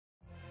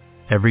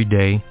Every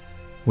day,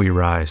 we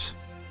rise,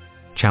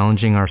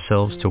 challenging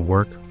ourselves to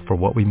work for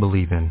what we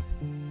believe in.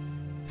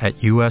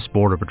 At U.S.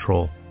 Border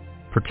Patrol,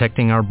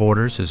 protecting our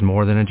borders is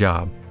more than a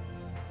job.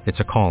 It's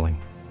a calling.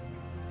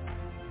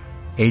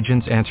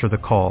 Agents answer the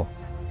call,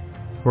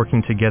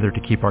 working together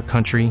to keep our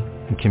country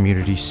and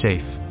communities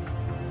safe.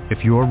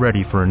 If you are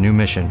ready for a new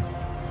mission,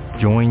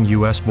 join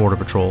U.S. Border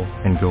Patrol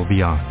and go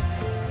beyond.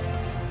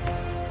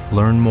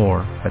 Learn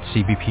more at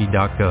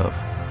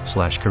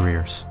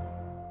cbp.gov/careers.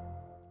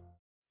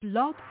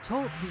 Blog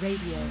Talk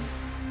Radio.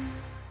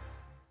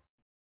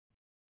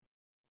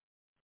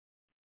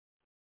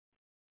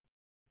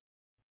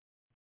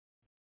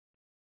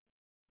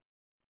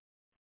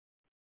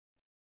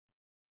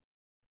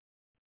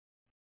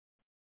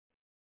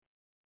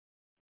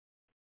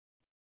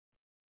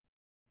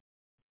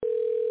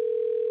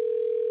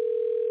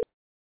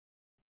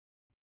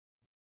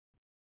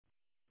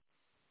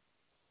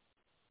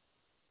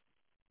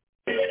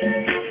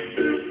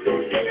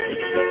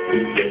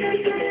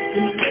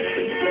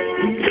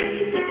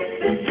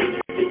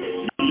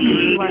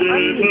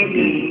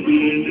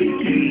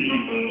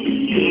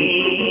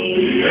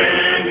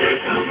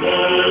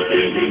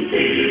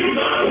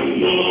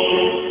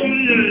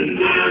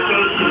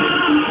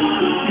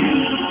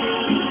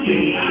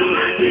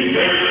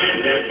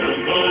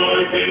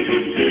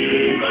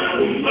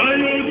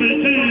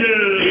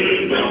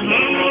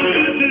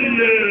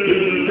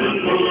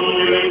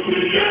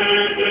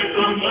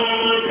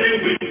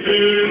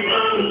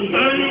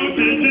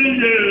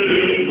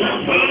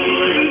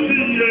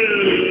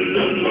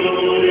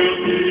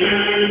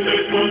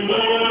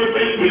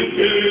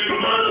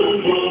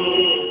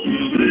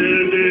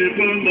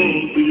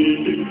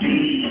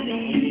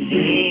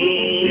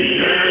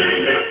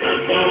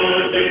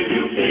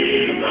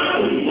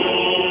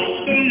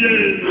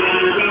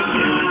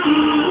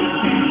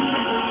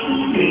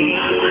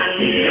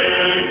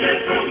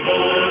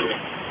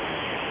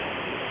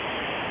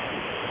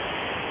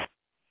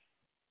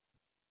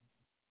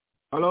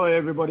 Hello,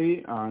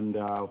 everybody, and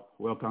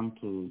welcome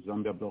to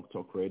Zambia Blog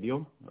Talk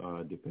Radio,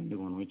 depending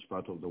on which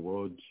part of the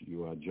world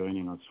you are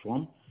joining us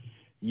from.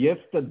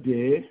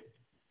 Yesterday,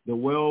 the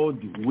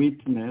world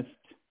witnessed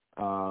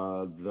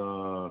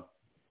the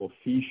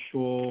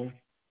official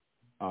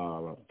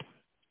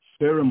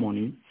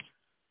ceremony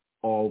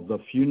of the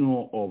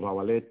funeral of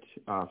our late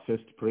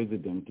first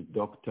president,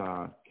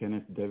 Dr.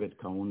 Kenneth David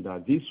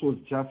Kaunda. This was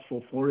just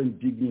for foreign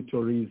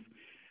dignitaries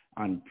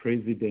and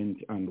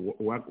president, and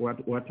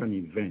what an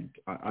event.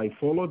 I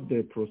followed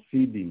the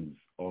proceedings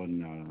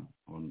on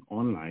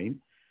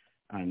online,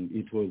 and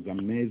it was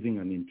amazing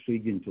and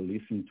intriguing to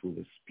listen to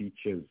the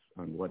speeches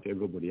and what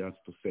everybody has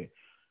to say.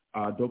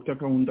 Dr.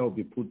 Kaunda will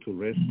be put to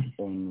rest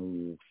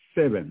on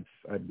 7th.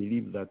 I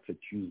believe that's a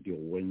Tuesday or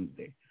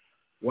Wednesday.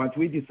 What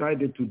we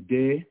decided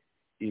today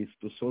is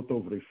to sort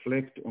of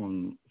reflect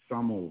on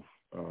some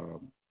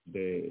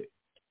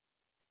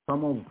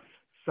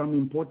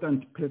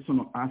important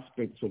personal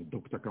aspects of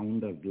Dr.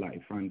 Kaunda's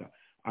life. And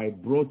I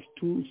brought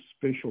two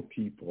special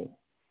people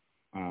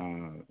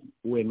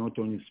who are not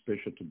only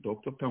special to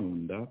Dr.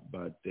 Kaunda,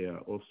 but they are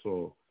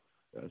also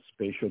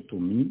special to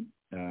me.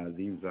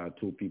 These are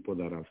two people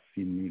that have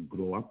seen me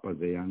grow up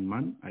as a young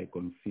man. I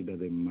consider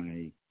them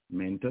my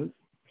mentors,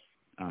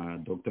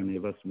 Dr.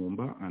 Nevas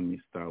Mumba and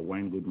Mr.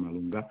 Wynegood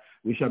Malunga.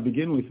 We shall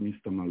begin with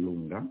Mr.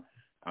 Malunga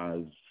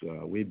as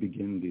we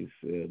begin this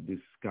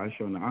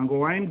discussion. Uncle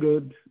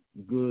Wynegood,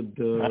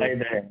 Hi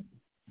there.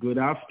 Good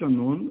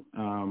afternoon.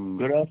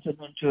 Good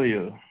afternoon to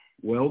you.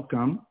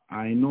 Welcome.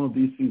 I know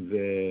this is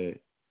a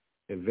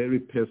very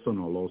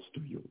personal loss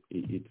to you.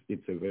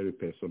 It's a very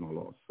personal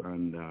loss.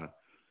 And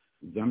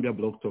Zambia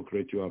Blog Talk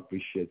Radio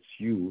appreciates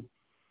you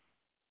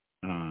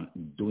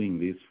doing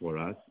this for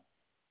us.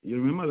 You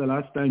remember the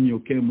last time you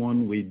came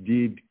on, we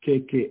did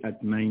KK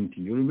at 90.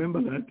 You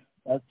remember that?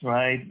 That's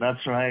right,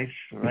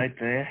 right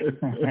there.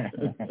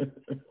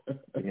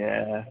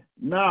 Yeah.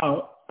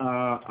 Now,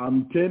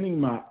 I'm turning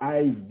my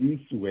eyes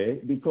this way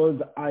because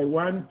I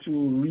want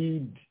to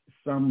read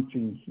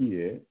something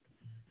here,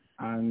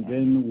 and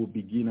then we'll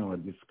begin our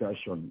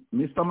discussion.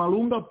 Mr.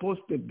 Malunga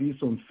posted this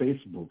on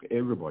Facebook,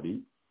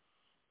 everybody,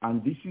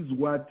 and this is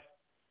what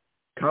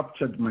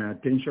captured my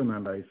attention,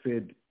 and I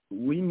said,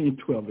 we need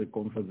to have a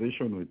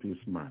conversation with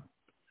this man.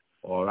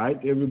 All right,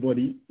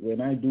 everybody,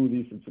 when I do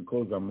this, it's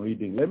because I'm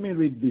reading. Let me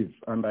read this,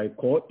 and I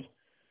quote,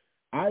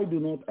 "I do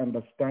not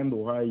understand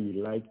why he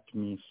liked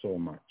me so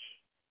much.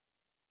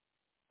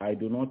 I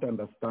do not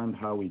understand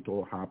how it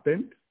all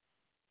happened,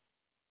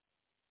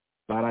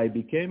 but I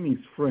became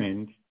his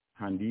friend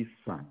and his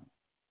son.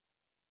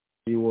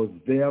 He was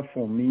there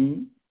for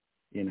me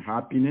in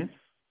happiness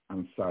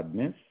and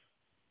sadness.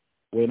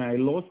 When I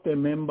lost a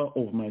member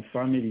of my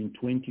family in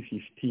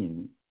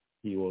 2015,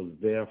 he was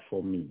there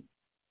for me.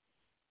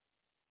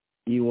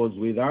 He was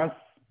with us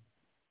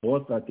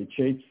both at the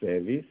church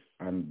service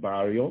and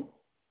burial.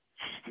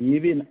 He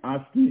even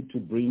asked me to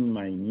bring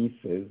my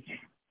nieces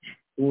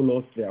who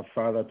lost their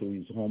father to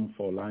his home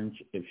for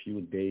lunch a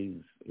few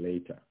days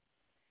later.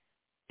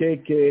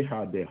 KK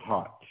had a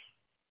heart.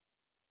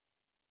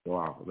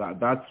 Wow,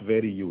 that's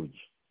very huge.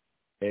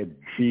 A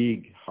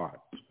big heart.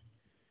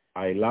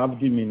 I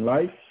loved him in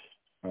life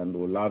and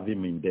will love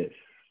him in death.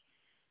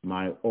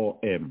 My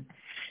OM.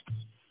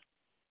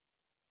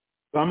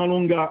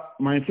 Malunga,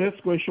 my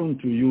first question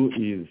to you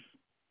is,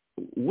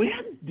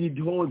 where did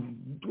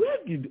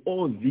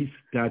all this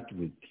start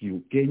with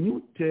you? Can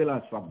you tell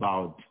us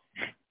about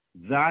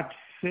that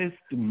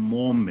first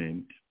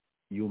moment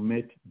you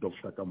met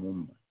Dr.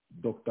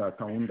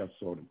 Kaunda,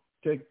 sorry.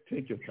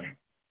 Take your time.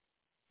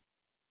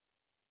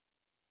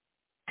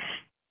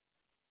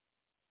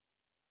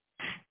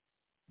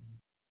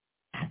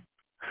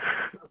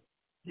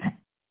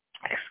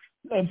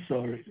 I'm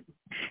sorry.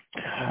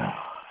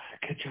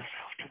 Get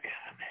yourself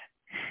together,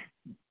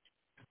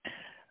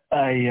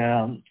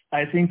 man.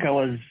 I think I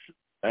was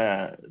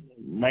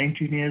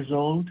 19 years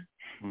old,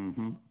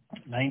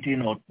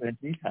 19 or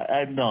 20.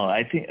 I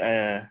think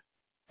I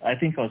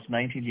was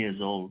 19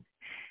 years old.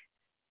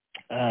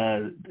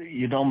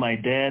 My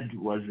dad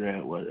was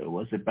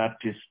a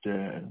Baptist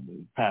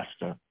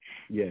pastor.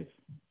 Yes.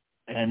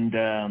 And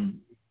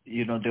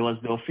there was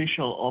the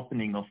official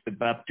opening of the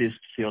Baptist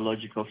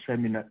Theological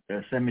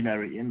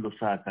Seminary in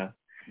Lusaka.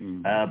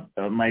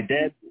 My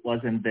dad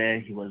wasn't there.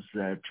 He was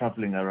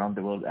traveling around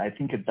the world. I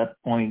think at that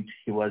point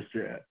he was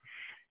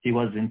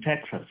in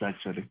Texas,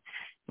 actually.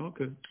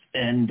 Okay.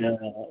 And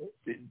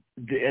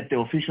at the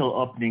official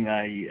opening,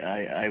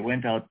 I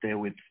went out there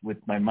with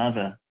my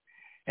mother,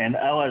 and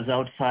I was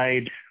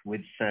outside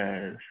with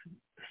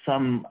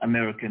some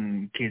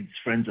American kids,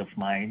 friends of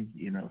mine,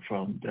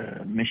 from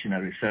the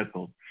missionary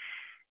circle.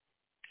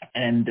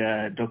 And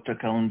Dr.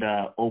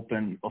 Kaunda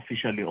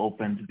officially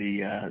opened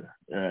the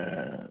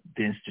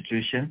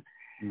institution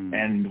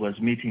and was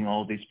meeting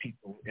all these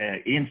people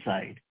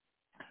inside.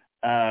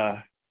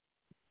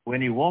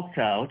 When he walked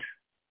out,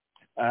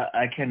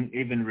 I can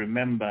even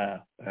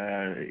remember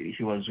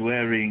he was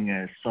wearing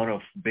a sort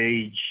of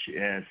beige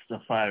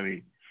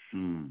safari.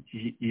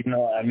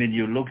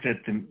 You looked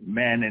at the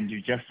man and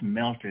you just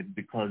melted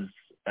because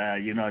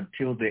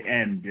till the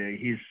end,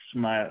 his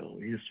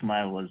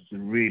smile was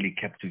really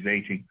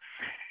captivating.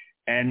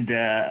 And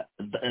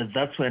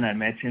that's when I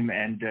met him,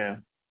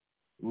 and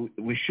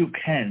we shook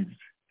hands.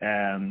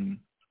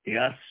 He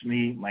asked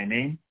me my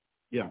name.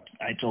 Yeah.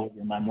 I told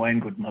him I'm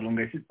Wynegood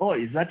Malunga. He said, "Oh,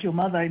 is that your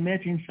mother I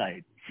met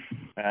inside?"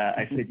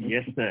 I said,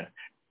 "Yes, sir."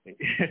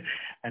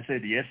 I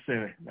said, "Yes,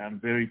 sir. I'm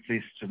very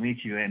pleased to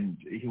meet you." And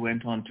he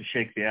went on to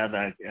shake the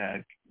other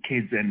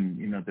kids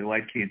and, the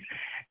white kids.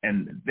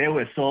 And they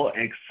were so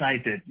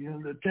excited,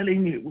 they're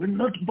telling me, "We're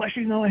not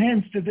washing our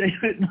hands today.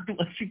 We're not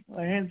washing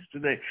our hands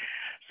today."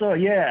 So,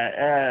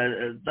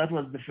 that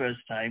was the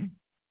first time.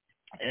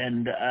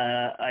 And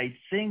I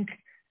think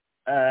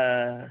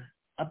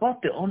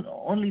about the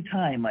only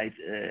time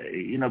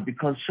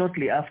because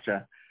shortly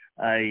after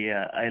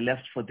I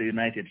left for the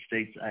United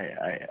States,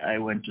 I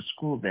went to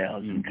school there. I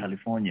was in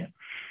California.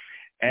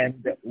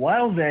 And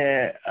while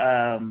there,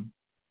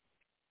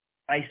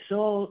 I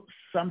saw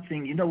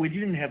something, we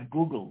didn't have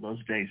Google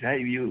those days.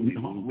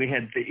 We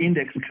had the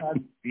index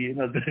card,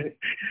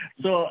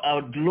 so I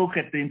would look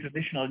at the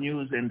international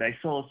news and I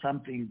saw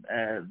something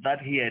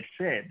that he had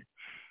said.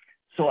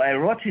 So I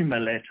wrote him a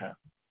letter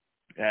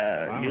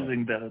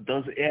using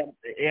those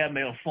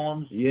airmail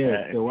forms.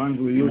 Yes, the ones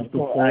we used to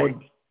forward.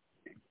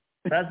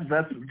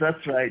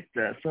 That's right.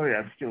 Sorry,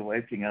 I'm still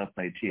wiping out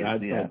my tears.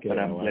 That's okay. But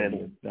I'm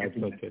glad that's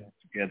okay.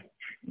 Together.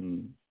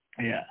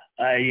 Yeah,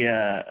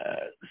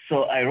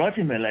 so I wrote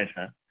him a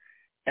letter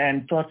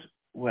and thought,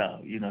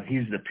 well,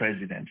 he's the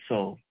president,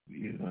 so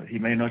he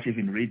may not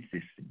even read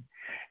this thing.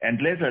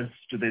 And letters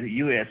to the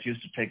U.S.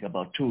 used to take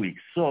about 2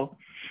 weeks. So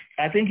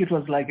I think it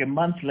was like a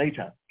month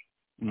later,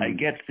 I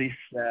get this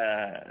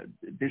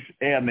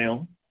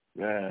airmail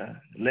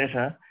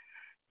letter,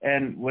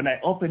 and when I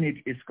open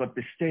it, it's got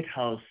the State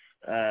House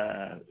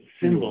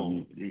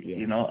symbol,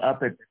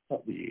 up at the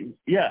top.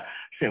 Yeah,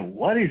 say,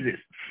 what is this?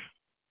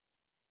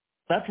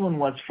 That one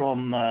was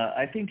from,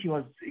 I think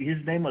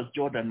his name was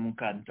Jordan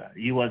Mukanta.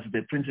 He was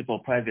the principal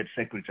private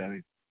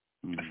secretary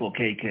for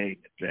KK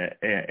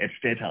at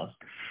State House.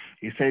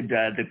 He said,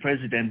 the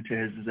president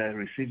has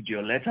received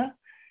your letter,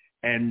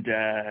 and,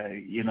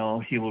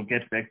 he will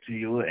get back to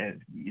you,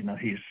 and,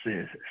 he's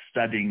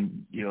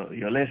studying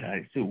your letter.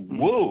 I said,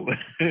 whoa.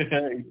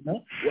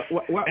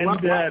 What was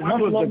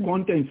the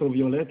contents of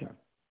your letter?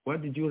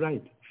 What did you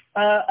write?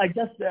 I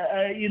just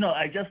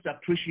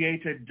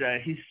appreciated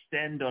his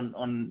stand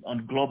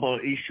on global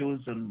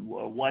issues and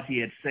what he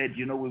had said.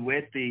 We were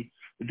at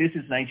this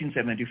is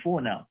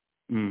 1974 now,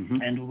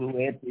 and we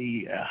were at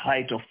the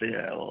height of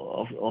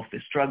the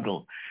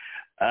struggle,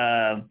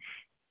 and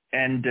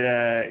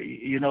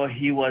he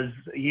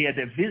had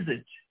a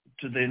visit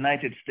to the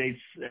United States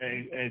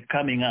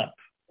coming up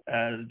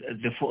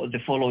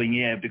the following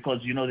year,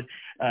 because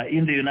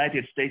in the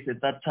United States at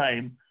that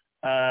time.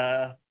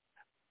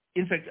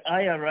 In fact,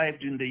 I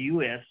arrived in the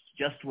U.S.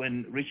 just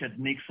when Richard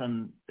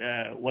Nixon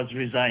was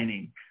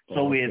resigning.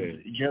 So we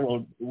had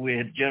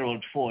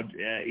Gerald Ford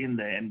in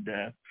there, and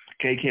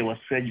KK was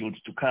scheduled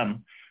to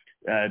come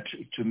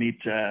to meet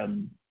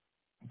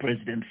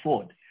President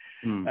Ford.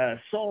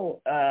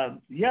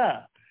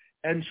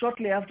 And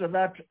shortly after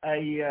that,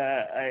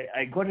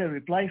 I got a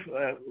reply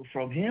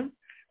from him.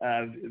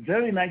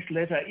 Very nice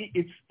letter.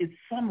 It's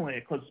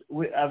somewhere because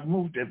I've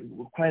moved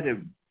quite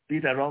a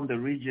bit around the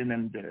region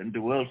and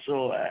the world,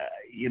 so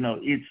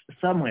it's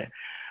somewhere.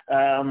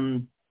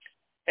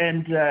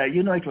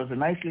 It was a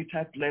nicely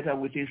typed letter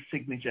with his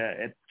signature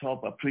at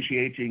top,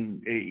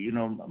 appreciating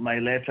my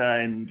letter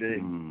and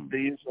the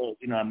usual.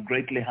 I'm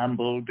greatly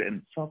humbled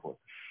and so forth.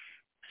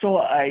 So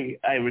I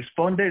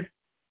responded.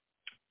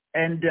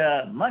 And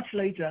much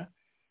later,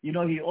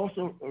 he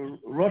also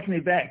wrote me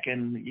back,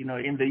 and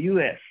in the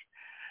U.S.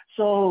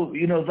 So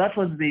that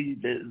was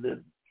the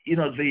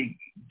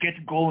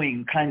get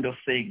going kind of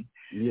thing.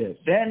 Yes.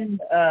 Then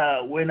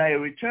when I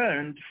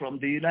returned from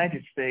the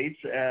United States,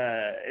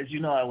 as you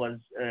know, I was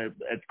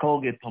at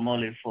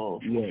Colgate-Palmolive for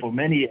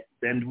many years,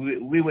 and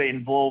we were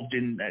involved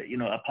in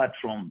apart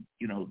from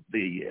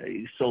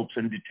the soaps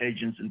and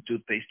detergents and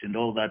toothpaste and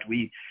all that,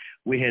 we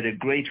had a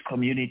great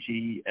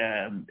community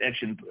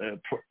action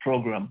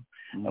program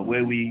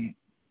where we,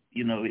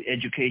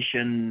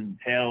 education,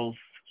 health,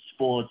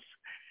 sports,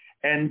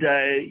 and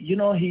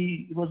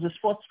he was a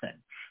sportsman.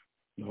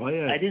 Oh,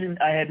 yeah.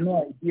 I had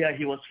no idea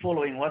he was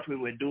following what we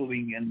were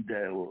doing and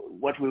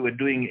what we were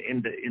doing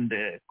in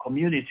the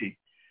community.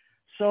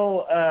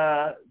 So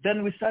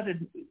then we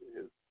started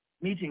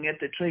meeting at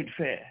the trade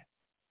fair,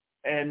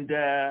 and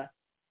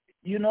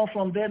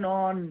from then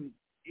on,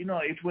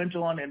 it went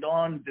on and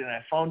on. Then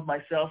I found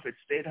myself at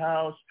State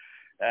House.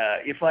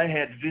 If I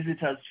had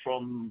visitors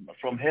from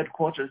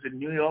headquarters in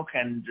New York,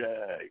 and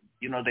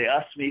they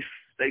asked me if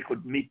they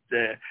could meet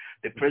the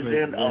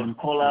president, I would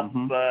call up.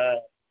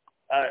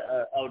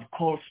 I would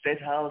call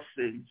State House,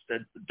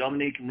 Mr.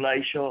 Dominic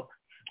Mlaisho,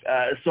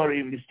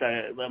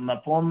 Mr.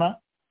 Mapoma.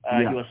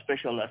 He was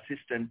special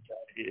assistant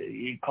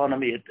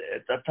economy at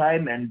that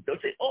time, and they'll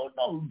say, "Oh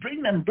no,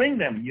 bring them."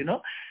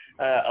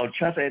 I would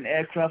charter an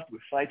aircraft, we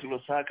fly to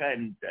Lusaka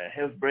and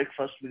have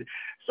breakfast with.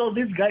 So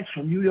these guys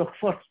from New York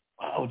thought,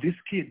 "Wow, this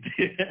kid,"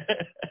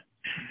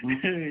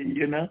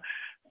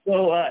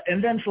 So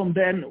and then from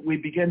then we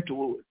began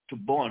to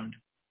bond.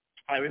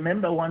 I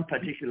remember one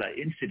particular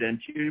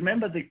incident. You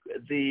remember the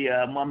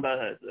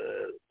Mumba?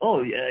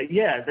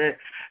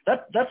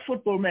 That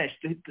football match.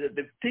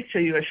 The picture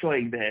you are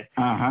showing there.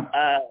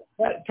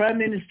 Prime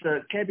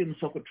Minister Kevin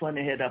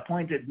Sokotwane had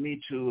appointed me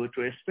to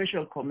a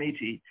special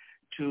committee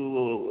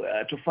to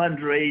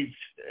fundraise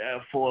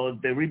for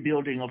the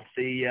rebuilding of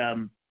the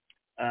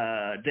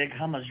Dag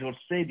Hammarskjöld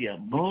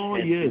Stadium.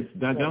 Yes,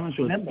 Dag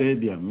Hammarskjöld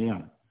Stadium.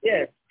 Yeah.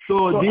 Yes.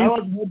 So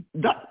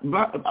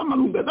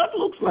that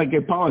looks like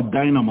a power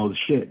dynamo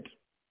shed.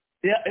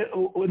 Yeah,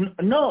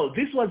 no,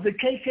 this was the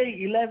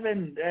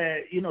KK-11,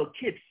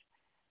 kits.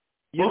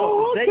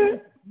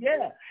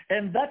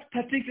 And that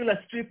particular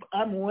strip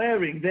I'm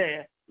wearing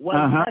there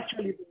was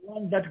actually the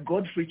one that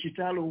Godfrey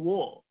Chitalo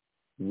wore.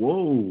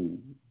 Whoa.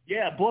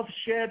 Yeah, both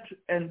shirt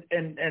and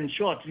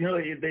shorts.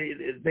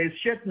 There's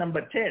shirt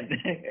number 10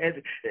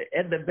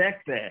 at the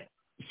back there.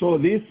 So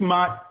this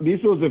was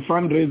a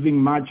fundraising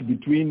match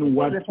between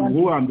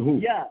who and who?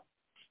 Yeah.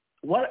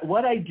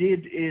 What I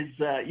did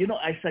is,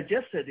 I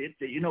suggested it.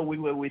 We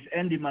were with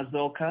Andy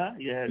Mazoka.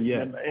 Yeah.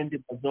 Andy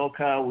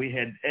Mazoka. We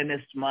had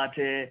Ernest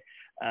Mate,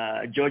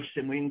 George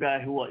Semwinga,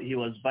 he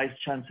was vice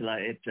chancellor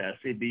at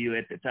CBU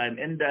at the time,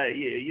 and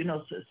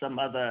some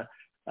other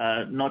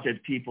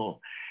noted people.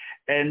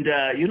 And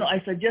I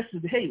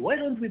suggested, hey, why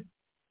don't we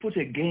put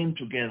a game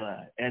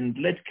together and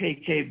let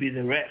KK be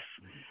the ref?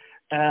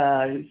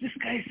 This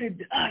guy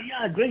said,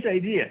 great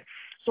idea.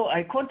 So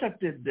I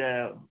contacted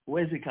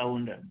Wezi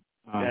Kaunda.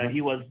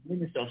 He was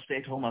Minister of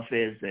State Home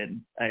Affairs,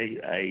 and I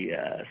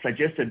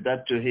suggested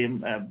that to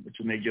him,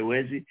 to Major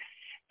Wezi,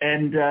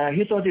 and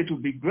he thought it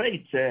would be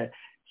great.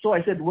 So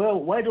I said, well,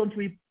 why don't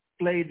we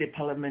play the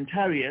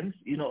parliamentarians,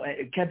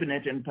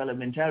 cabinet and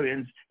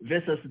parliamentarians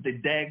versus the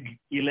DAG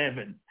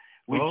 11,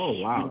 which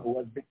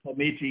was the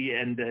committee,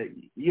 and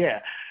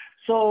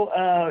So,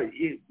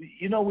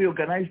 we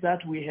organized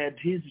that. We had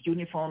his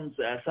uniforms.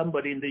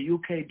 Somebody in the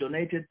UK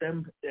donated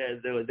them.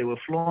 They were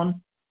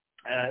flown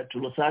to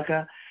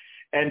Lusaka.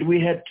 And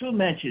we had two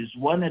matches,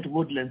 one at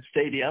Woodland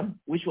Stadium,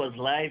 which was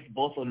live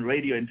both on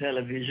radio and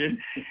television.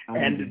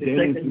 And the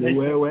second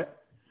match,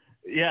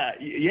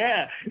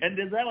 And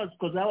as I was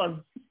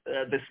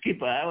the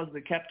skipper, I was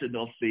the captain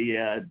of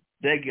the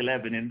DEG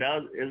 11. And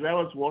as I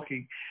was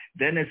walking,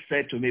 Dennis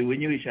said to me, we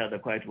knew each other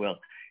quite well.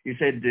 He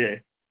said,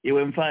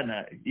 Iwe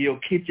mfana, your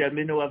kit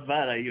yamino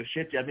wavala, your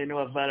shirt yamino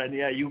wavala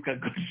niya yuka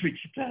Godfrey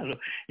Chitalo.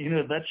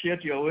 That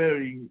shirt you're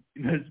wearing,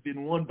 has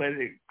been worn by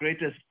the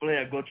greatest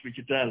player, Godfrey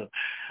Chitalo.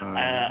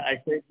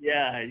 I said,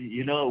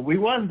 we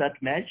won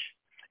that match.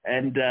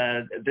 And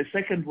the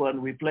second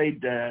one we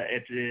played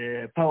at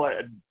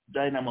Power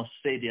Dynamo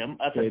Stadium,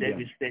 Arthur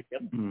Davis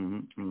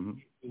Stadium.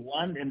 We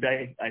won, and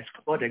I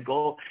scored a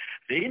goal.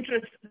 The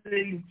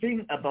interesting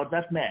thing about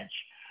that match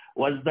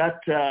was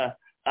that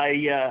I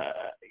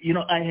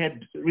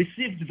had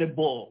received the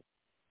ball,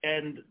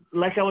 and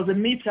like I was a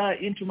meter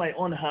into my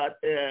own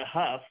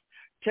half,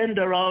 turned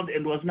around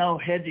and was now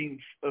heading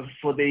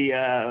for the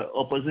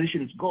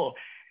opposition's goal.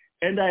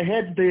 And I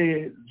heard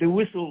the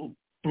whistle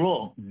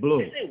blow.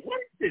 I say,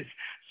 what is this?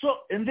 So,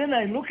 and then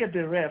I look at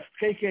the ref,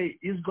 KK,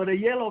 he's got a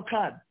yellow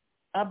card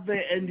up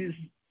there and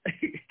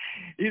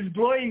he's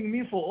blowing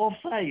me for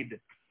offside.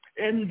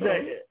 And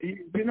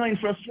in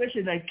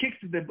frustration, I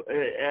kicked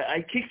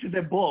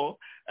the ball,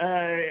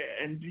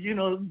 and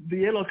the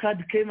yellow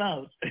card came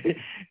out.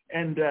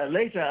 And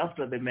later,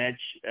 after the match,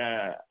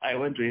 I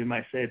went to him.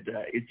 I said,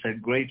 "It's a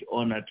great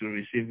honor to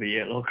receive a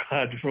yellow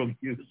card from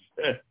you,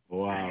 sir."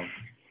 Wow.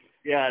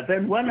 Yeah.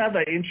 Then one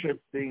other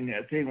interesting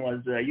thing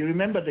was, you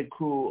remember the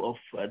coup of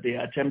the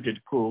attempted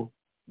coup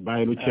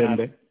by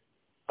Luchembe.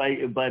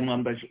 By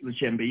Mumba,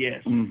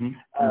 yes. Mm-hmm.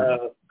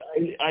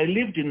 I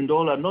lived in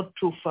Ndola, not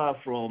too far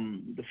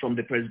from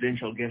the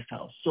presidential guest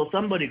house. So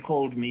somebody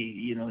called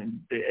me, in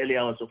the early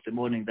hours of the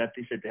morning that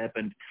this had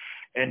happened.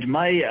 And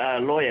my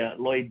lawyer,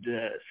 Lloyd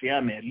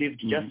Siame,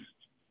 lived just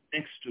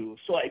next to.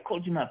 So I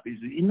called him up. He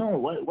said,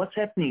 what's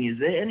happening? Is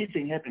there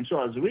anything happening? So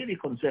I was really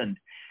concerned.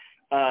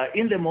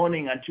 In the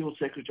morning until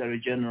Secretary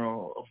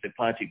General of the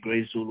party,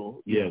 Grace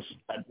Zulu, yes,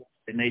 addressed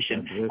the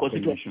nation, because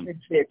it was trade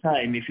fair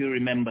time, if you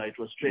remember, it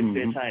was trade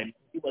fair time.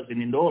 He was in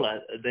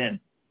Ndola then.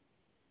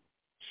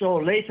 So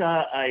later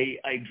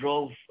I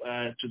drove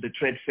to the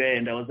trade fair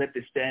and I was at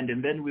the stand,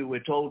 and then we were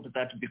told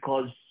that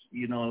because,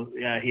 he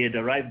had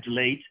arrived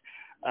late,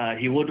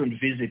 he wouldn't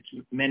visit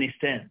many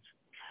stands.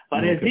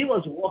 But as he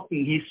was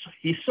walking,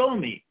 he saw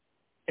me.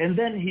 And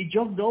then he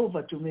jogged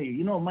over to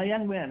me, my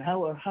young man,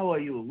 how are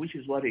you? Which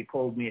is what he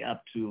called me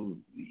up to,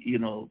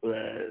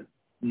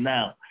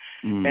 now.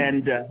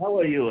 And how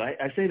are you?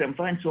 I said, I'm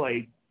fine. So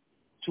I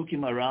took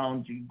him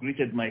around, he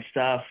greeted my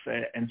staff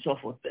and so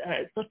forth.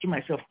 I thought to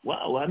myself,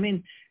 wow, I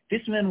mean,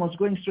 this man was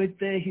going straight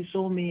there. He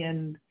saw me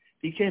and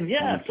he came.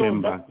 Yeah, he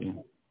came back.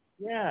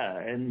 Yeah,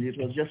 and it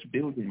was just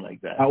building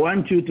like that. I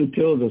want you to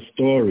tell the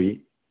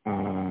story.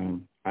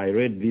 I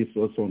read this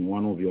also on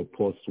one of your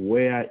posts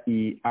where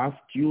he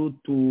asked you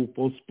to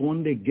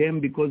postpone the game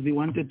because he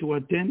wanted to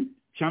attend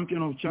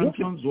Champion of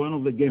Champions, one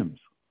of the games.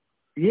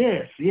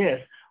 Yes.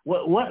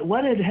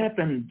 What had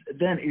happened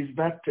then is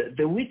that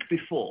the week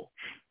before,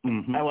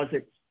 I was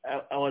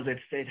at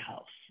State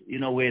House.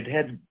 We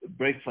had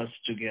breakfast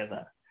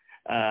together,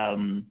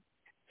 and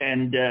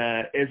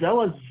as I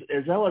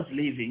was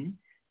leaving,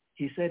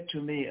 he said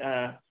to me,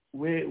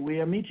 "We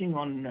are meeting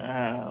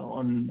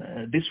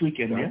on this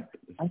weekend, yeah."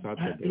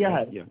 Saturday,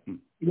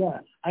 yeah.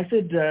 I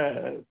said,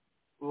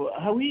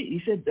 "How we?"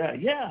 He said,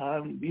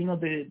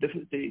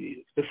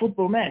 the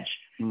football match.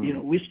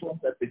 We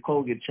sponsored the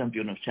Colgate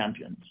Champion of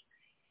Champions,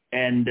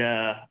 and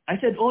I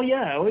said, "Oh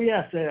yeah."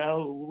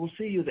 So we'll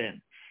see you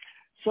then.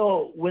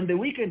 So when the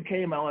weekend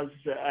came, I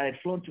had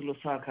flown to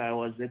Lusaka. I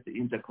was at the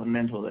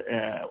Intercontinental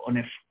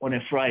on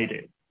a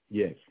Friday.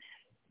 Yes.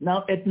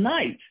 Now at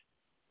night,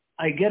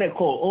 I get a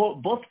call.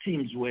 Both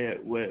teams were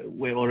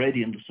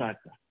already in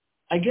Lusaka.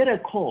 I get a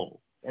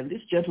call, and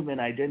this gentleman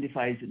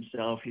identifies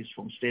himself. He's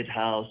from State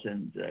House,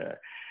 and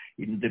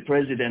the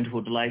president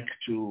would like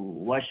to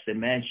watch the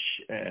match,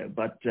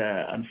 but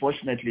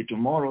unfortunately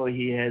tomorrow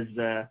he has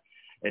a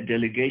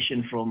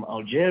delegation from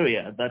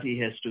Algeria that he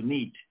has to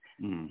meet.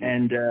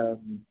 And,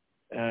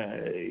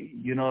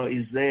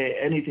 is there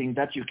anything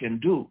that you can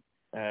do?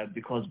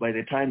 Because by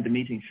the time the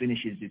meeting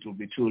finishes, it will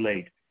be too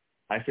late.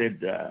 I said,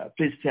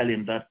 please tell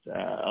him that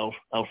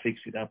I'll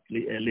fix it up,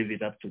 leave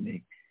it up to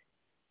me.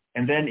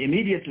 And then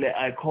immediately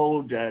I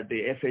called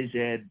the FAZ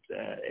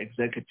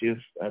executive,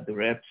 the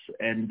reps,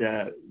 and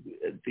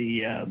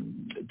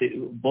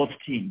both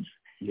teams.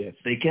 Yes.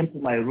 They came to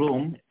my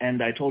room,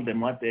 and I told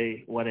them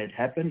what had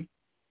happened,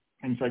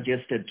 and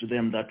suggested to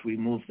them that we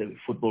move the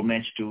football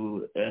match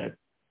to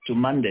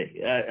Monday.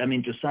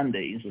 To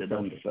Sunday instead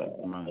of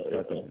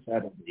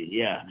Saturday.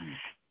 Yeah.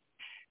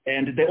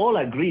 And they all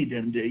agreed,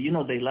 and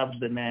they loved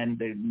the man.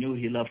 They knew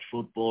he loved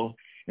football.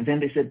 And then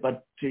they said,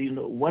 but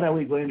what are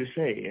we going to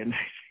say? And I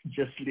said,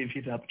 just leave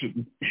it up to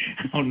me.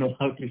 I don't know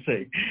how to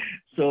say.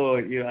 So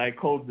I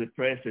called the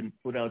press and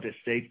put out a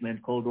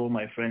statement, called all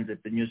my friends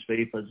at the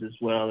newspapers as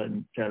well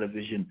and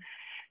television,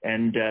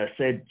 and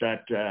said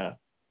that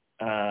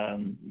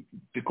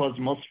because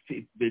most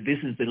people, this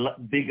is the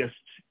biggest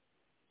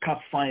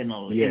cup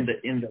final in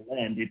the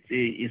land.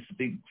 It's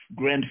the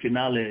grand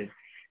finale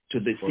to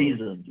the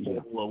season.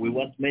 So we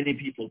want many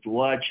people to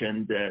watch,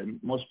 and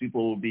most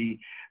people will be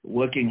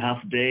working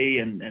half day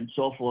and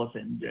so forth,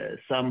 and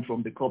some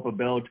from the Copper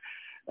Belt.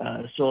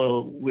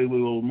 So we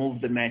will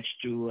move the match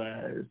to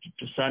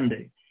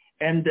Sunday.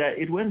 And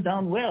it went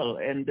down well.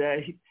 And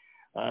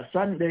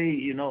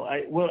Sunday,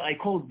 I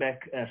called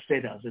back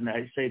State House and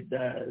I said,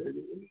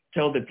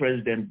 tell the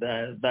president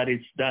that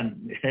it's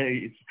done.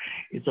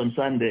 It's on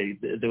Sunday.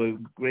 They were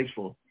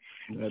grateful.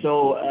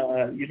 So,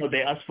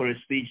 they asked for a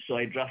speech, so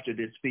I drafted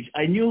a speech.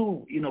 I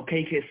knew,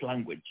 KK's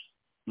language.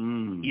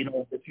 You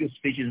know, the few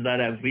speeches that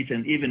I've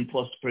written, even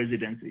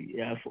post-presidency,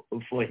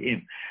 for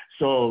him.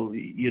 So,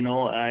 you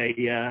know,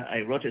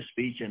 I wrote a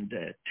speech and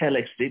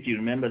telex it. You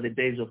remember the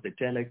days of the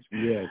telex?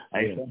 Yes.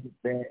 I sent it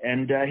there.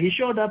 And he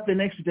showed up the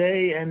next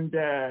day. And,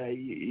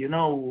 you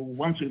know,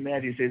 once we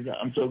met, he says,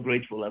 I'm so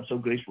grateful. I'm so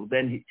grateful.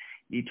 Then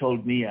he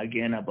told me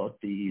again about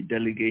the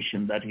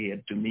delegation that he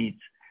had to meet.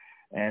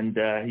 And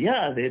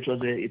it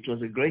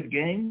was a great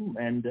game,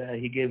 and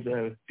he gave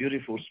a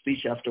beautiful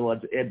speech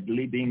afterwards,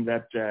 ad-libbing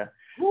that.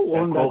 Who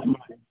won that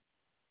match?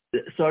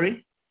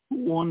 Sorry? Who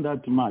won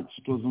that match?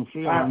 It was on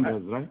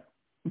 300, right?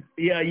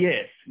 Yeah,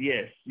 yes.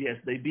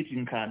 They beat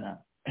Nkana.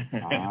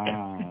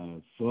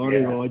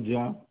 Sorry,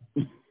 Roger.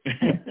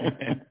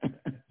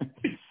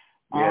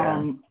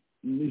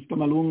 Mr.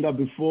 Malunga,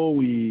 before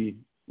we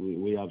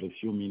have a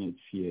few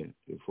minutes here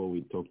before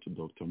we talk to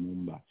Dr.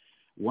 Mumba,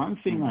 one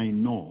thing I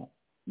know.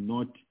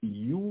 Not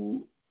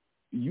you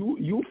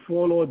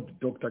followed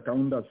Dr.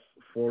 Kaunda's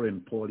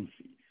foreign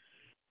policy,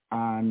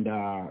 and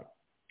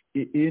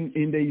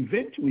in the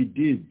event we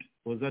did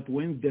was that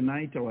Wednesday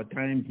night, our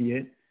time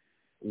here,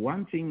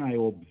 one thing I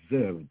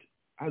observed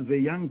as a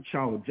young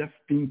child, just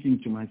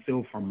thinking to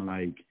myself, I'm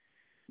like,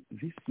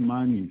 this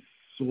man is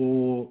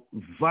so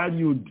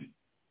valued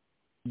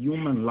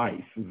human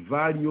life,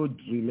 valued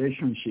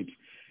relationships.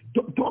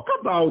 Talk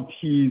about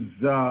his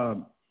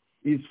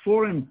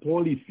foreign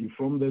policy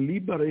from the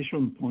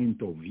liberation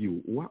point of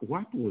view.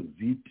 What was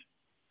it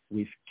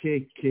with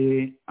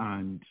KK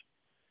and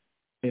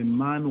a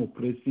man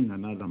oppressing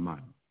another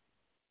man?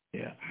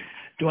 Yeah.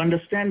 To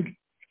understand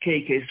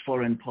KK's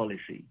foreign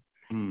policy,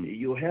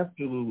 you have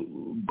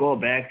to go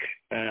back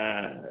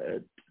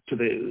to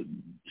the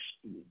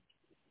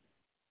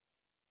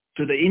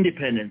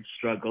independence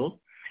struggle.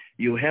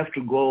 You have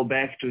to go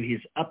back to his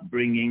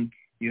upbringing.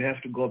 You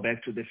have to go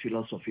back to the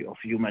philosophy of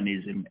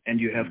humanism, and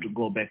you have to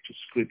go back to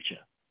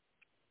scripture.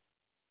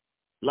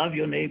 Love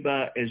your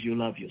neighbor as you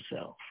love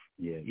yourself.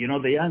 Yes. You know,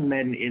 the young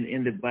man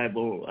in the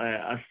Bible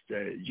asked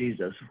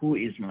Jesus, who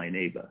is my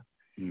neighbor?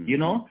 You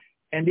know,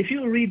 and if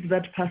you read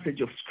that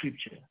passage of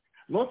scripture,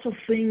 lots of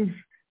things,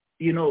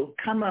 you know,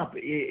 come up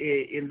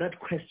in that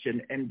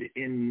question and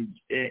in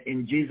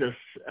Jesus'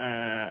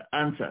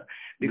 answer,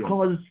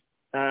 because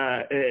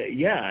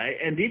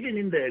and even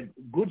in the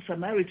Good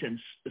Samaritan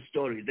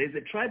story, there's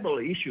a tribal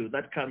issue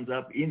that comes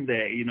up in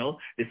there, you know,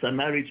 the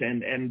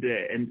Samaritan and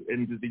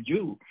the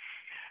Jew.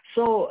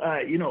 So,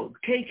 you know,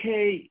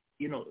 KK,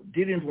 you know,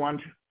 didn't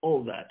want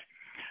all that.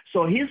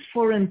 So his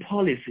foreign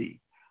policy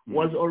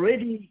was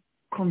already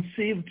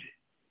conceived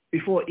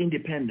before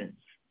independence.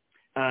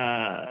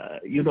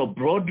 You know,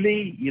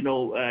 broadly, you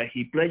know,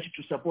 he pledged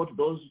to support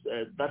those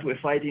that were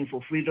fighting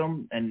for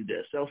freedom and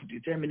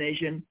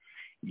self-determination.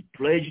 He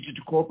pledged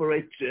to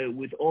cooperate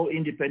with all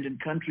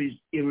independent countries,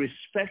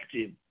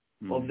 irrespective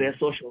of their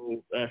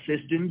social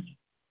systems.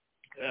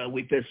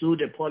 We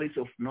pursued a policy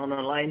of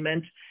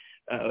non-alignment,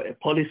 a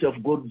policy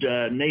of good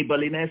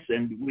neighborliness,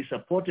 and we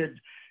supported,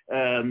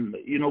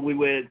 you know, we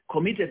were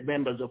committed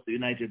members of the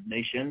United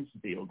Nations,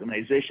 the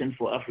Organization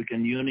for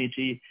African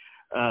Unity,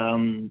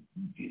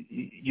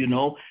 you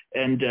know,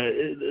 and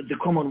the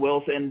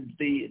Commonwealth and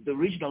the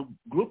regional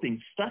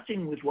groupings,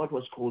 starting with what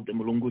was called the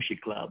Mulungushi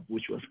Club,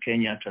 which was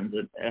Zambia,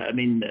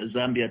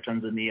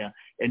 Tanzania,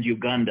 and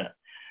Uganda.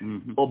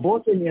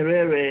 Obote,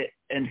 Nyerere,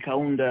 and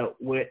Kaunda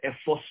were a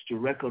force to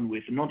reckon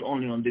with, not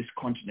only on this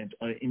continent,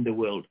 in the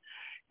world.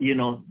 You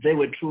know, they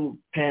were true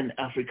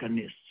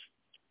Pan-Africanists,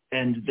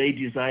 and they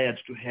desired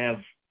to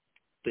have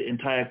the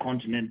entire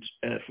continent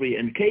free.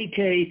 And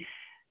KK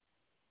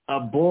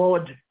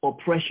abhorred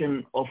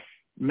oppression of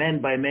man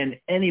by man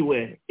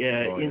anywhere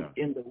in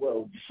the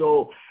world.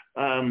 So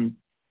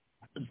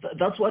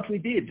that's what we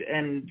did.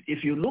 And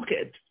if you look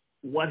at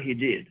what he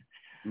did,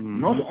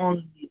 not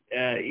only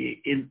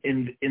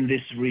in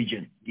this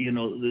region, you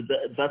know,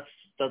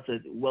 that's a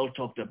well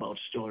talked about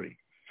story.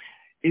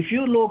 If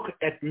you look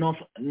at North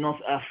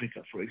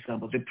Africa, for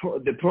example,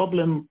 the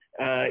problem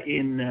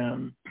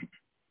in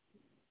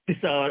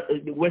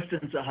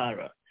Western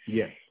Sahara,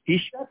 yes, he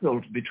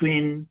shuttled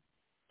between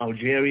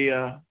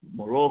Algeria,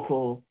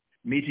 Morocco,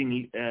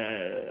 meeting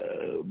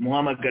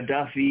Muammar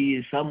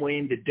Gaddafi somewhere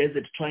in the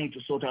desert, trying to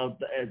sort out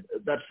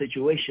that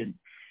situation.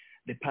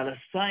 The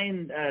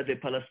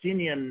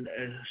Palestinian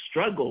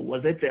struggle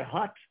was at the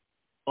heart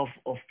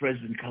of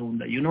President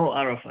Kaunda. You know,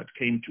 Arafat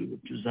came to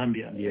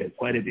Zambia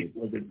quite a bit.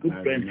 Was a good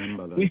friend.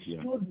 We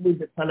stood with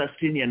the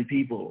Palestinian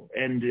people,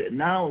 and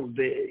now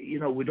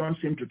we don't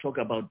seem to talk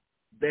about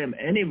them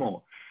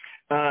anymore.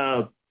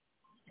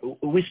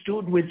 We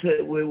stood with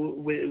the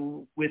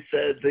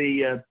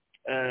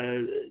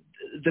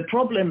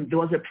problem. There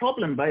was a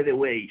problem, by the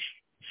way,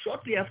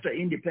 shortly after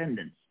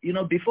independence. You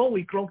know, before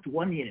we clocked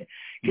 1 year,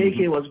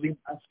 KK was being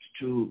asked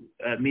to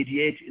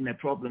mediate in a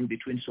problem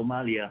between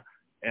Somalia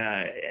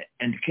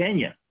and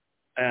Kenya,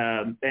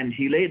 and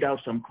he laid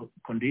out some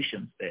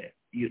conditions there.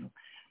 You know,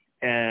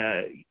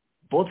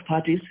 both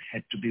parties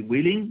had to be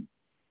willing,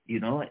 you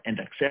know, and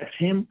accept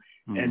him,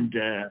 and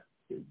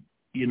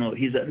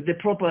the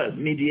proper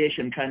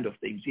mediation kind of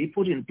things he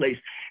put in place.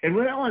 And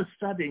when I was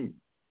studying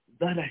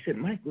that, I said,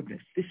 my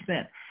goodness, this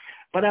man.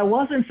 But I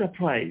wasn't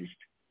surprised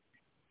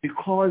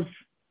because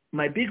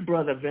my big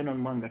brother,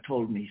 Vernon Manga,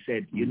 told me, he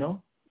said,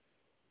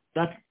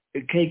 that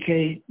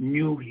KK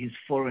knew his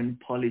foreign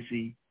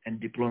policy and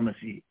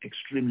diplomacy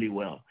extremely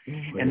well.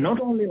 Mm-hmm. And not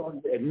only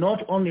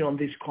on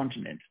this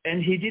continent.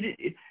 And he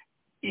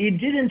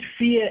didn't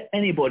fear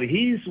anybody.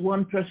 He is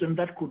one person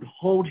that could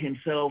hold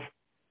himself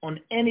on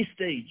any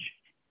stage,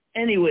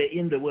 anywhere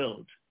in the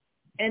world.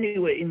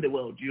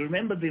 You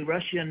remember the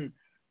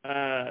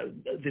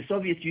the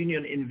Soviet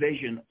Union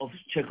invasion of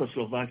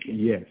Czechoslovakia?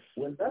 Yes.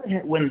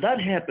 When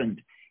that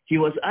happened, he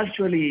was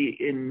actually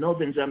in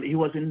northern Zambia. He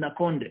was in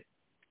Nakonde.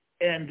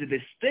 And the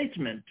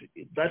statement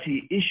that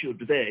he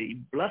issued there,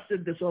 he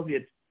blasted the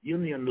Soviet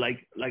Union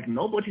like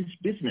nobody's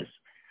business.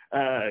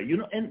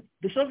 And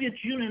the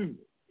Soviet Union,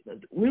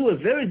 we were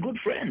very good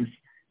friends.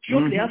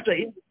 Shortly after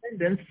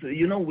independence,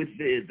 with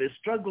the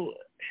struggle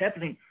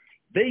happening,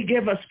 they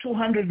gave us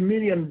 $200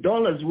 million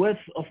worth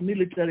of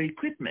military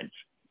equipment.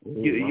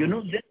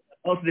 That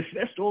was the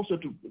first also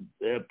to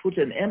put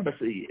an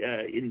embassy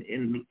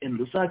in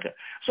Lusaka.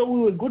 So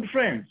we were good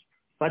friends,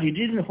 but he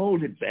didn't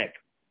hold it back.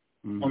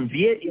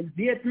 In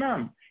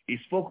Vietnam, he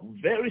spoke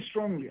very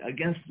strongly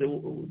against the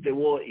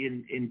war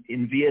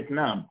in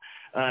Vietnam.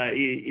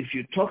 If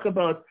you talk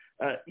about,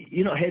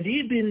 had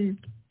he been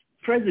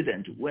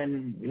president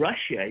when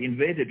Russia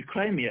invaded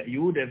Crimea,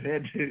 you would have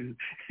had to...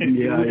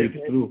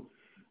 it's true.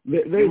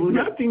 There's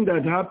nothing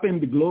that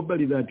happened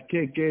globally that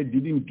KK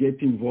didn't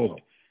get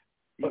involved.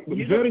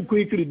 Very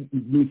quickly,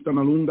 Mr.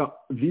 Malunga,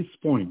 this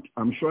point,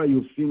 I'm sure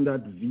you've seen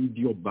that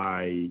video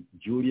by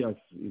Julius,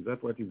 is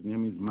that what his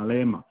name is,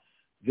 Malema.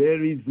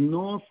 There is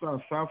no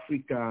South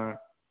Africa,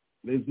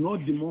 there's no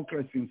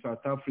democracy in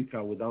South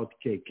Africa without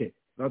KK.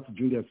 That's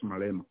Julius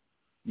Malema.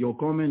 Your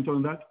comment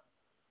on that?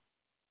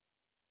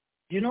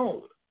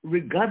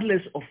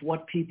 Regardless of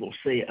what people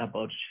say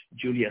about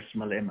Julius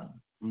Malema,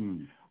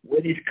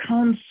 when it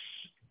comes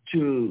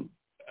to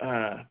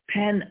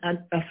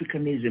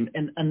Pan-Africanism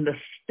and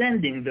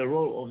understanding the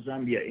role of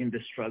Zambia in the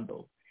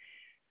struggle,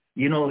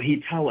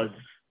 he towers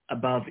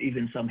above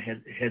even some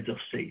heads of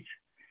state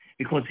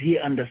because he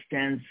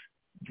understands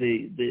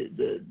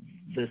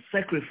the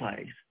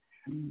sacrifice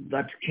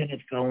that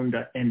Kenneth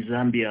Kaunda and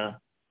Zambia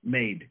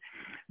made.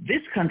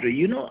 This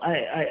country,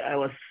 I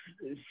was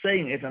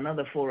saying at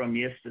another forum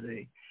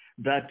yesterday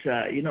that,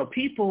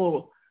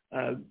 people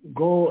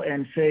go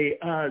and say,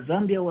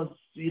 Zambia was,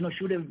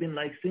 should have been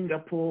like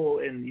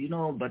Singapore and,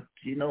 but,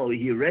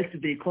 he wrecked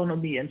the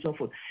economy and so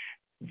forth.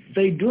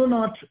 They do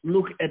not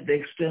look at the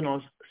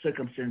external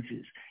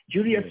circumstances.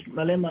 Julius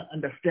Malema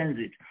understands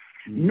it.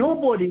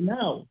 Nobody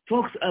now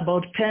talks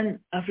about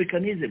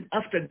Pan-Africanism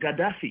after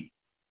Gaddafi,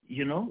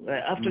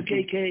 after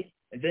KK,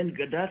 and then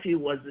Gaddafi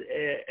was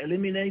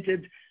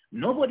eliminated.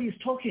 Nobody is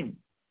talking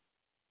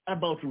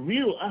about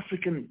real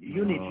African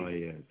unity. Oh,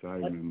 yes, I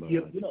remember.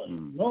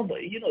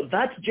 Nobody,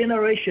 that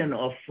generation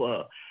of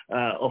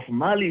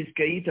Mali's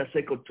Keita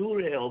Sekou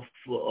Toure, of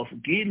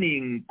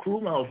Guinea,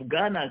 Nkrumah, of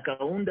Ghana,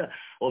 Kaunda,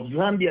 of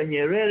Zambia,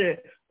 Nyerere,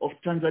 of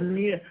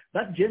Tanzania,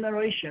 that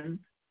generation,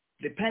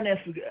 the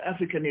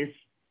Pan-Africanists,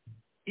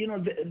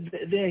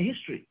 their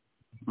history.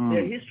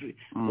 Their history.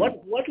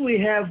 What we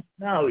have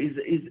now is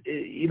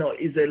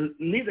a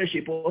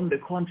leadership on the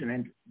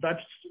continent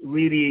that's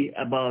really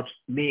about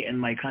me and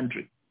my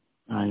country.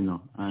 I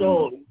know.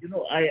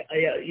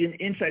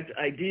 In fact,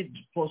 I did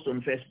post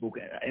on Facebook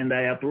and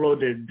I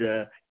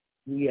uploaded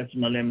Julius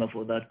Malema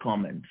for that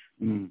comment.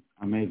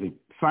 Amazing.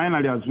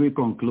 Finally, as we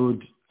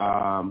conclude,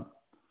 I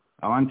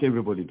want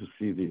everybody to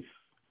see this.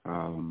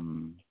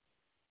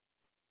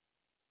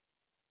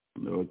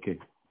 Okay.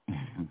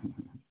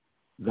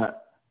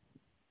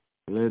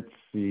 Let's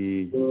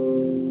see.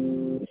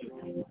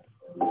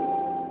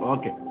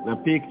 Okay, the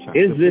picture.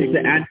 Is this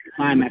the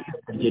anticlimax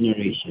of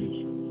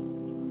generations?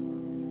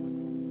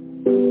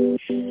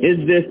 Is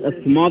this a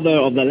smother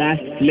of the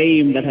last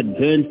flame that had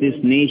burnt this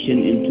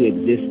nation into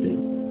existence?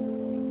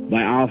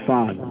 By our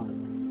father,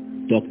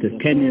 Dr.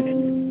 Kenneth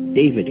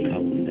David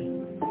Kaunda.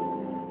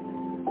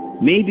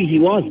 Maybe he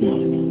was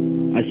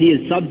not, as he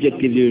is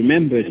subjectively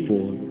remembered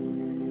for,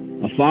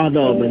 a father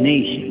of the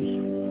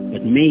nations,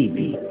 but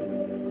maybe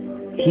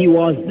he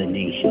was the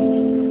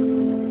nation.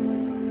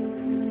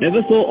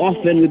 Ever so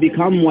often we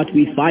become what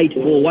we fight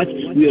for, what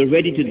we are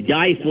ready to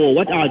die for,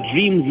 what our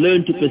dreams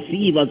learn to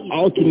perceive as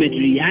ultimate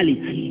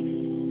reality.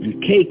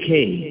 And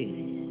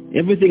KK,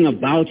 everything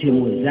about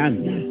him was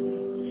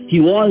Zambia. He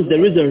was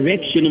the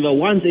resurrection of a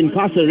once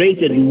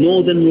incarcerated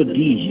northern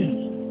Rhodesia.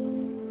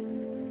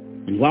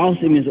 And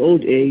whilst in his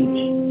old age,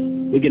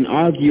 we can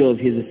argue of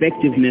his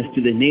effectiveness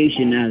to the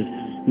nation as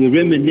we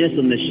reminisce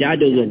on the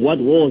shadows of what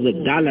was a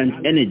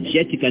gallant,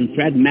 energetic, and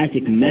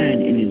pragmatic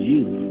man in his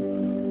youth.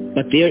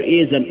 But there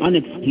is an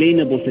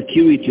unexplainable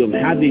security of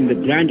having the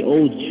grand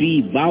old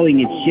tree bowing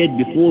its shade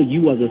before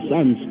you as a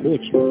sun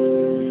scorches.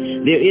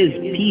 There is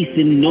peace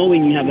in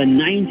knowing you have a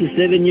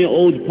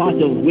 97-year-old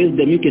pot of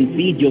wisdom you can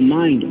feed your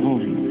mind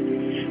on.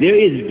 There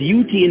is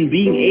beauty in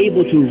being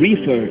able to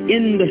refer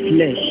in the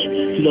flesh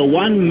to the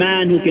one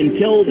man who can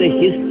tell the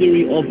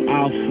history of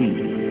our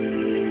freedom.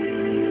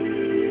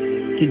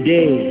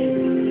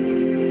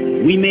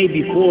 Today, we may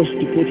be forced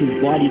to put his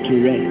body to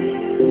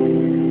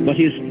rest, but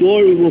his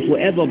story will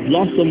forever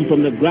blossom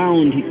from the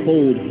ground he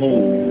called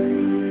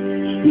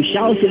home. We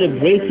shall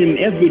celebrate him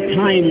every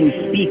time we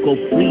speak of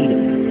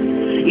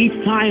freedom, each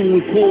time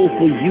we call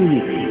for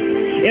unity.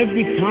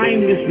 Every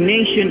time this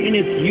nation in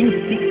its youth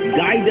seeks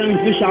guidance,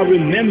 we shall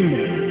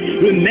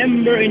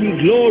remember in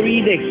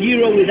glory the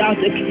hero without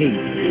a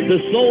cape, the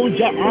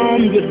soldier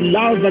armed with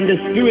love and the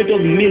spirit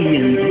of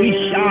millions.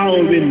 We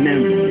shall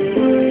remember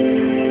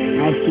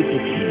our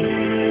super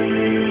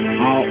king,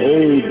 our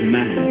old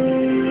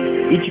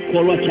man.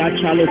 Ichikolwa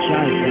chachalo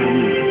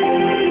chazama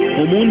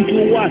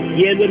omuntu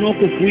wazyelwe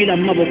n'okufuira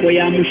mu maboko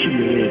ya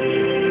mushimu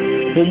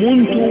wetu,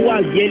 omuntu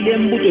wazyelwe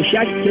embuto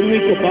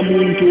shakitemwiko pa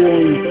muntu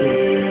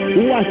wonse,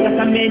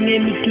 uwasakamene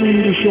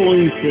emitundu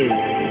shonse,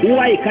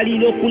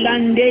 uwayikalira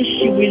okulanda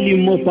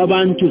eshibwilimo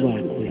kw'abantu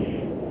bakwe.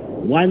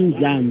 One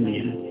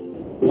Zambia,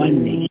 one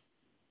nation.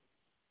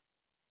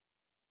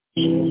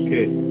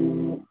 Okay.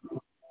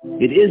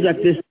 It is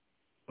at this.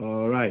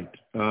 All right.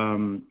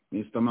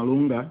 Mr.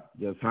 Malunga,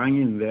 just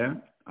hang in there.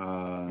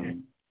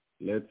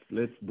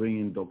 Let's bring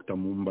in Dr.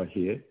 Mumba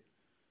here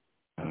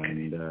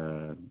and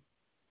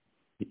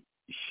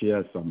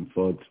share some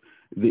thoughts.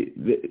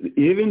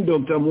 Even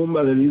Dr.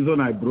 Mumba, the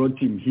reason I brought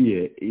him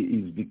here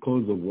is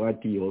because of what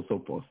he also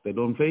posted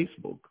on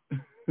Facebook.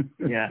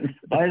 Yeah.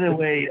 By the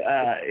way,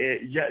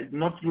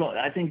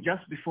 I think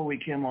just before we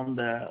came on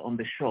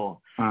the show,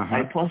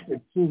 I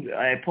posted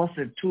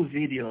two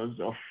videos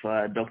of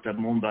Dr.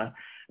 Mumba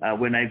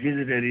when I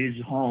visited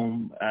his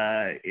home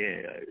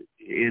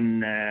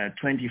in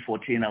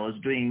 2014. I was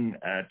doing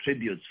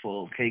tributes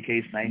for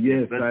KK's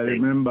 90th birthday. Yes, I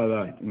remember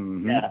that.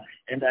 Mm-hmm. Yeah,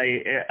 and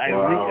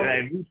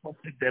I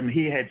reposted them.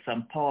 He had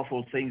some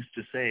powerful things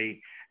to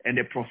say, and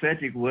a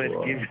prophetic word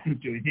given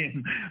to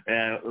him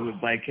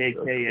by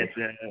KK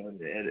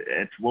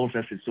at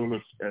Walter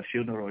Sisulu's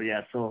funeral.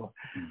 Yeah, so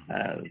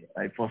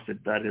I posted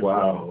that as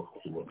well.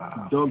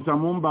 Wow. Dr.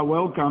 Mumba,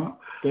 welcome.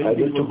 Thank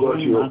you for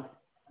joining us.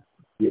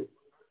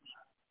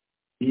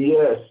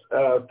 Yes,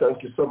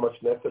 thank you so much,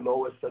 Nathan.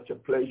 Always such a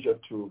pleasure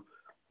to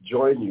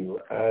join you.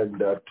 And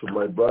to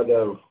my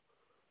brother,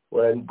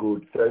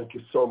 Wynegood, thank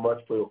you so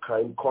much for your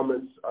kind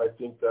comments. I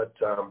think that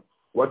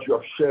what you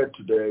have shared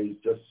today is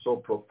just so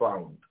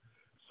profound,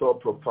 so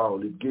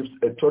profound. It gives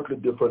a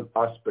totally different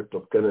aspect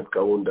of Kenneth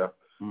Kaunda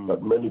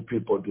that many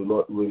people do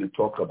not really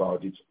talk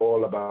about. It's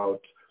all about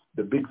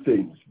the big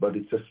things, but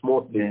it's the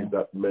small things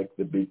that make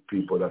the big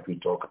people that we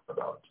talk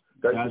about.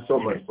 Thank you so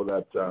much for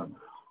that.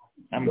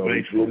 I'm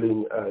grateful.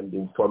 Revealing and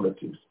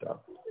informative stuff.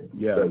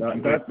 Yeah,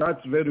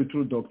 that's very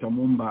true, Dr.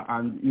 Mumba.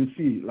 And you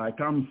see, like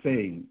I'm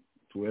saying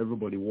to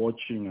everybody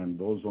watching and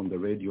those on the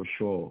radio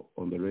show,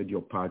 on the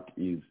radio part,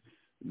 is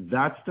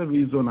that's the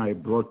reason I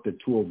brought the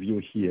two of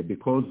you here,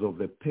 because of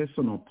the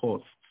personal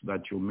posts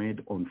that you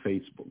made on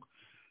Facebook.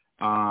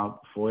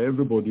 For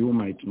everybody who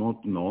might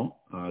not know,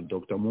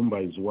 Dr.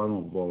 Mumba is one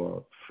of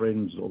our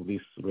friends of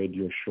this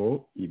radio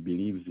show. He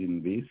believes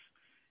in this.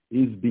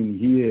 He's been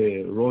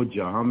here,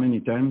 Roger, how many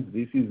times?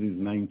 This is his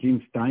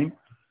 19th time.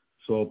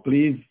 So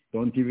please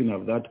don't even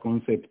have that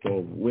concept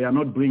of, we are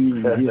not bringing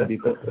him here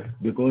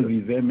because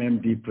he's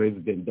MMD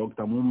president.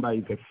 Dr. Mumba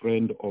is a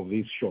friend of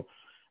this show.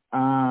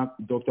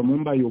 Dr.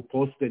 Mumba, you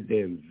posted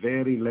a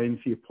very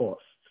lengthy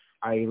post.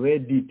 I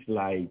read it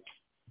like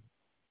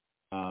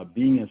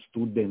being a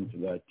student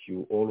that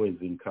you always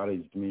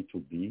encouraged me to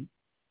be.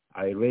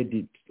 I read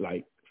it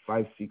like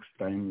 5-6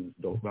 times,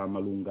 Dr.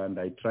 Malunga, and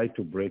I tried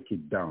to break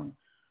it down.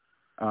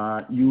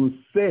 You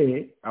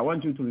say, I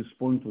want you to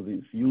respond to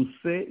this. You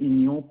say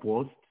in your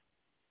post,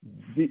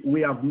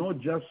 we have not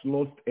just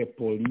lost a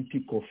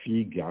political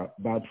figure,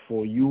 but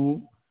for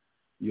you,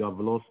 you have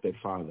lost a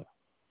father.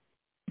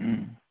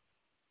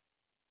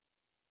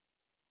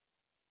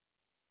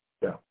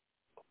 Yeah.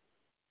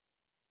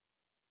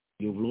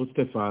 You've lost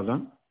a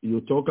father.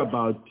 You talk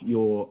about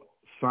your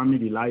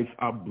family life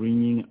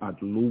upbringing at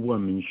Luwa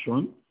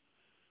Mission,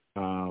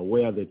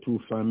 where the two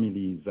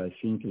families, I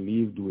think,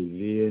 lived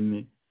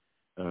within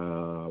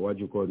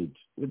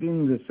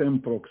within the same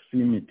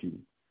proximity.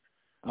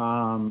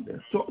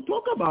 So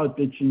talk about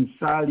the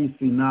Chinsali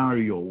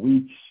scenario,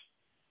 which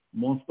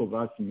most of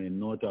us may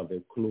not have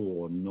a clue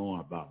or know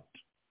about.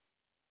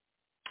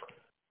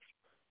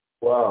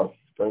 Wow,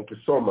 thank you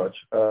so much.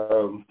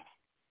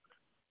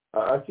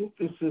 I think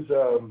this is,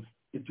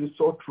 it is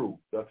so true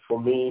that for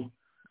me,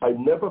 I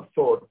never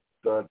thought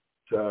that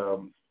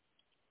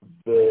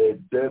the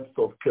death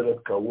of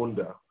Kenneth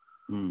Kaunda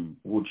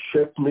would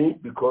shake me,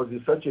 because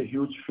he's such a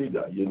huge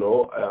figure, you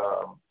know.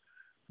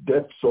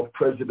 Deaths of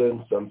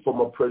presidents and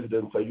former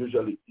presidents are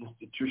usually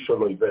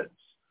institutional events.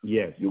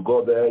 Yes. You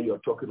go there, you're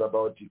talking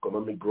about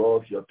economic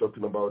growth, you're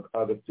talking about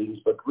other things,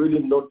 but really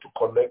not to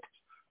connect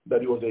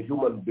that he was a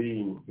human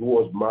being who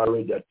was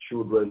married, had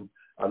children,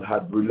 and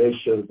had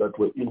relations that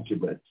were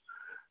intimate.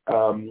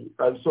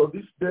 And so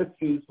this death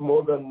is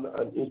more than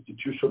an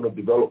institutional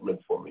development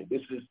for me.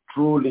 This is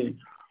truly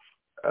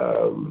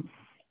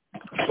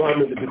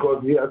family,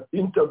 because he has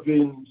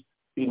intervened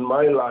in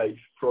my life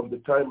from the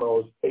time I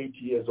was 8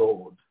 years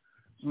old.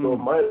 So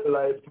my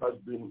life has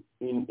been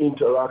in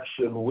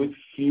interaction with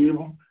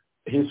him,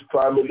 his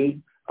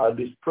family, and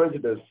his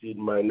presidency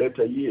in my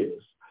later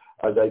years.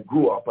 As I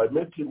grew up, I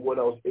met him when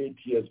I was 8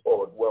 years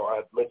old. Well, I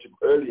had met him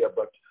earlier,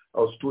 but I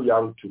was too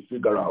young to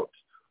figure out.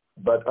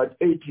 But at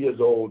 8 years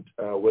old,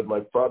 when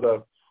my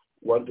father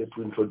wanted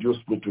to introduce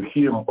me to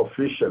him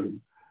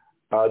officially,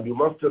 and you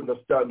must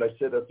understand, I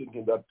said, I think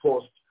in that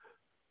post,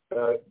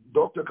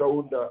 Dr.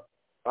 Kaunda,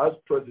 as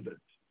president,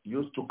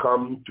 used to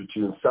come to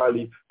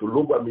Chinsali, to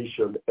Luba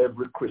Mission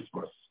every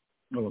Christmas.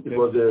 Okay. It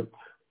was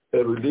a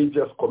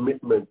religious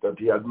commitment that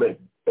he had made.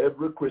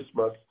 Every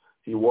Christmas,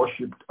 he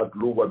worshipped at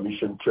Luba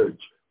Mission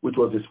Church, which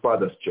was his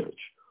father's church.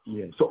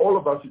 Yes. So all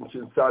of us in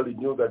Chinsali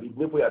knew that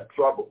even if we had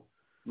trouble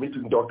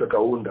meeting Dr.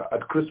 Kaunda,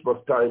 at Christmas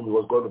time, he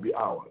was going to be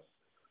ours.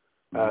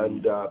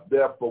 And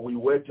therefore, we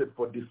waited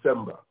for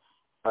December.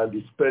 And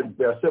he spent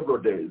there several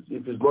days.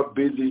 If he's not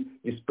busy,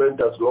 he spent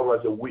as long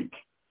as a week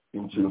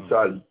in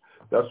Chinsali.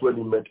 That's when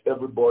he met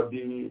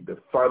everybody, the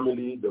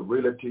family, the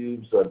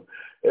relatives, and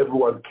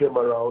everyone came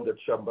around at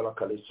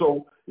Shambalakale.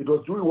 So it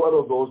was during one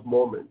of those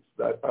moments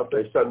that after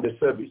a Sunday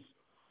service,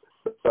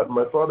 that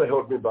my father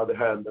held me by the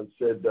hand and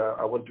said,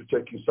 I want to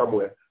take you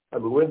somewhere.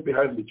 And we went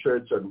behind the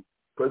church, and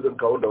President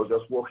Kaunda was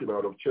just walking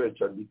out of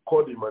church, and we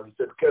called him and he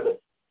said, Kenneth,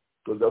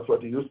 because that's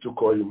what he used to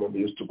call him, and they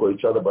used to call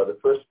each other by the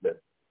first name.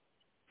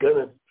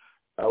 Kenneth,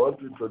 I want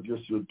to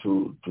introduce you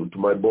to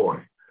my boy.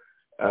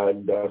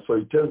 And so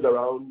he turns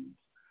around,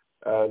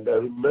 and I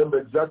remember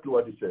exactly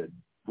what he said.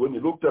 When he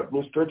looked at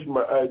me straight in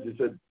my eyes, he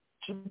said,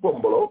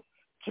 Chipombolo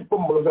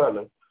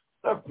Gana,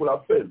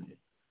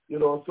 you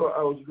know, so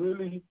I was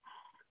really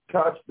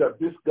touched that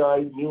this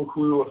guy knew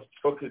who he was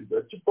talking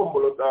about.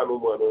 Chipombolo Gana.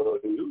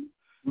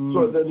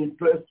 So then he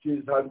placed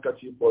his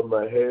handkerchief on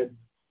my head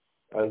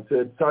and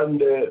said,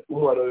 Sunday,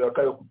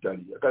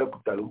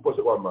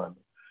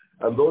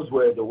 and those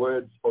were the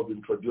words of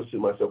introducing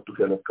myself to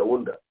Kenneth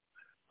Kaunda.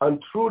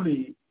 And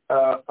truly,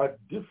 at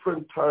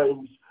different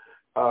times,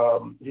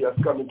 he has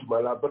come into my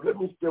life. But let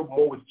me stay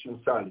more with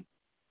Chinsali.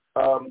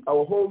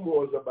 Our home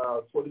was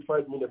about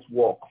 45 minutes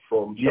walk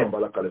from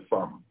Shambalakale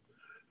Farm.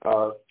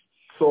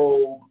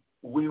 So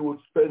we would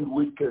spend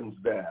weekends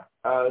there.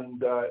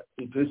 And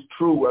it is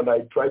true, and I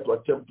tried to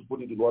attempt to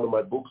put it in one of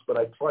my books, but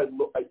I tried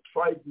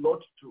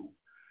not to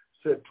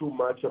say too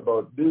much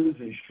about these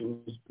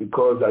issues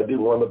because I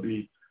didn't want to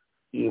be,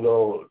 you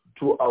know,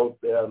 too out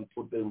there and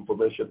put the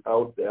information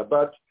out there.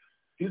 But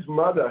his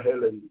mother,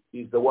 Helen,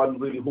 is the one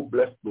really who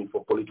blessed me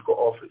for political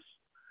office.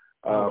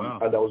 Wow.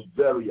 And I was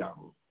very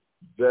young.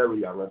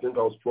 I think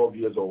I was 12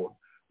 years old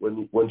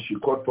when she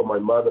called for my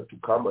mother to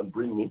come and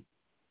bring me.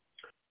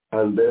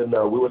 And then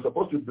we were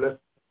supposed to be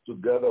blessed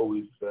together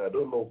with, I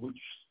don't know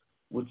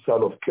which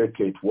son of KK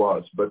it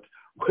was, but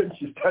when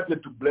she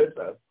started to bless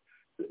us,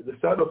 the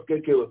son of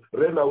KK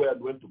ran away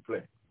and went to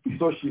play.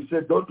 So she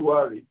said, don't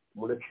worry,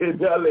 so that's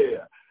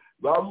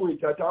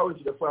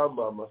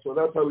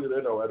how we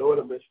ran away. I don't want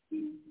to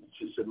mention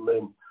she said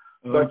name.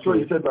 But so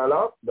he said,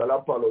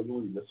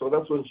 so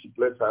that's when she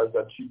blessed us,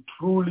 and she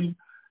truly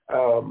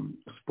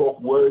spoke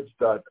words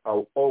that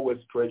I'll always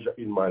treasure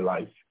in my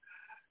life.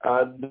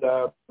 And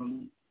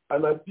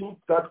I think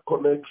that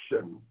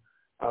connection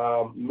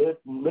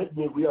made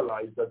me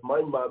realize that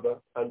my mother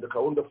and the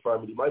Kaunda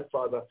family, my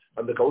father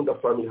and the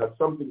Kaunda family had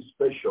something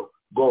special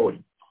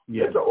going.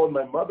 Yes. Later on,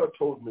 my mother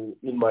told me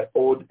in my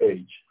old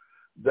age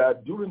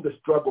that during the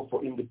struggle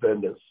for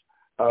independence,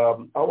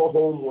 our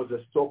home was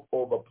a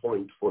stopover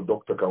point for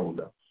Dr.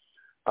 Kaunda.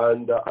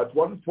 And at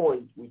one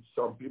point, which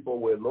some people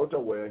were not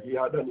aware, he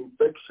had an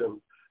infection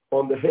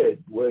on the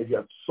head where he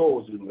had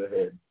sores in the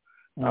head.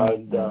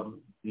 Mm-hmm. And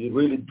he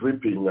really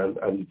dripping,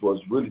 and it was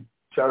really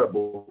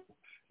terrible.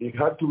 He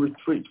had to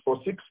retreat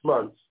for 6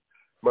 months.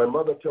 My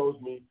mother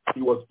tells me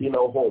he was in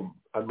our home,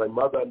 and my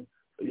mother,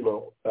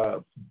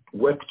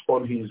 worked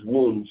on his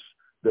wounds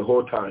the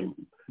whole time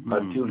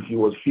until he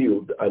was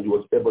healed and he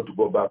was able to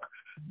go back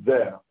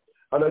there.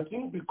 And I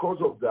think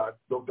because of that,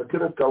 Dr.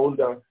 Kenneth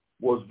Kaunda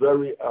was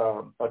very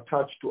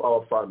attached to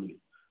our family.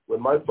 When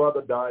my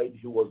father died,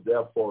 he was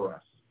there for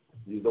us.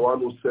 He's the one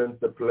who sent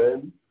the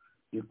plane.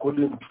 He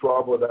couldn't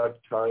travel that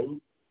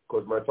time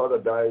because my father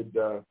died.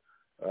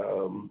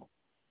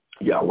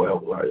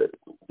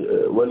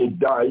 When he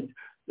died,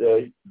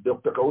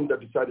 Dr. Kaunda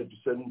decided to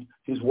send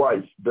his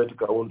wife, Betty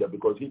Kaunda,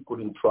 because he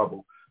couldn't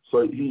travel.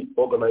 So he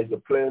organized a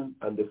plane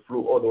and they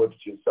flew all the way to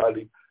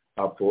Chinsali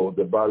for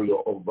the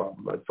burial of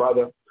my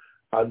father.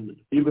 And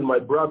even my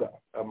brother,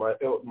 my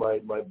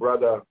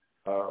brother,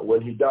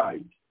 when he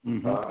died,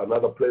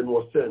 another plane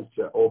was sent,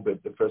 Obed,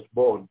 the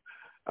firstborn.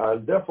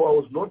 And therefore, I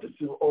was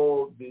noticing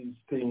all these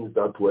things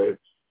that were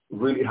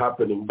really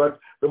happening. But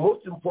the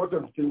most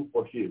important thing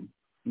for him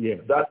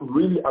that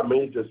really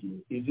amazes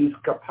me is his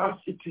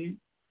capacity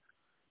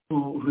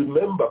to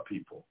remember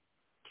people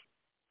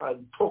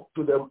and talk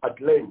to them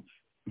at length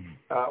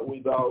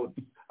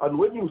And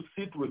when you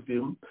sit with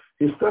him,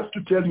 he starts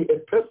to tell you a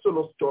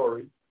personal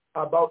story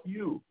about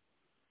you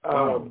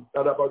and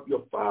about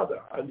your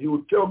father. And he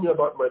would tell me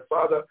about my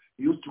father.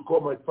 He used to call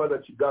my father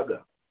Chigaga.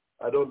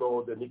 I don't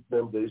know the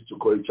nickname they used to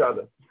call each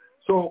other.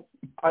 So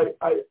I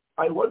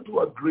want to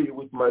agree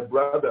with my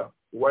brother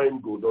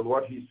Wynegood on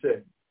what he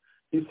said.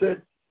 He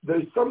said there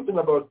is something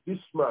about this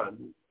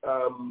man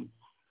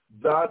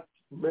that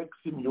makes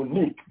him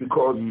unique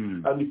because,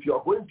 and if you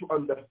are going to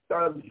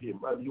understand him,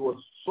 and he was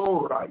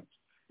so right,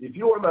 if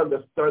you want to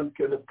understand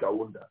Kenneth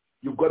Kaunda,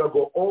 you've got to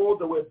go all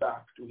the way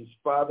back to his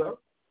father,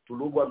 to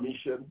Lugwa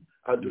Mission,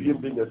 and to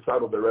him being a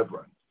son of the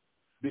Reverend.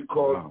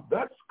 Because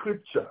that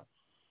scripture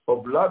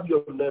of love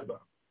your neighbor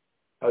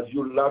as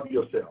you love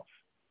yourself,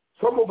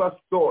 some of us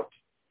thought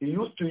he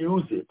used to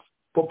use it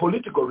for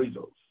political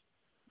reasons.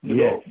 You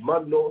know,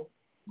 man north,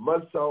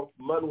 man south,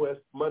 man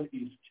west, man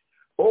east.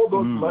 All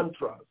those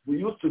mantras, we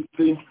used to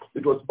think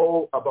it was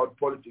all about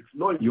politics.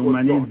 No, it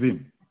humanism. was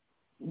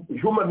not.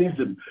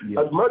 Humanism.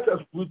 Yes. As much as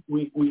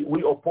we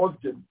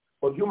opposed him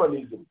on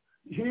humanism,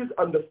 his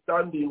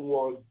understanding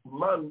was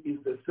man is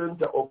the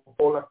center of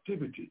all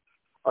activity.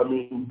 I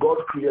mean, God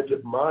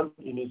created man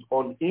in his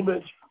own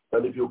image,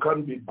 and if you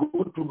can't be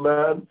good to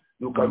man,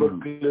 you cannot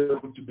be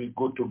able to be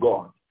good to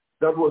God.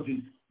 That was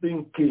his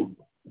thinking.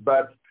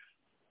 But,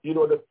 you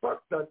know, the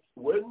fact that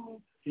when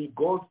he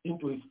goes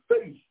into his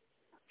faith,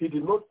 he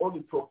did not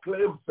only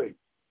proclaim faith,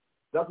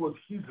 that was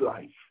his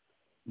life.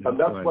 And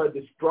that's why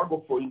the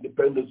struggle for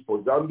independence for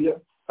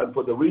Zambia and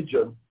for the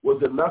region was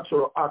a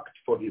natural act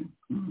for him.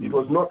 It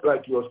was not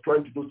like he was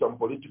trying to do some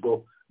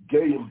political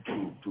game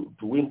to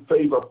win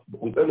favor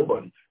with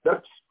anybody.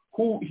 That's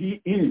who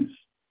he is.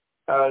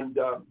 And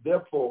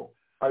therefore,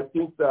 I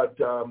think that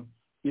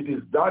it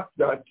is that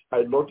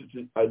I noticed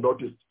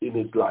in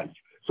his life.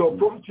 So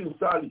from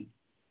Chinsali,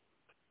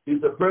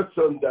 he's a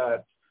person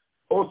that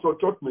also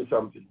taught me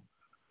something,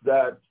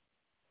 that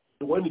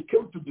when it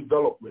came to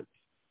development,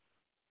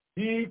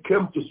 he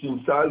came to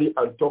Chinsali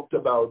and talked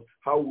about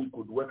how we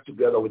could work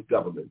together with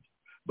government.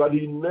 But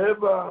he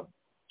never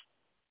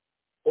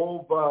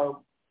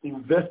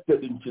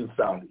over-invested in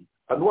Chinsali.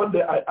 And one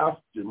day I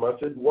asked him, I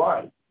said,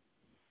 why?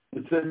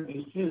 He said,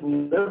 you see,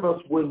 never,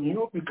 when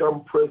you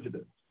become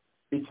president,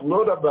 it's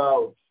not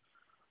about,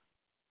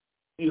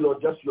 you know,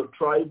 just your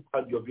tribe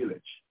and your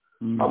village.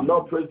 I'm now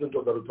president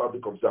of the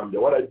Republic of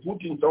Zambia. What I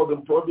put in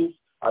Southern Province,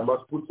 I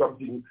must put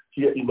something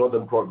here in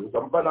Northern Province.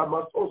 But I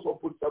must also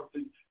put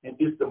something in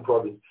Eastern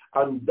Province.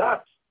 And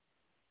that,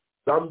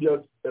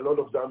 Zambians, a lot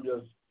of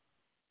Zambians,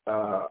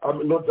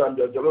 not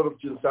Zambians, a lot of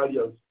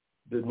Chinsalians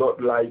did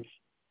not like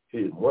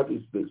him. What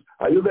is this?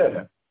 Are you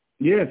there?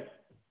 Yes.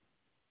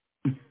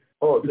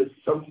 Oh, there's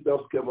something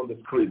else came on the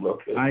screen.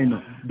 Okay. I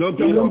know.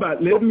 Dr. Mumba,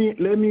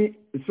 let me,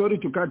 sorry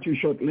to cut you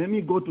short. Let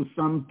me go to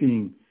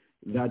something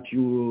that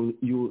you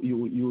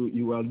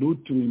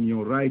allude to in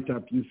your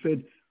write-up. You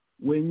said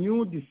when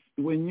you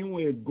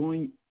were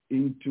going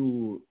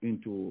into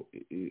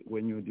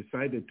when you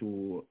decided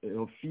to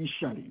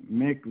officially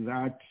make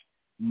that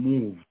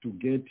move to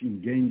get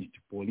engaged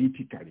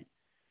politically,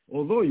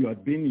 although you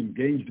had been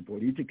engaged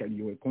politically,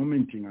 you were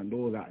commenting and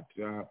all that,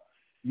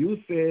 you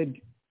said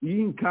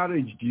he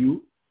encouraged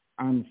you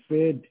and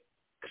said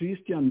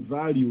Christian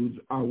values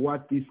are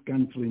what this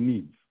country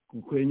needs.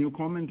 Can you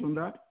comment on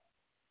that?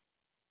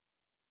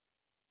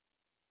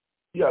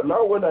 Yeah,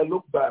 now when I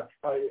look back,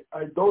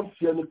 I don't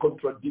see any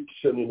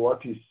contradiction in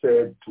what he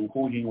said to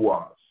who he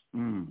was.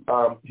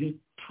 He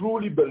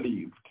truly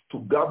believed to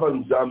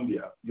govern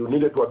Zambia, you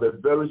needed to have a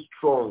very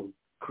strong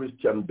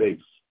Christian base,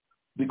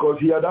 because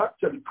he had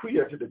actually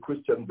created a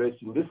Christian base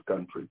in this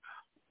country.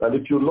 And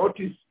if you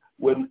notice,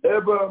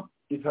 whenever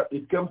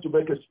it came to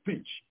make a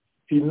speech,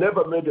 he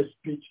never made a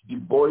speech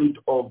devoid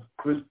of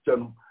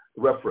Christian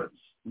reference.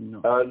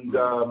 No. And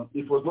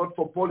it was not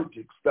for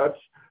politics. That's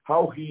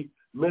how he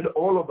made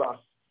all of us,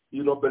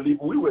 you know, believe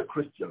we were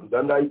Christians.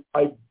 And I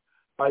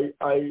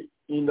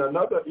in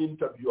another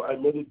interview, I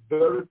made it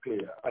very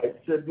clear. I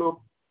said,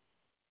 look,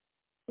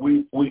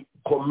 we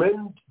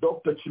commend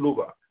Dr.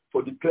 Chiluba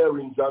for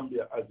declaring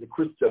Zambia as a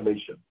Christian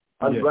nation,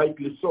 and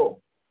rightly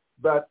so.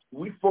 But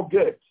we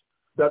forget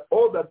that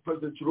all that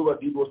President Chiluba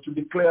did was to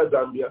declare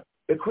Zambia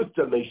a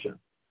Christian nation.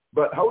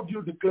 But how do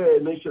you declare a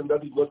nation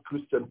that is not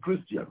Christian?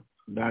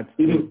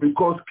 It is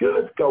because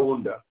Kenneth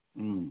Kaunda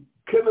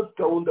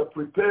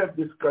prepared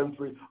this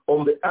country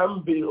on the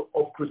anvil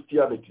of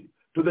Christianity,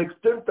 to the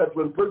extent that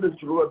when President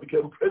Chiluba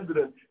became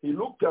president, he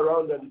looked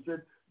around and he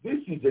said, this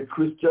is a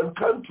Christian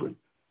country.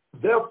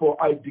 Therefore,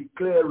 I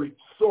declare it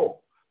so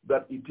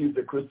that it is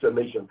a Christian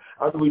nation.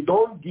 And we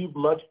don't give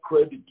much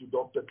credit to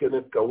Dr.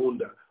 Kenneth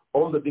Kaunda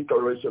on the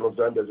declaration of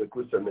Zambia as a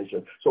Christian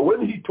nation. So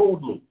when he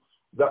told me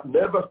that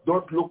never,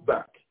 don't look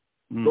back,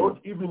 don't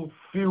even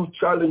feel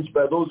challenged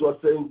by those who are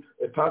saying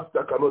a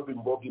pastor cannot be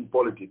involved in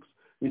politics.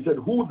 He said,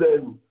 who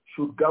then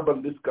should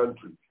govern this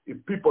country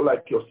if people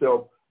like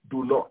yourself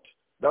do not?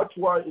 That's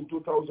why in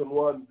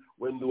 2001,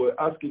 when they were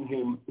asking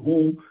him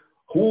who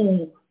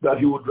that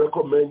he would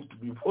recommend to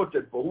be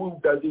voted for, who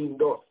does he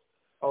endorse?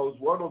 I was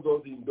one of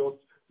those he endorsed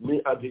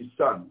me as his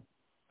son.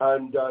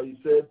 And he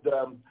said,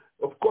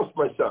 of course,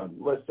 my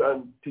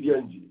son,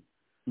 Tirienji,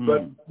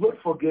 but not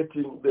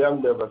forgetting the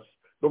young Nevers,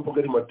 don't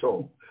forget him at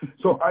all.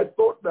 So I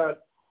thought that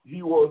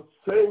he was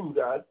saying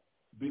that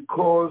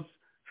because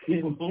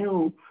he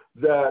knew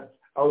that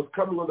I was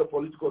coming on the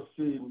political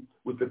scene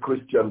with the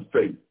Christian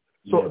faith.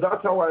 So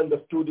that's how I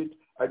understood it.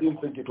 I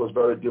didn't think it was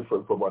very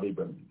different from what he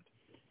believed.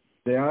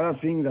 The other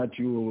thing that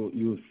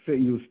you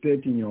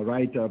state in your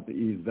write-up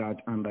is that,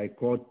 and I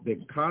quote, the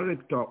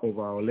character of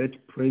our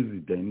late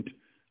president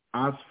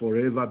has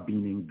forever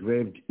been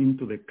engraved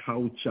into the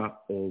culture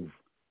of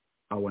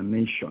our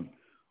nation.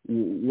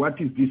 What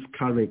is this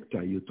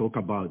character you talk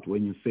about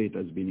when you say it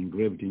has been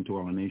engraved into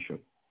our nation?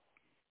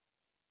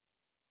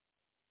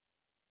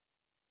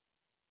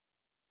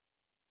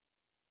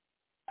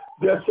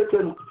 There are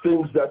certain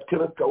things that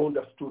Kenneth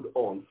Kaunda stood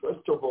on.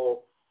 First of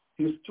all,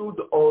 he stood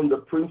on the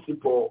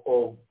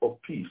principle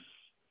of peace.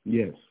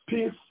 Yes.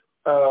 Peace,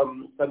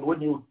 and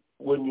when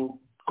you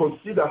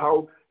consider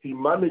how he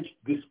managed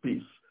this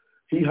peace,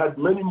 he had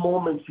many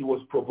moments he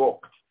was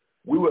provoked.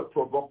 We were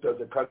provoked as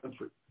a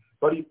country.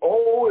 But he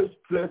always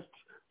placed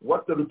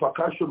what the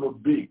repercussion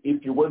would be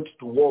if you went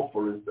to war,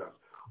 for instance.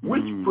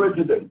 Which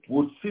president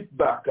would sit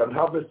back and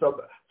have a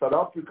South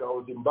Africa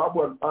or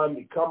Zimbabwean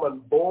army come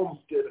and bomb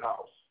State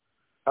House?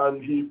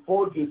 And he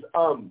folds his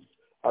arms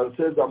and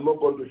says, I'm not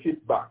going to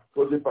hit back.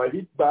 Because if I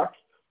hit back,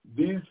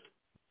 these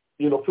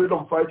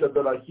freedom fighters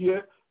that are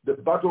here, the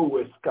battle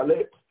will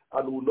escalate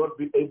and will not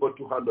be able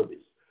to handle this.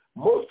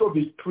 Most of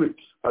his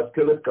trips, as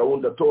Kenneth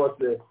Kaunda told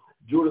us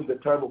during the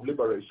time of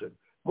liberation,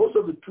 most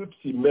of the trips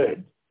he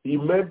made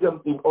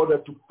them in order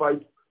to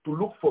fight, to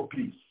look for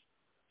peace,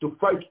 to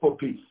fight for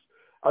peace.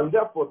 And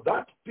therefore,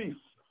 that peace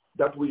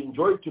that we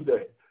enjoy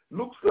today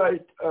looks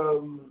like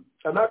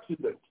an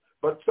accident,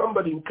 but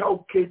somebody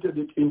inculcated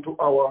it into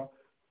our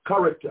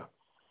character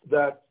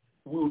that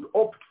we would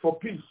opt for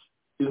peace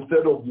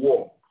instead of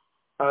war.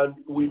 And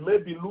we may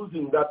be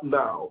losing that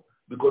now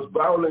because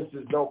violence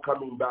is now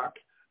coming back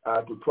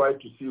to try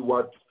to see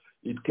what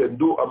it can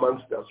do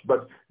amongst us.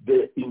 But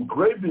the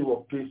engraving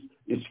of peace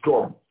is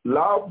strong.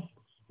 Love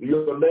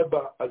your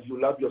neighbor as you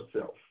love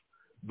yourself.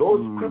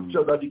 Those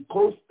scriptures that he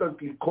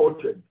constantly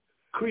quoted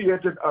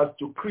created us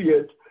to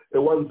create a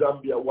one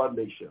Zambia, one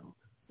nation,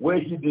 where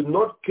he did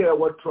not care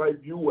what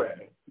tribe you were,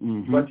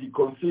 but he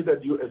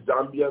considered you a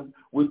Zambian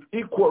with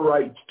equal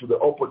rights to the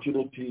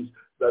opportunities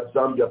that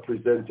Zambia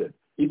presented.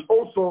 It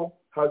also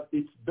has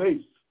its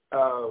base.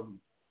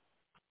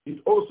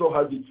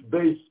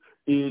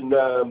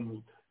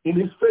 In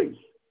his faith,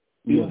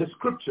 in the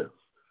scriptures.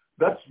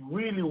 That's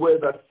really where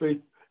that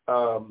faith,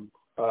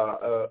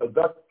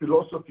 that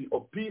philosophy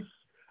of peace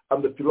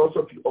and the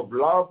philosophy of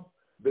love,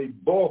 they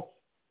both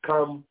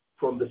come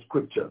from the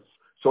scriptures.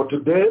 So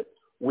today,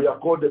 we are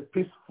called a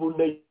peaceful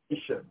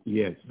nation.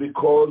 Yes.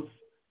 Because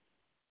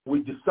we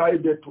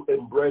decided to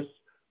embrace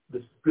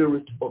the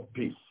spirit of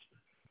peace.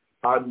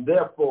 And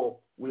therefore,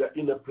 we are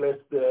in a place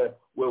there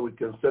where we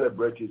can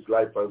celebrate his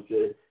life and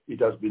say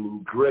it has been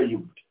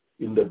engraved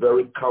in the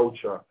very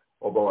culture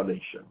of our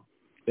nation.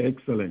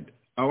 Excellent.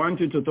 I want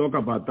you to talk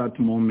about that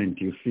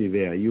moment you see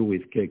there, you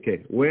with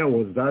KK. Where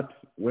was that?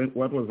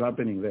 What was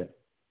happening there?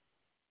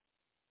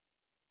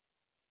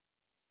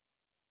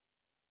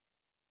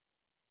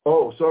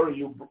 Oh, sorry,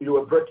 you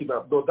were breaking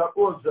up. No, that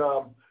was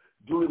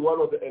during one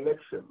of the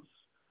elections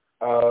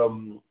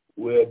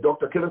where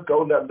Dr. Kenneth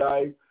Kaunda and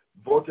I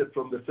voted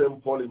from the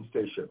same polling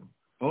station.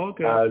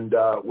 Okay. And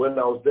when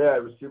I was there, I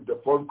received a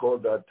phone call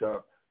that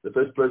the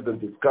first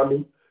president is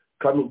coming.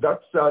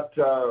 That's at,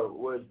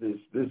 where is this?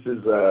 This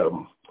is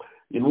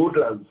in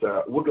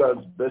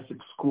Woodlands Basic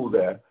School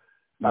there.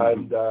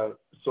 And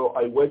so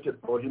I waited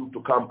for him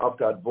to come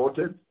after I'd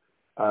voted.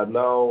 And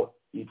now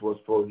it was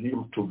for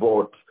him to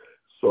vote.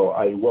 So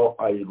I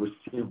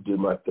received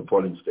him at the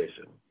polling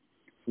station.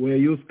 Were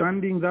you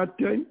standing that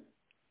time?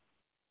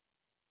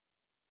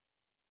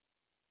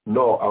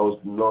 No, I was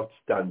not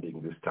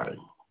standing this time.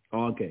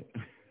 Okay.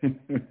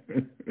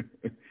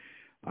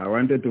 I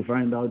wanted to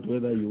find out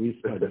whether you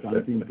whispered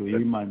something to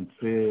him and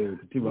say,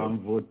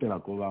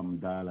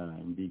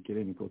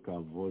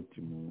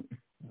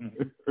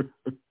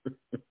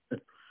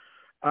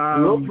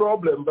 no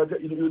problem,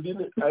 but you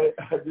didn't. I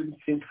didn't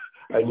think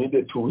I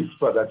needed to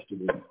whisper that to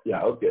him.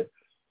 Yeah, okay.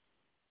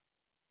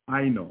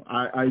 I know.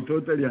 I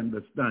totally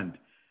understand.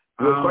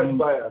 You're quite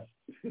biased.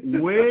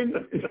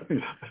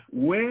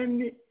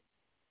 when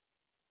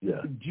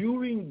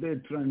during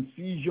the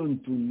transition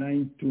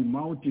to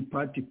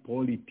multi-party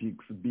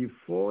politics,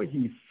 before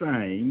he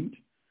signed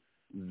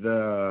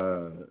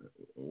the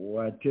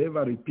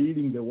whatever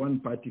repealing the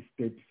one-party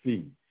state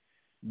thing,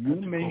 you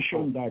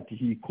mentioned that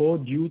he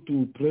called you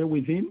to pray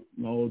with him,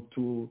 or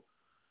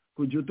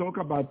could you talk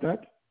about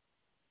that?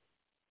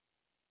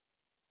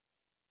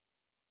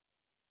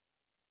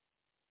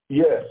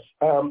 Yes.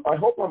 I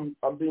hope I'm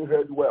being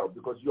heard well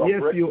because you are.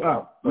 Yes, you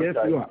are. Yes,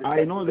 you are.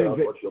 I know there's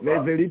a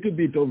little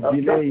bit of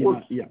delay.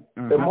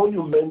 A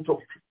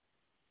monumental.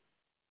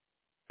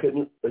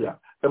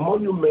 A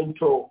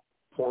monumental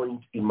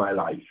point in my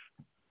life.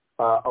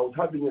 I was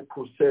having a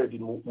crusade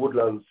in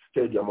Woodlands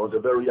Stadium. I was a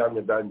very young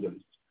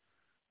evangelist.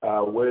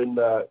 When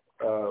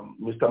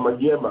Mr.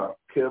 Mayema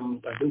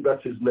came, I think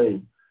that's his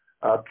name,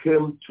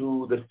 came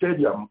to the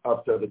stadium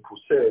after the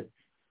crusade,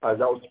 as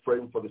I was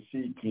praying for the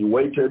sick, he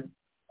waited,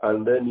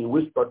 and then he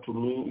whispered to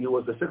me. He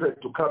was the secretary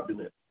to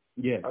cabinet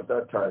at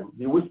that time.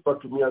 He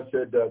whispered to me and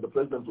said, the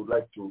president would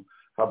like to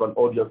have an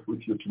audience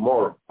with you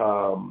tomorrow.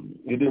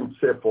 He didn't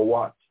say for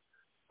what.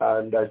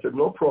 And I said,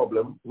 no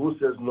problem. Who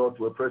says no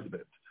to a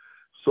president?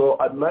 So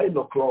at 9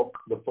 o'clock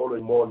the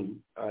following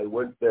morning, I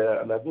went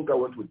there, and I think I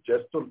went with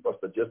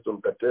Pastor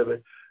Justin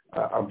Katere.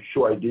 I'm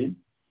sure I did.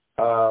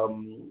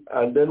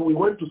 And then we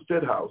went to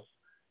State House,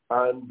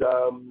 and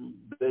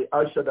they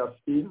ushered us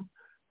in,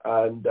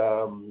 and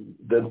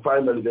then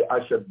finally they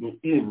ushered me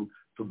in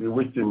to be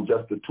with him,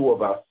 just the two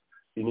of us,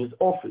 in his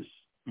office.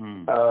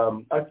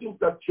 I think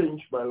that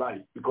changed my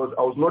life because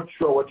I was not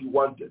sure what he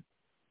wanted.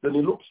 Then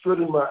he looked straight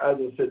in my eyes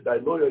and said, I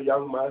know you're a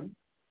young man,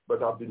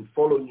 but I've been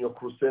following your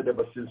crusade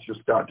ever since you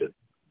started.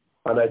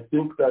 And I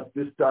think that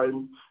this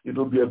time it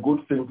will be a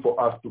good thing for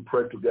us to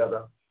pray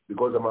together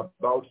because I'm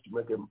about to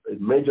make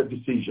a major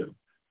decision,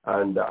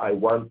 and I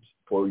want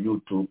for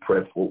you to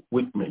pray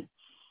with me.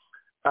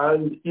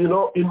 And, you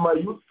know, in my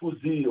youthful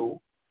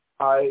zeal,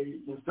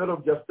 instead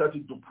of just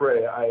starting to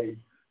pray, I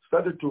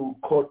started to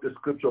quote the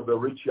scripture of the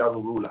rich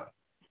young ruler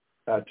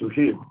to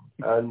him,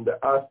 and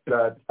asked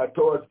that,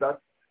 towards that,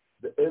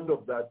 the end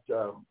of that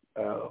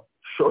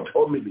short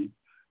homily,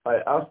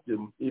 I asked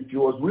him if he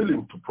was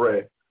willing to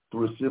pray to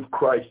receive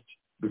Christ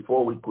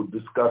before we could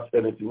discuss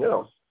anything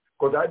else.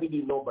 Because I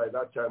didn't know by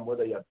that time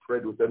whether he had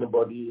prayed with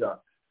anybody.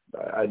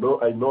 I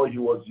know he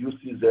was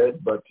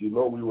UCZ, but, you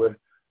know, we were,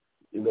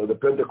 you know, the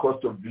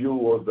Pentecostal view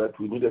was that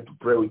we needed to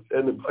pray with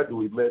anybody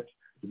we met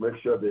to make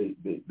sure they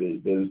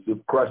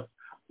received Christ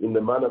in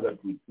the manner that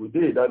we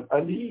did.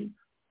 And he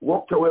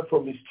walked away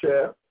from his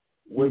chair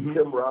when he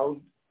came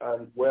around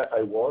and where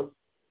I was.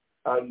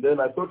 And then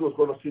I thought he was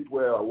going to sit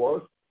where I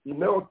was. He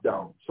knelt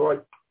down.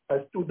 So I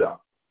stood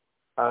up.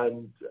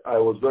 And I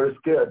was very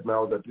scared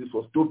now that this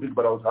was too big,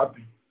 but I was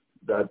happy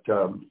that,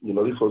 you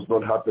know, this was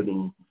not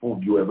happening full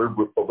view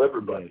of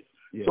everybody.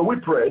 Yeah. So we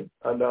prayed,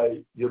 and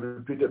he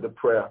repeated the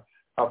prayer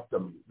after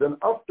me. Then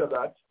after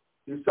that,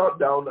 he sat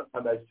down,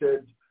 and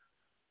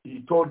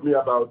he told me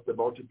about the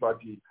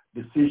multi-party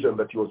decision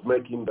that he was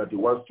making, that he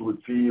wants to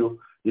repeal.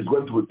 He's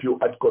going to repeal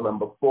Article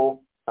number 4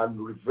 and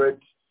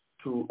revert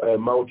to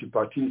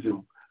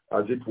multi-partyism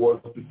as it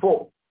was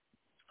before.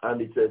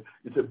 And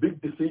it's a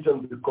big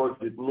decision because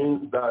it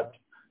means that,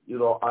 you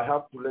know, I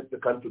have to let the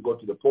country go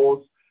to the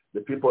polls.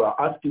 The people are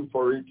asking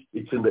for it.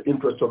 It's in the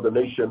interest of the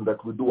nation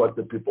that we do what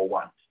the people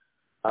want.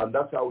 And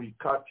that's how he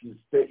cut his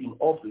stay in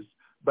office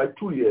by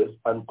 2 years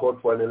and called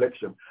for an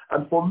election.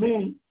 And for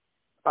me,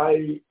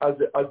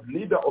 as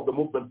leader of the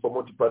movement for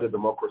multi-party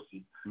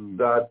democracy,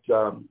 that,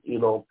 you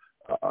know,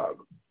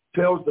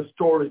 tells the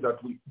story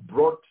that we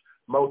brought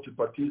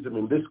multi-partyism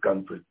in this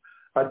country,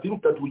 I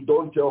think that we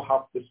don't tell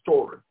half the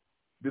story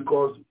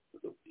because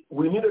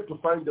we needed to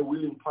find a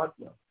willing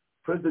partner.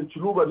 President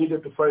Chiluba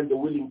needed to find a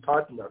willing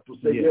partner to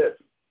say, yes,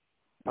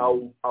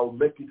 I'll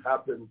make it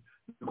happen.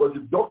 Because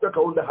if Dr.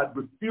 Kaunda had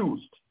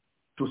refused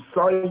to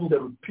sign the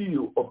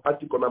repeal of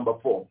Article number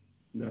 4,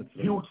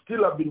 he would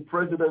still have been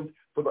president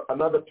for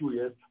another 2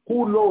 years.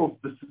 Who knows,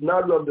 the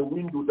scenario and the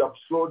wind would have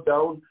slowed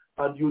down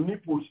and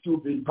UNIP would still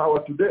be in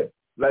power today,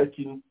 like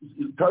in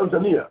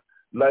Tanzania,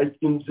 like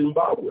in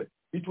Zimbabwe.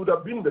 It would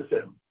have been the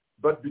same.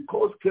 But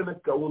because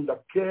Kenneth Kaunda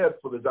cared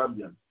for the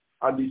Zambians,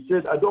 and he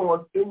said, I don't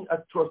want any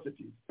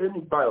atrocities, any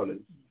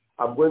violence,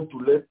 I'm going to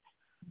let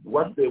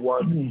what they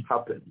want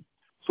happen.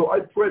 So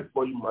I prayed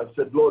for him. I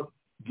said, Lord,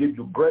 give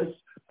you grace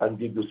and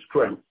give you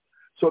strength.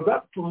 So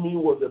that to me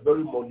was a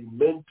very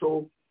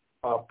monumental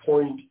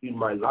point in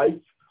my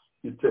life.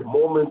 It's a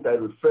moment I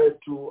refer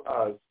to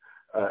as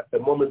a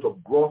moment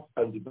of growth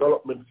and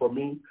development for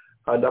me,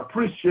 and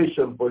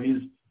appreciation for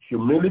his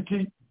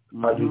humility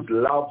and his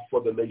love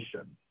for the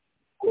nation.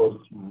 Because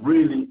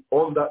really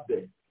on that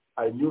day,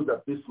 I knew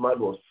that this man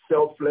was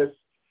selfless,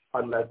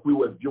 and like we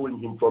were viewing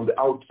him from the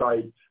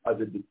outside as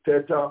a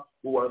dictator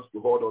who wants to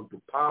hold on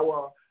to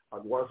power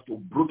and wants to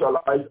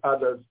brutalize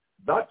others.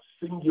 That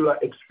singular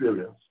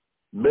experience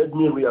made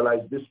me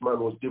realize this man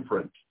was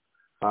different.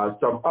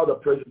 Some other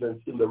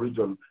presidents in the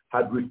region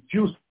had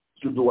refused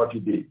to do what he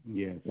did.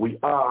 Yes. We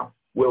are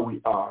where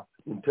we are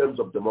in terms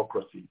of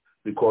democracy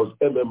because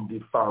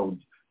MMD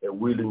found a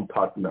willing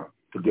partner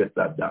to get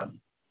that done.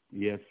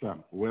 Yes, sir.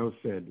 Well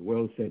said.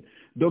 Well said.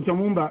 Dr.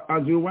 Mumba,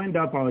 as we wind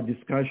up our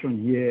discussion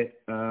here,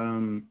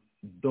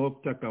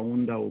 Dr.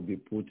 Kaunda will be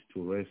put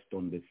to rest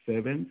on the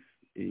 7th.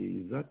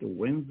 Is that a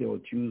Wednesday or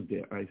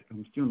Tuesday?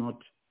 I'm still not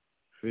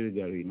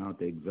figuring out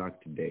the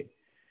exact day.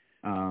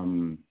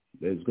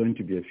 There's going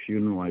to be a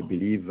funeral, I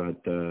believe,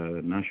 at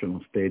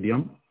National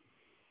Stadium.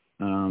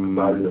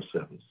 Various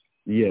service.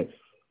 Yes.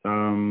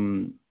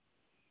 How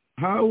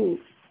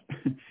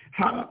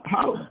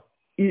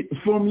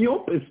from your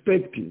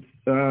perspective,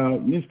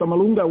 Mr.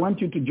 Malunga, I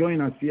want you to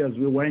join us here as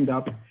we wind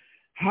up.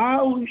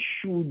 How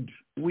should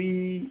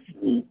we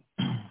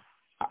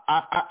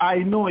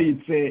I know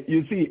it's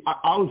you see,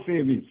 I'll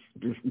say this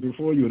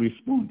before you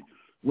respond.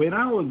 When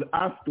I was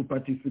asked to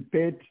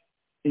participate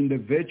in the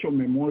virtual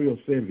memorial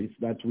service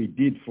that we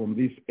did from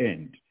this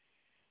end,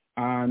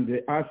 and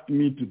they asked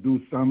me to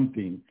do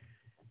something,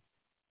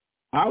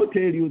 I'll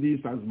tell you this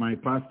as my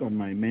pastor and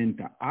my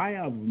mentor. I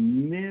have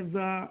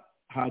never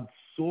had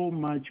so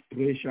much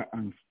pressure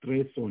and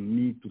stress on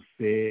me to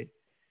say,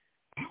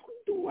 how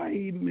do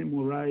I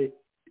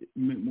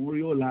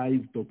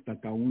memorialize Dr.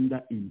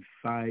 Kaunda in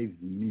 5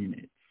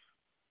 minutes?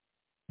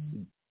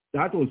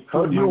 That was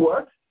so How do you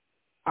what?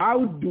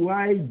 How do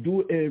I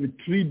do a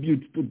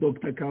tribute to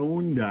Dr.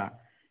 Kaunda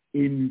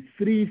in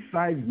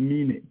 3-5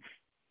 minutes?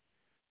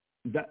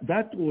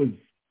 That was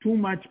too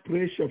much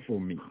pressure for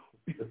me.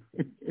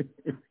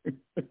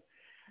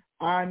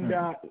 And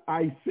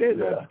I say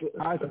that to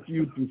ask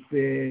you to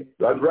say...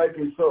 That's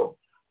rightly so.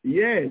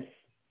 Yes.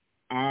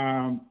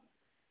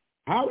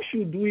 How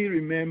should we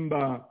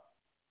remember,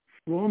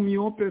 from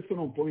your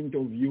personal point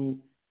of view,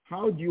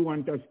 how do you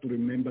want us to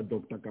remember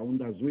Dr.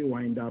 Kaunda as we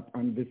wind up?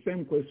 And the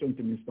same question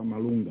to Mr.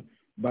 Malunga.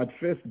 But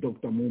first,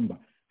 Dr. Mumba,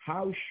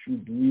 how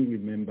should we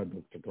remember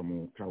Dr.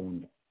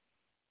 Kaunda?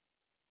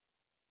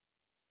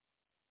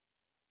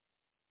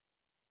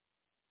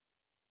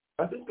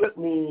 I think let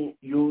me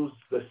use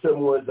the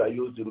same words I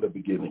used in the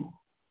beginning.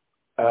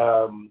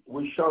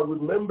 We shall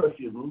remember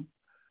him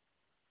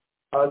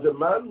as a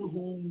man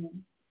who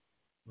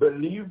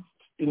believed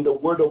in the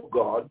word of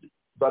God,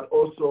 but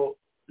also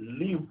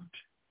lived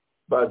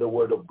by the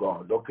word of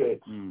God. Okay?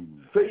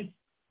 Faith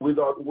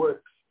without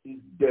works is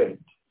dead.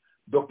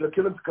 Dr.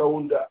 Kenneth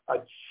Kaunda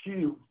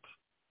achieved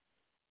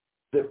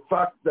the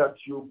fact that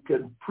you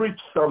can preach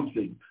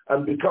something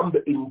and become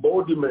the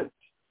embodiment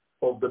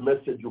of the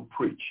message you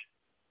preach.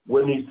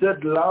 When he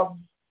said, love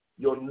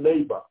your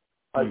neighbor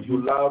as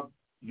you love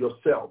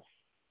yourself,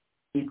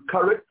 it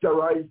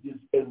characterized his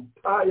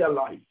entire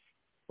life.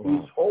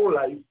 His whole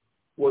life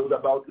was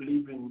about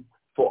living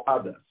for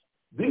others.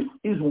 This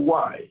is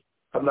why,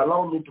 and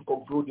allow me to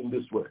conclude in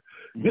this way,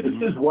 this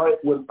is why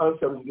when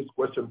answering this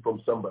question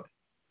from somebody,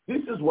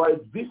 this is why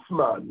this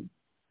man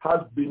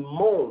has been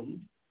mourned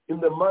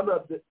in the manner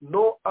that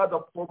no other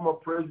former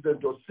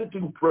president or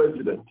sitting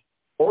president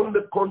on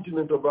the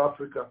continent of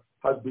Africa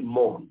has been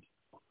mourned,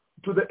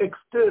 to the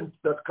extent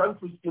that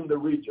countries in the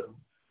region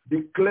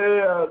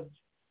declared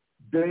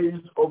days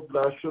of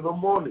national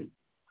mourning,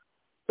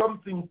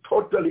 something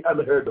totally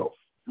unheard of.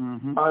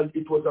 And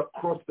it was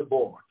across the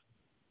board.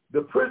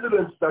 The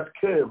presidents that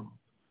came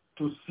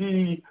to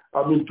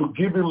to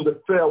give him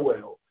the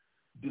farewell,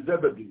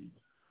 deservedly,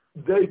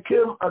 they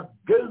came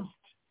against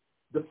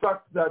the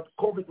fact that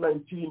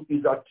COVID-19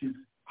 is at its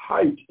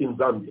height in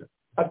Zambia,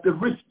 at the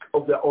risk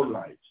of their own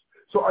lives.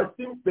 So I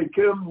think they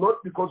came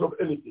not because of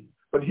anything,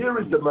 but here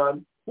is the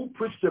man who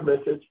preached the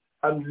message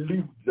and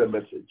lived the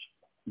message.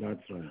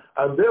 That's right.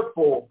 And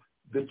therefore,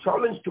 the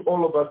challenge to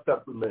all of us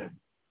that remain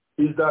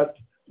is that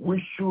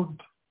we should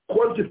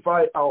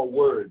quantify our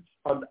words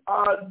and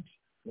add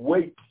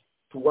weight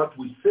to what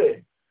we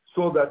say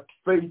so that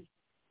faith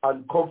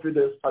and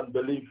confidence and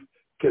belief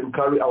can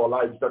carry our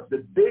lives, that the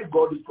day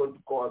God is going to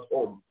call us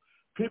home,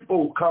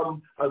 people will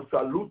come and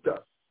salute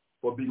us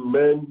for being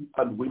men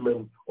and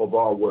women of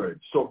our word.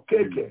 So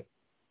KK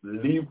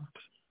lived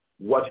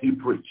what he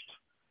preached.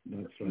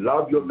 That's right.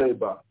 Love your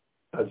neighbor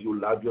as you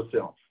love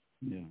yourself.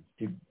 Yeah.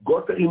 He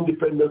got the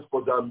independence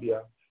for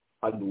Zambia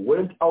and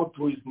went out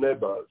to his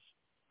neighbors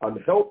and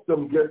helped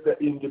them get their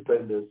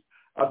independence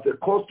at the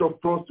cost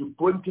of close to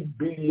 $20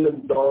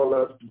 billion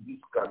to this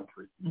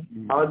country.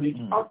 And it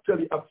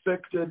actually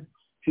affected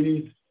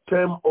his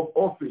term of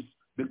office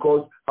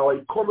because our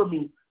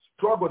economy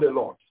struggled a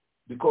lot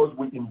because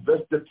we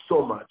invested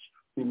so much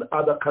in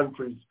other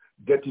countries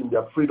getting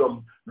their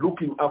freedom,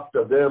 looking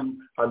after them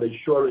and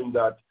ensuring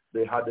that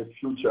they had a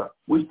future,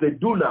 which they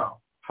do now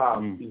have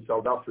in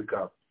South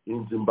Africa,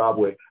 in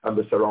Zimbabwe, and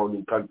the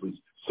surrounding countries.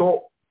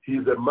 So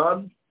he's a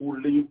man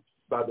who lived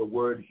by the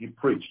word he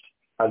preached.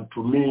 And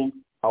to me,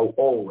 I'll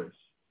always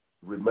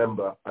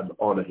remember and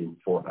honor him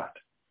for that.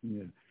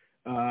 Yeah.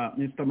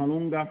 Mr.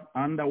 Malunga,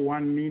 under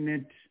 1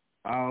 minute,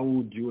 how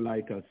would you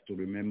like us to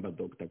remember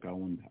Dr.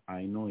 Kaunda?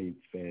 I know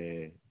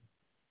it's,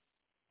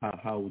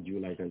 how would you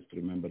like us to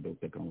remember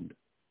Dr. Kaunda?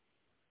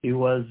 He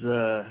was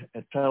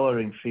a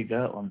towering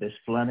figure on this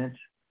planet,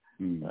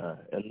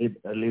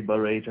 a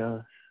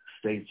liberator,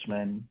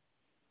 statesman,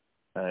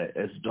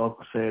 as Doc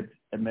said,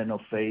 a man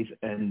of faith.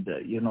 And,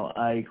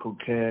 I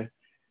concur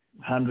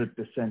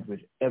 100%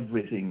 with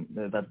everything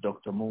that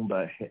Dr.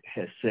 Mumba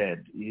has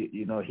said.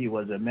 He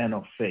was a man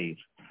of faith.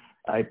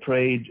 I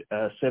prayed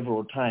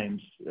several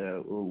times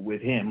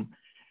with him.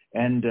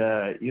 And,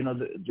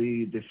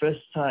 the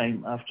first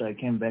time after I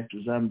came back to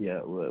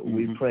Zambia,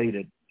 we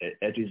prayed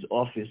at his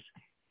office.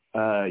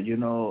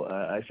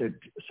 I said,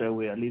 sir,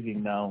 we are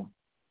leaving now.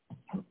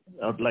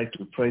 I'd like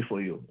to pray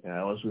for you.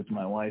 I was with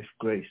my wife,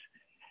 Grace.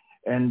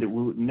 And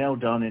we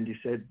knelt down and he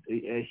said,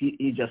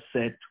 he just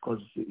said,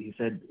 because he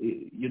said,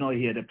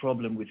 he had a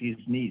problem with his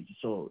knees.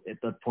 So at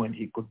that point,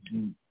 he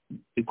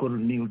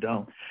couldn't kneel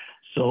down.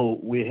 So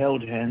we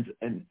held hands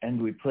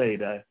and we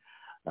prayed.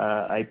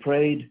 I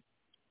prayed,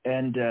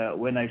 and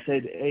when I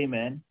said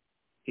amen,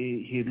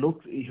 he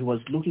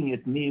was looking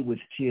at me with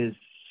tears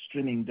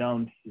streaming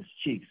down his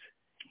cheeks.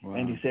 Wow.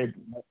 And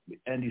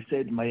he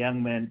said, my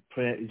young man,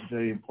 prayer is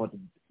very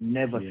important.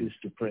 Never cease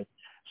to pray.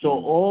 So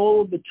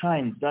all the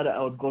times that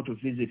I would go to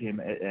visit him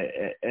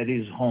at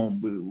his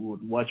home, we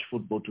would watch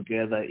football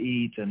together,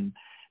 eat, and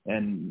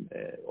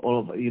all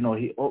of,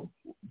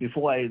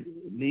 before I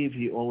leave,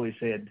 he always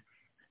said,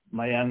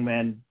 my young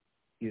man,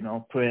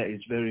 prayer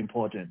is very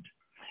important.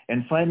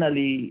 And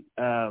finally,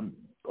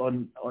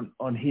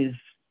 on his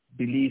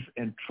belief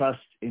and trust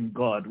in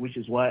God, which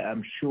is why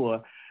I'm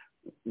sure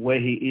where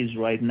he is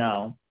right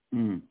now,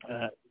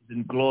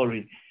 in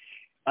glory.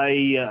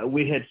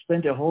 We had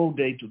spent a whole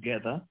day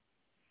together,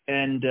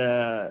 and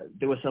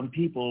there were some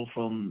people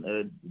from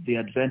the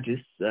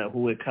Adventists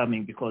who were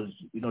coming because,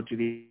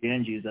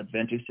 Tilienji is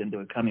Adventist, and they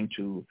were coming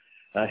to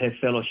have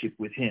fellowship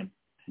with him.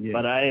 Yes.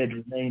 But I had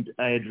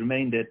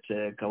remained at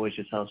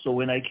Kawesha's house. So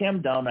when I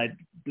came down, I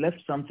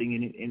left something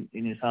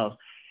in his house,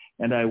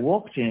 and I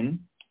walked in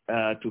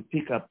to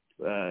pick up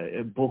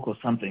a book or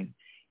something.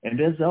 And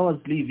as I was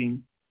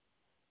leaving,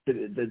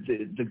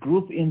 the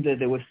group in there,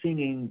 they were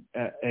singing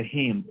a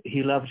hymn.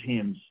 He loved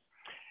hymns.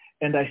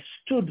 And I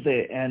stood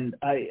there and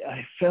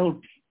I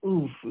felt,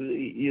 oof,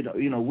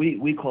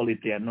 we call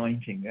it the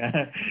anointing.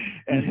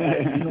 And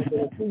they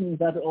were singing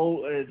that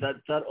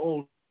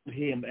old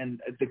hymn,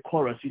 and the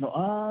chorus,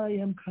 I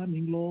am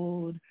coming,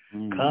 Lord,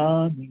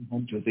 coming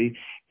home to thee.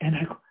 And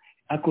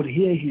I could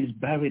hear his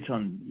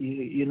baritone,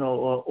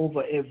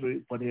 over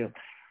everybody else.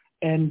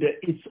 And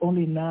it's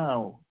only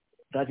now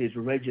that it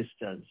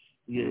registers,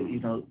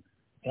 that,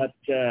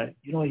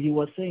 he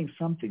was saying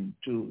something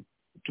to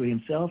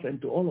himself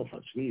and to all of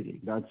us, really.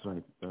 That's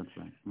right. And,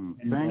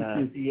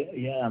 thank you.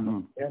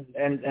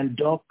 And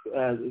Doc,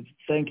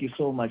 thank you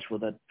so much for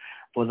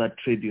that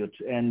tribute.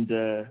 And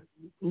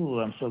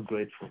I'm so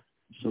grateful.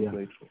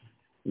 Grateful.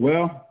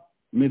 Well,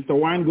 Mr.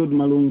 Wynegood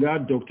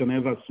Malunga, Dr.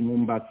 Nevas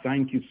Mumba,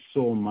 thank you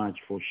so much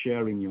for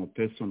sharing your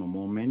personal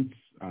moments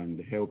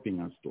and helping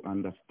us to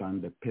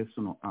understand the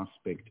personal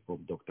aspect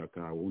of Dr.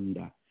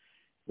 Kaunda.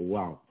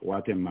 Wow,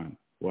 what a man.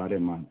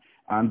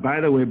 And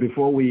by the way,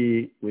 before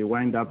we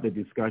wind up the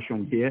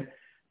discussion here,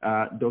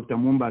 Dr.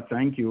 Mumba,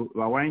 thank you.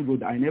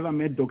 Wynegood, I never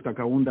met Dr.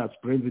 Kaunda as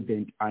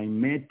president. I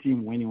met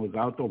him when he was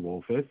out of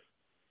office.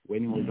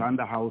 When he was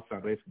under house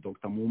arrest,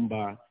 Dr.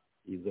 Mumba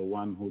is the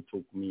one who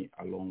took me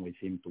along with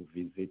him to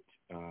visit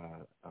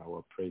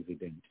our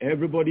president.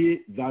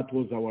 Everybody, that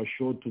was our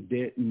show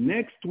today.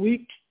 Next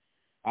week,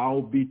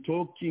 I'll be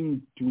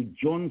talking to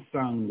John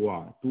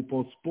Sangwa to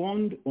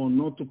postpone or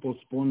not to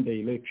postpone the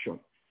election.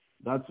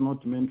 That's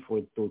not meant for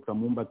Dr.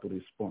 Mumba to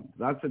respond.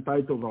 That's the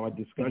title of our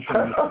discussion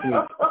next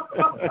week.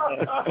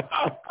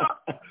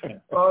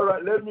 All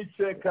right, let me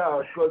check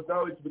out, because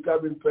now it's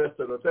becoming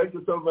personal. Thank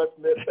you so much,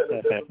 Nathan,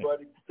 and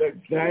everybody.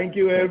 Thank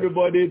you,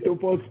 everybody. To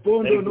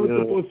postpone or not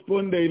to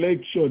postpone the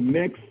election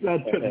next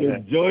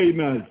Saturday, join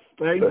us.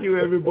 Thank you,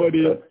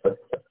 everybody.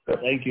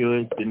 Thank you.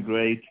 It's been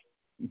great.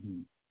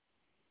 Mm-hmm.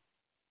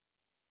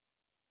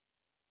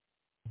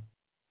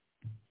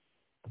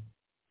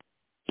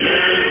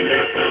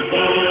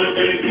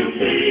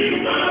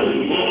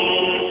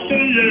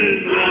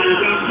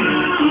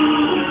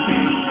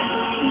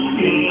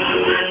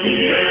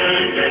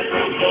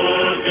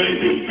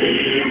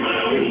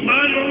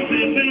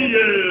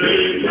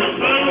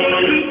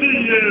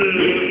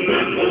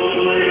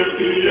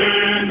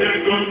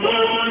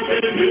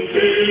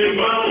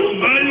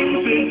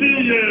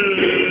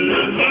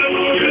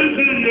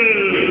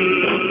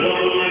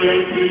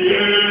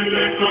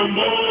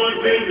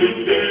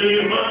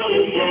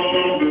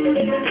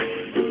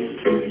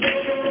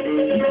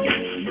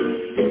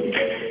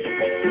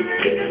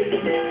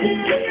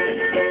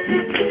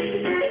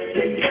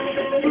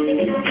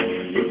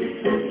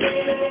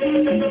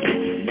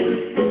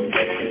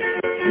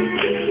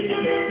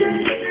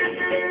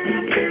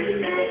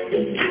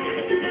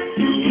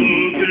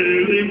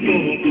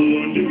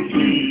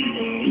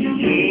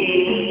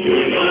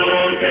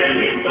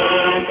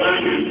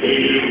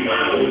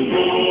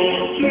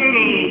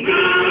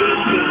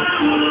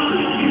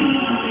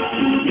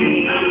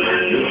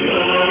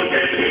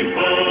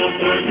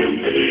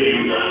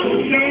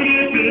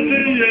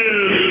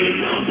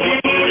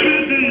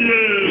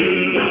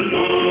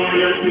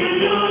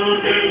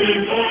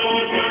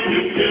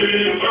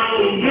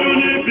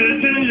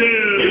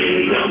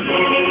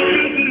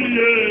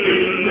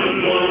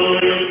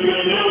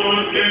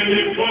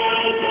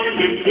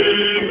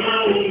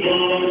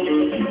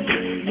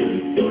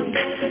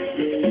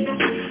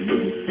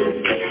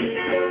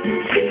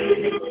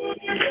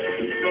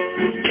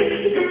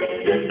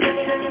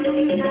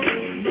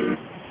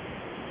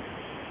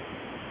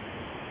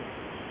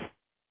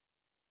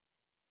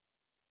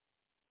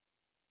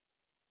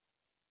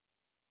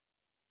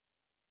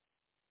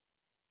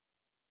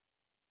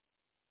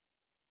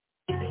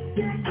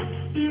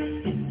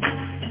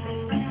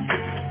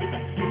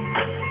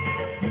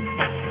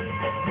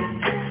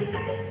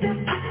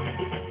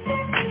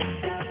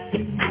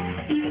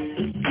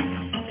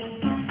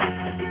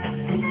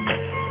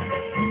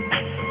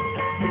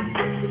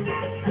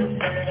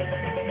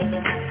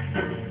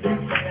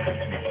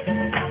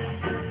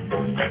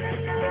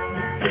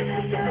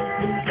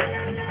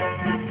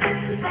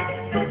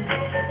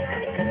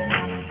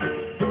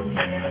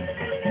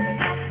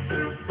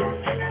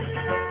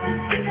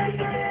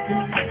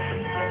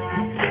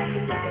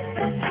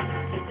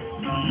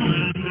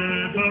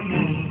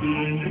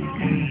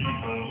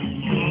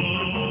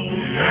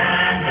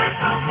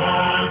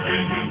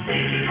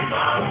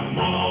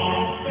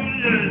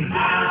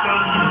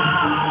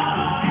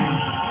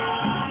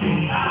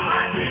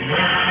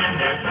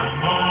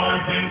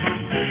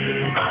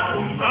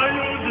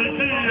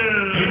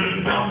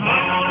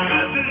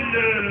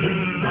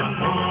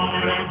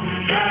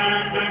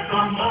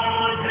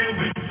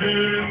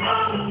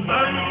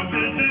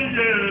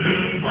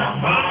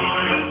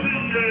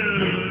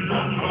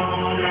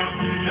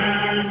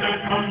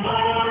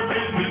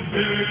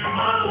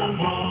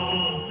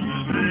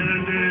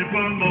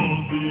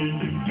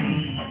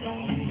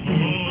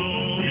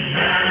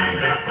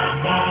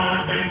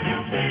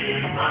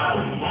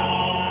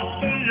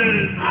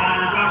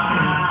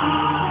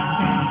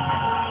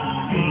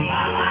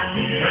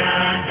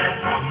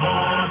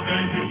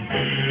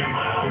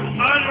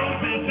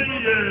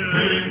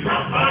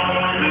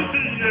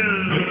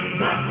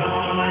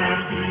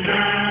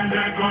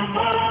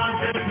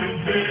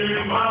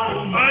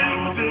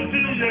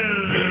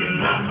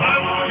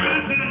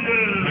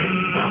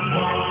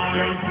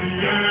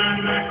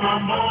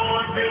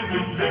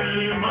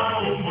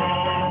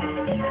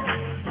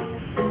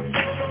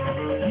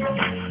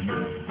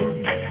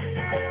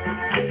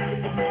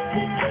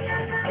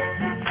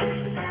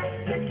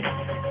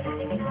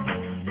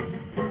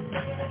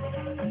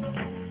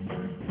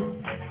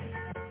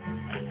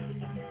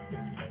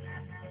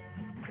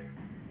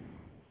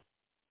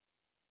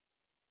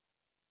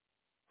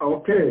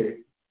 Okay.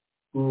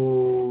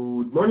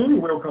 Good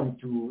morning. Welcome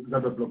to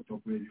another Blog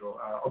Talk Radio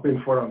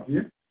open forum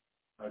here.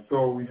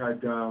 So we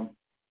had, Nathan,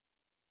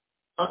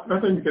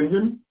 you can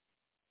hear me?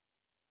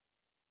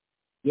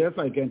 Yes,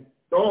 I can.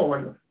 Oh,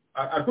 wonderful.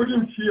 I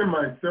couldn't hear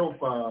myself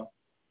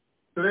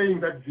playing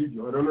that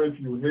video. I don't know if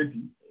you heard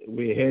it.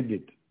 We heard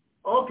it.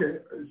 Okay.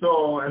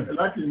 So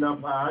lucky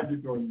enough, I had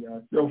it on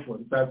cell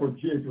phone. So I could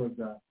hear it was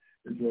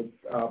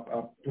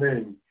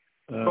playing.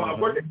 So I've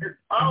got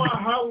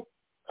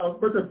I've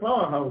got a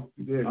powerhouse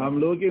today. I'm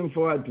looking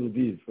forward to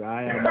this.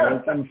 I am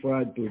looking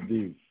forward to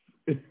this.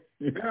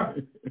 Yeah.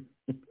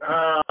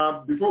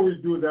 Before we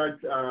do that,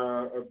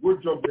 a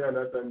good job there,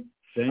 Nathan.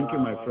 Thank you,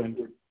 my friend.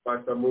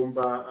 Pastor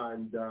Mumba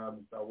and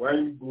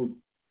Wynegood.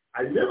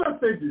 I never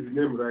said his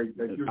name right.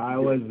 I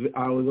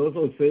was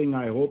also saying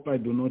I hope I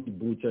do not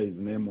butcher his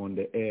name on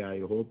the air. I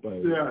hope I.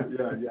 Yeah.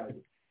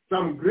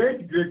 Some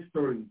great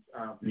stories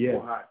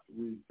people had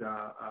with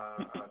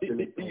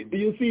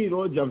you see,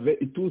 Roger,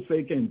 2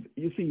 seconds.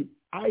 You see,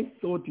 I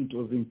thought it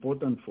was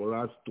important for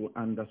us to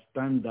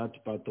understand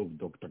that part of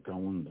Dr.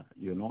 Kaunda,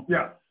 you know?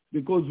 Yeah.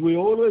 Because we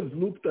always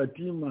looked at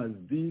him as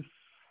this,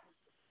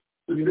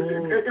 you know.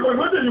 He was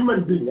not a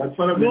human being, as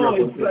far as no,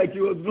 it's like he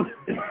was not.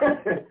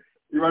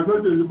 He was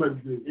not a human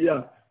being.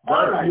 Yeah.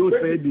 All right. You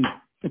said it.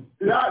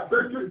 Yeah,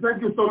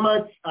 thank you so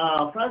much.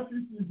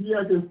 Francis is here,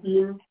 I can see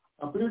him.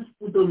 Please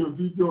put on your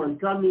video and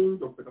coming,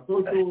 Dr.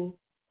 Kasoso.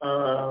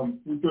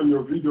 Put on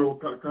your video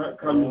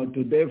coming.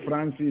 Today,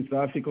 Francis,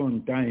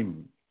 African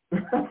time.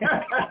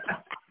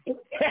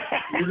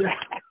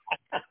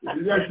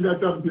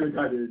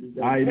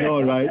 I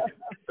know, right?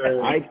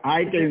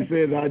 I can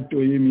say that to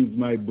him is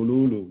my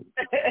bululu.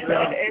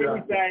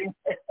 Anytime.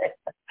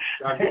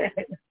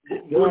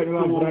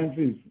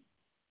 Francis.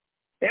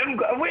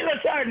 Well,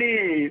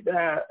 Charlie,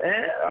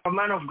 a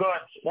man of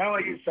God. How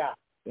are you, sir?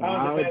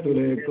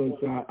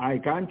 I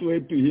can't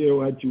wait to hear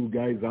what you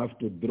guys have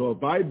to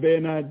drop. Hi,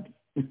 Bernard.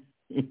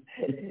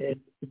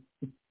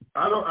 Hello,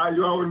 are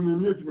you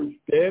on mute?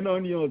 Turn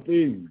on your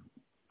thing.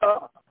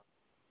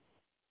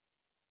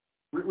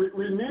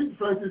 We need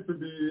Francis to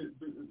be,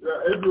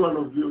 every one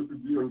of you to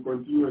be on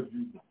continuous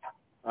video.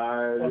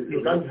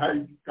 You can't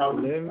hide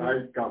come.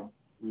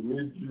 We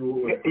need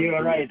you.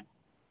 You're right.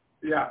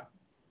 Yeah.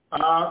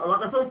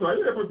 Wakasoso, are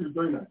you able to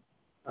join us?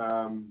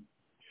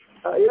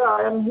 Yeah,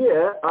 I am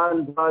here,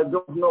 and I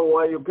don't know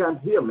why you can't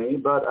hear me,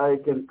 but I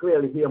can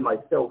clearly hear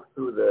myself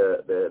through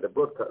the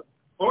broadcast.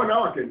 Oh,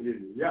 now I can hear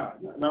you. Yeah,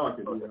 now I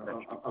can hear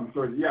you. I'm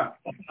sorry. Yeah,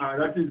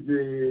 that is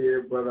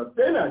the brother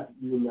Bernard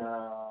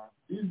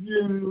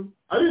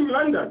are you in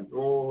London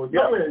or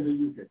somewhere in the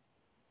UK?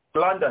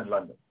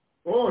 London.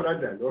 Oh,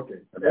 London.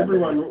 Okay.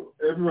 Everyone who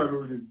lives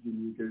in the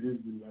UK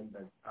lives in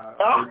London.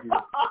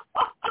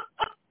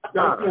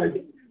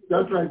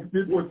 That's like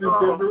people think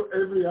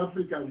every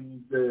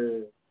African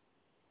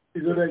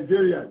is a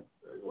Nigerian.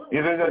 He's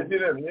a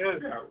Nigerian, yes.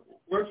 Yeah.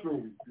 What's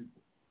wrong with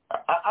people?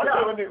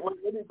 Actually,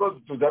 when he goes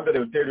to Zambia,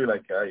 they'll tell you,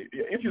 like,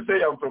 if you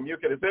say I'm from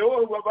UK, they say,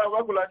 oh,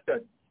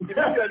 London.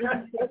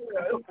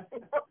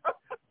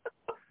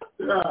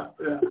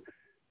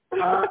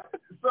 Yeah.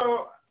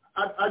 So,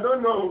 I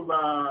don't know,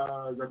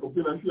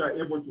 Jacobina, if you are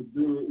able to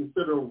do,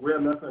 instead of where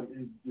Nathan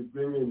is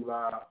bringing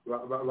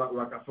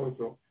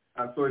Wakasonso,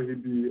 so he'll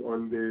be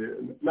on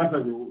the,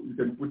 Nathan, you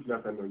can put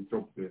Nathan on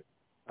top there.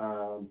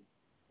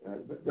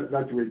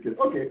 That way.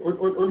 Okay,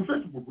 on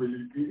Facebook,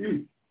 it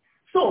is.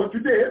 So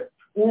today,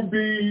 we'll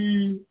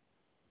be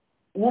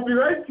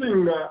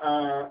writing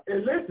a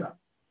letter,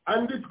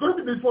 and it's going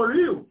to be for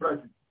real,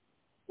 Francis.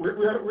 We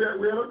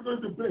are not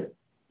going to play.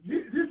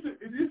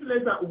 This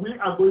letter, we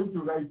are going to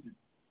write it.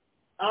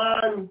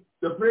 And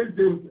the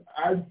president,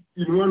 has,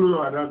 in one way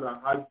or another,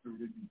 has to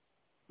read it.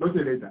 not a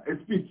letter,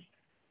 a speech.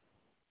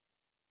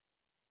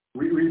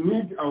 We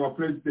need our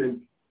president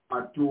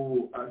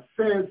to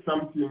say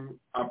something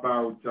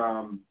about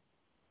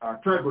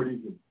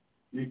tribalism.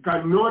 He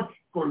cannot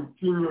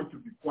continue to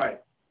be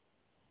quiet.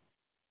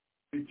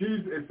 It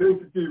is a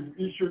sensitive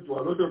issue to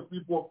a lot of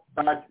people,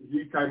 but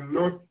he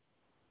cannot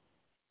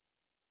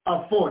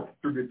afford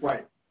to be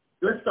quiet.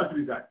 Let's start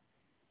with that.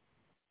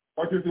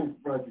 What do you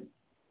think, Francis?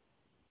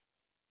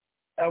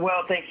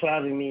 Well, thanks for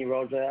having me,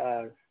 Roger.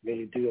 I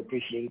really do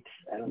appreciate.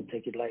 I don't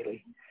take it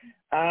lightly.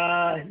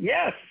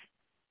 Yes,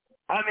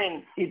 I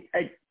mean,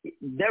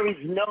 there is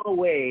no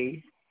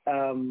way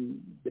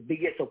the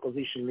biggest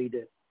opposition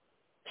leader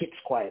keeps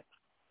quiet.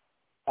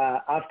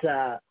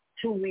 After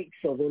 2 weeks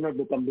of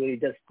Honorable Kamburi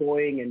just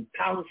going and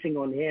pouncing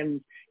on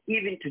him,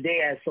 even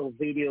today I saw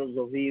videos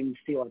of him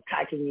still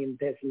attacking him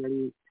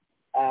personally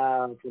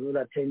for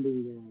not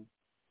attending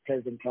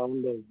President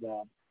Kaunda's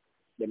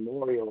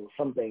memorial or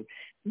something.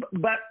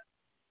 But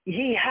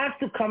he has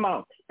to come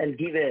out and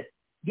give a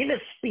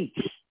speech.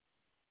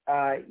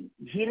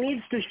 He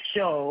needs to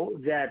show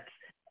that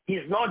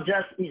he's not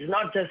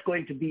just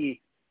going to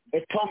be a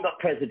Tonga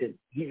president.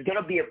 He's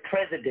going to be a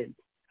president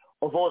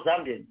of all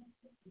Zambians.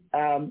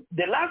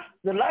 The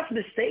last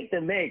mistake they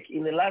make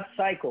in the last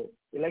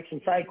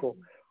election cycle,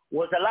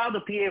 was allow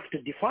the PF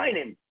to define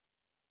him.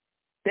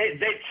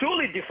 They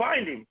truly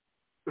defined him.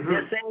 Mm-hmm.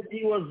 They're saying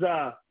he was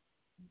a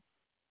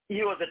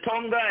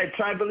Tonga, a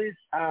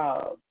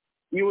tribalist.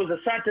 He was a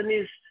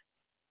Satanist.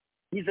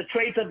 He's a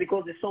traitor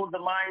because he sold the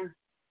mines.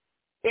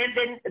 And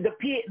then the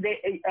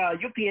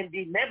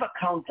UPND never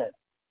countered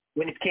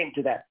when it came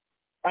to that.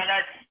 And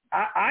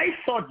I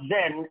thought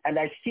then, and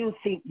I still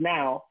think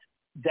now,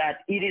 that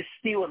it is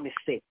still a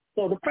mistake.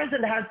 So the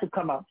president has to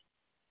come out.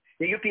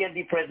 The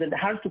UPND president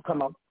has to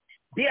come out,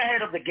 be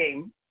ahead of the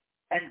game,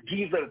 and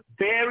give a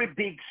very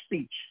big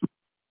speech,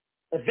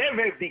 a very,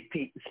 very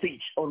big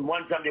speech on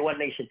One Zambia, One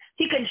Nation.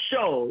 He can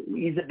show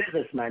he's a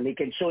businessman. He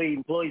can show he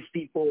employs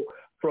people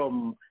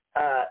from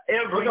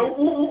every...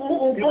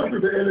 We'll go to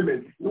the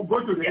element. We'll go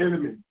to the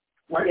element.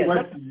 I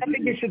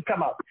think he should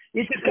come out.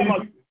 He should come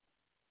out.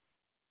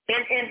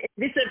 And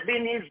this has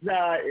been his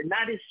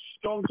not his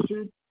strong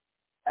suit.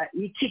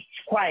 He keeps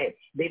quiet.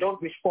 They don't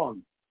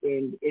respond.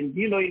 And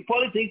you know, in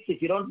politics,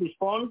 if you don't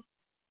respond,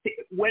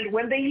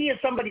 when they hear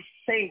somebody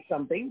saying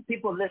something,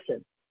 people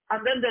listen.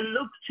 And then they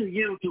look to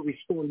you to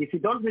respond. If you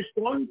don't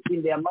respond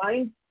in their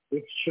mind,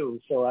 it's true.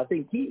 So I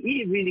think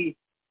he really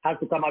has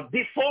to come out.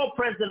 Before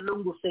President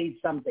Lungu says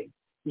something,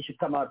 he should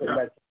come out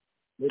and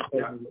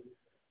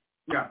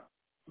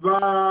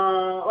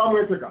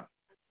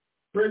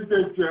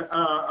President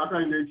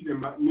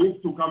Akainde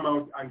needs to come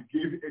out and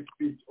give a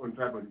speech on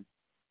tribalism.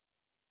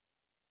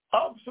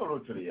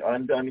 Absolutely,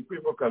 and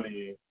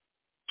unequivocally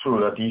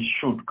true that he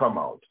should come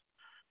out.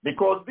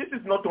 Because this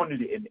is not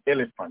only an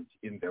elephant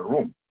in the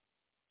room,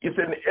 it's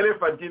an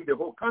elephant in the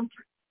whole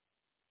country.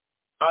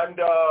 And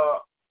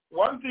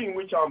one thing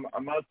which I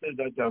must say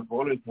that I've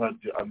always had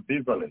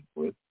ambivalence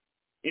with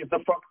is the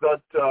fact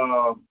that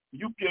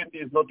UPND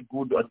is not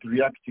good at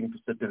reacting to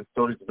certain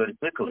stories very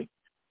quickly.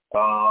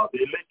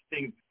 They let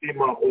things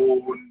simmer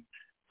on,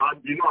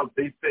 and you know, as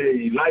they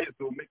say, lies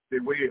will make the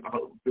way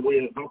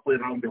halfway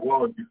around the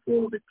world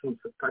before the truth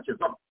catches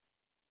up.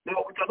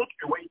 Now, we cannot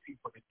be waiting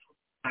for the truth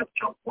to catch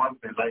up once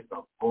the lies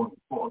have gone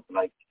forth,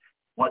 like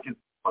what is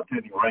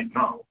happening right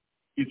now.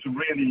 It's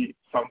really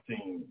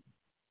something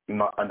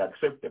not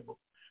unacceptable.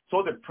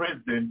 So the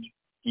president,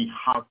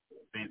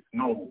 there's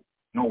no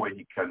way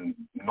he can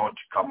not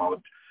come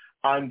out.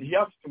 And he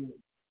has to,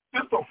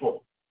 first of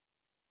all,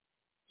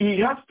 he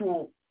has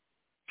to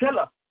tell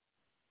us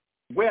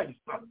where he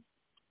stands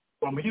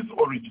from his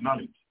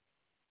originality,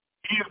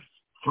 his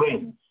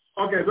friends.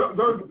 Okay,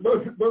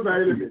 those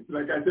are elements,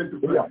 like I said to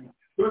Francis.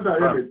 Those are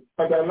elements.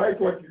 But I like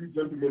what you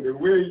gentlemen, the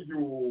way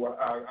you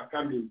are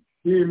coming,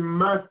 he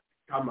must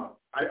come out.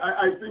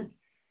 I think,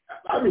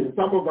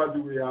 some of us,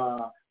 we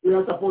are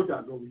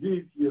supporters of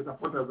his, we are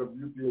supporters of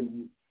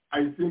UPND.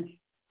 I think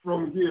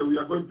from here, we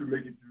are going to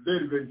make it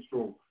very, very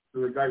strong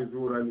to the guys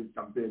who run his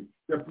campaign.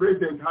 The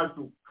president has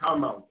to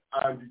come out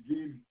and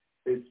give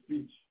a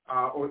speech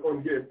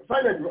on here.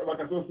 Finally,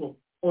 also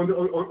on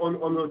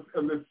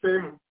the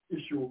same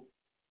issue,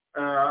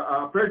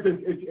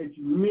 President HH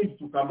needs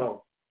to come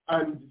out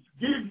and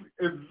give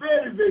a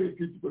very, very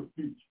critical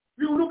speech.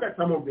 We will look at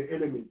some of the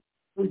elements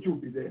which will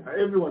be there.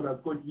 Everyone has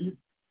got his.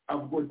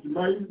 I've got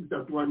mine. It's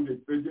at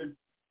 100 pages.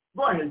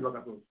 Go ahead,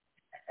 Wakato.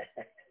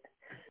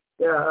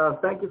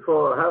 Thank you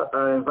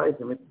for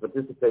inviting me to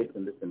participate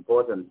in this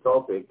important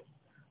topic,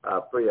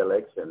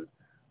 pre-election.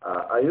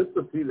 I used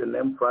to see the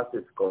name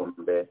Francis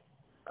Kombe,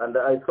 and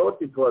I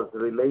thought it was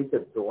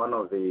related to one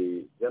of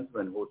the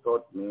gentlemen who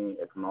taught me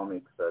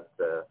economics at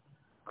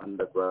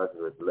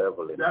undergraduate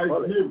level in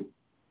college. Him.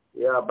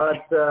 Yeah,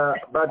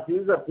 but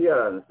his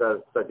appearance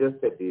has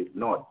suggested he's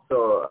not.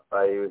 So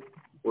I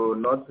will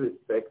not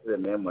respect the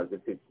name as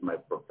if it's my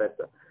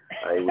professor.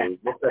 I will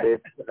look at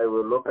it. I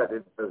will look at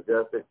it as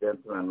just a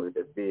gentleman with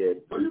a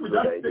beard. So you would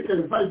just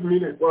taken 5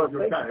 minutes of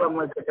your time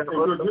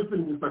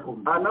introducing Mr.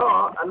 Kombe. No.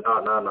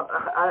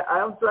 I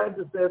am trying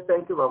to say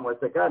thank you very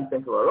much. I can't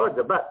thank you,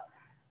 Roger. But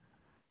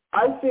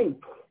I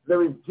think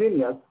there is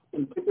genius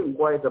in keeping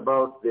quiet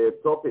about the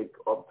topic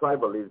of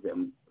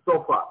tribalism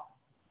so far.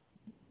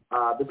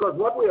 Because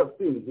what we have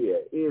seen here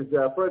is,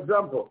 for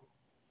example,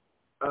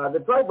 the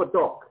tribal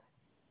talk.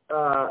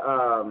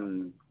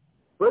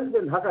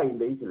 President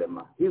Hakainde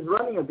Hichilema, he's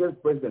running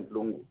against President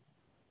Lungu.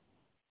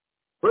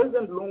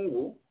 President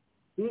Lungu,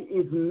 he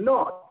is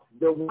not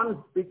the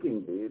one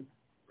speaking these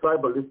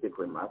tribalistic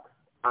remarks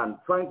and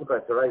trying to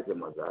characterize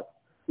him as that.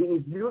 He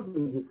is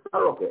using his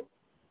surrogate.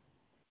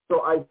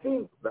 So I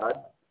think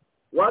that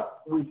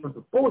what we should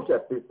push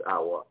at this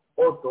hour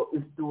also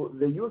is to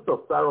the use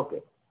of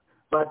surrogate.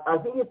 But I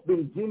think it's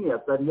been genius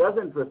that he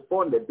hasn't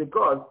responded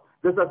because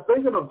the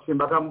suspension of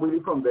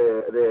Chimbakambwili from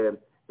the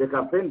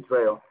campaign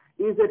trail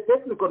is a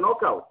technical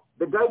knockout.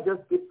 The guy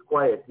just keeps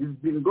quiet. He's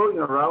been going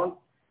around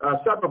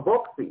shadow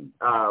boxing,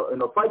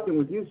 fighting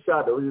with his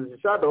shadow. It is the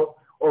shadow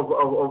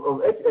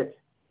of HH,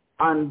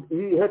 and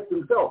he hurts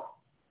himself.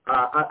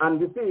 And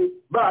you see,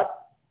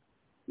 but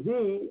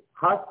he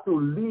has to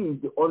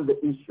lead on the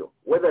issue,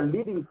 whether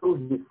leading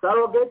through his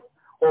surrogate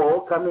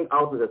or coming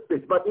out with a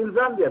speech. But in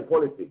Zambian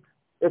politics,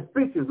 a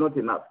speech is not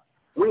enough.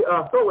 We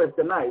are so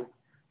westernized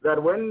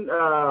that when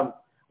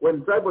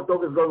tribal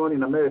talk is going on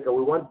in America,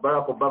 we want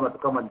Barack Obama to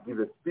come and give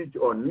a speech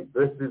on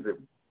racism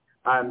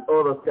and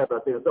all those kind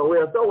of things. So we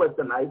are so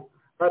westernized,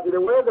 but the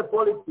way the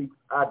politics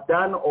are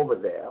done over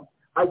there,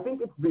 I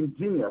think it's been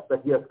genius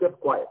that he has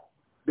kept quiet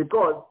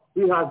because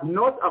he has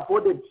not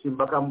afforded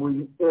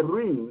Chimbakambwili a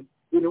ring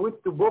in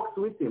which to box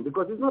with him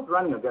because he's not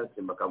running against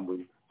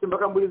Chimbakambwili.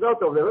 Chimbakambwili is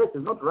out of the race.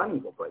 He's not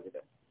running for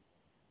president.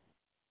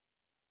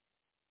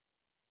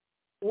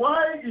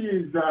 Why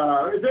is,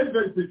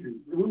 very quickly,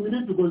 we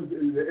need to go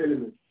into the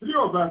elements. 3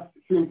 of us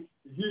think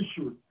he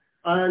should.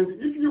 And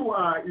if you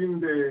are in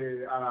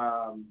the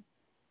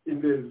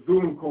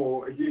Zoom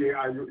call here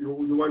and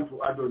you want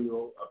to add on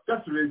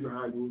just raise your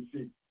hand, we'll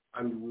see,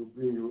 and we'll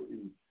bring you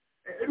in.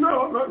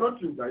 No, not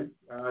you guys.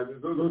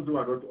 Those who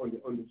are not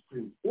on the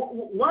screen.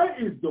 Why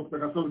is Dr.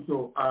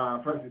 Kasonso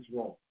Francis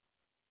wrong?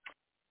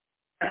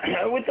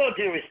 With all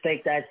due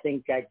respect, I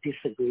think I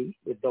disagree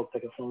with Dr.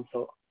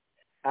 Kasonso.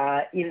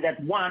 In that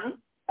one,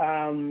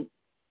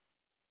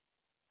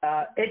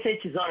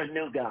 HH is not a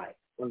new guy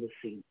on the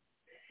scene.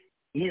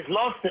 He's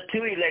lost the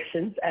 2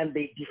 elections and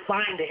they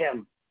defined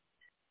him.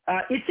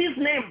 It's his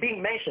name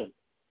being mentioned.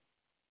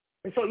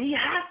 And so he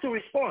has to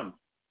respond.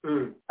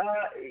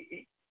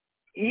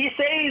 He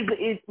says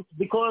it's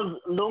because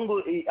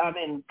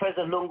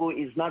President Lungu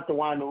is not the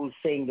one who's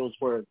saying those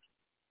words.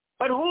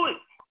 But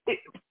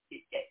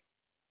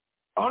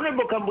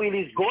Honorable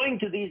Kambwili is going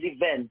to these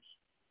events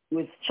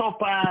with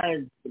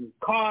choppers and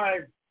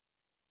cars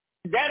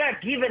that are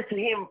given to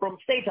him from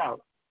State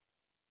House.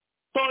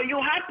 So you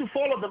have to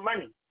follow the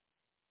money.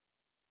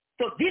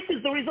 So this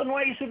is the reason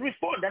why you should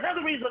respond.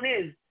 Another reason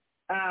is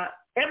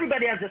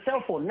everybody has a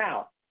cell phone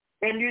now.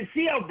 And you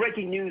see how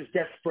breaking news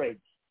just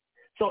spreads.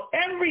 So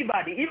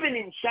everybody, even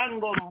in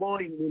Shangombo,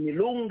 in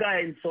Malunga,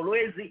 in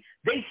Solwezi,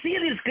 they see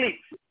these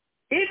clips.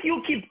 If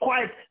you keep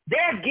quiet,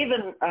 they're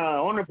given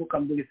Honorable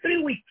Kambwili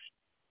 3 weeks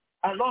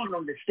alone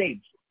on the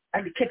stage.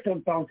 And he kept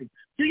on counting.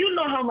 Do you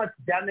know how much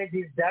damage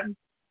is done?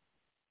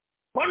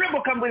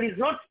 Honorable Kambwili is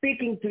not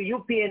speaking to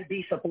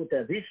UPND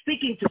supporters. He's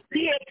speaking to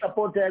PF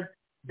supporters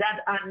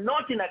that are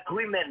not in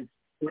agreement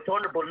with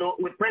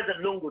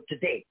President Lungu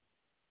today.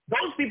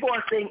 Those people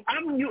are saying,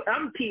 I'm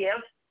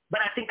PF,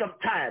 but I think I'm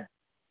tired.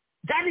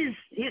 That is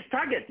his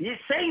target. He's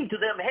saying to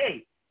them,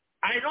 hey,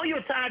 I know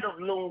you're tired of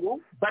Lungu,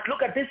 but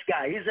look at this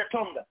guy. He's a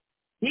Tonga.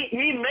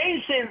 He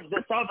mentions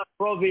the southern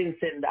province,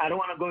 and I don't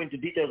want to go into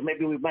details.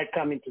 Maybe we might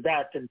come into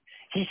that. And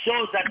he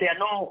shows that there are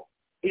no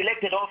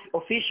elected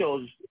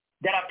officials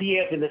that are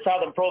PF in the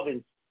southern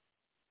province.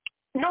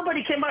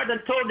 Nobody came out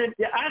and told him,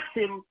 they asked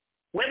him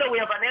whether we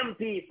have an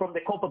MP from the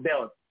Copper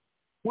Belt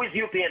who is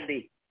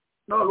UPND.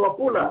 No,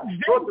 Wapula.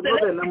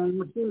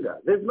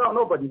 There's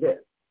nobody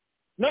there.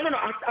 No.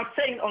 I'm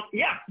saying,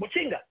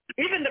 Muchinga.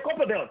 Even the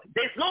Copper Belt.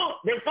 There's no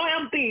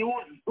MP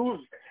who's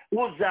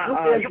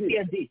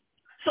UPND.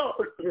 So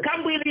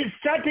Kambwili's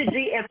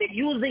strategy, and they're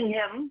using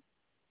him,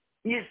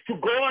 is to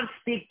go and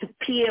speak to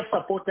PF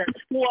supporters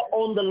who are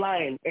on the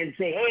line and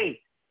say,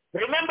 hey,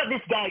 remember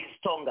this guy is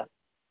Tonga.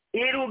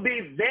 It will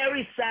be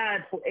very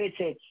sad for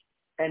HH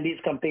and his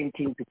campaign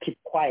team to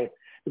keep quiet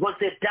because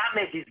the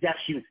damage is just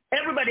huge.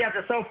 Everybody has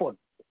a cell phone.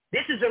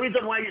 This is the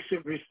reason why you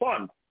should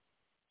respond.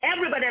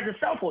 Everybody has a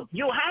cell phone.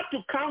 You have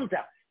to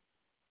counter.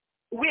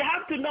 We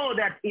have to know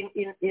that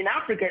in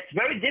Africa, it's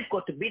very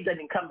difficult to beat an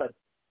incumbent.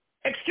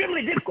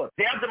 Extremely difficult.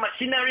 They have the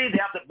machinery, they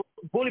have the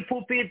bully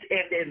pulpit,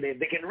 and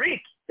they can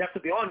read, just to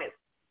be honest.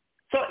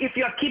 So if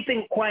you're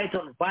keeping quiet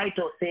on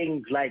vital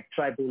things like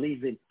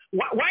tribalism,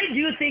 why do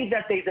you think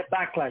that there's a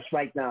backlash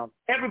right now?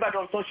 Everybody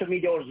on social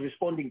media is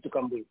responding to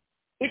Kambwili.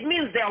 It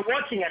means they are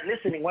watching and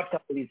listening what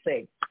Kambwili is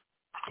saying.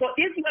 So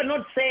if you are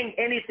not saying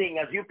anything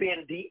as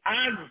UPND,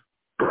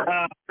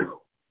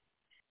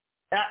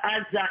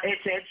 as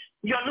HH,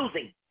 you're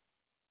losing.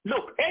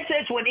 Look,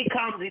 HH, when he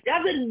comes, he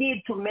doesn't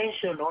need to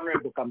mention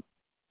Honorable Kamala.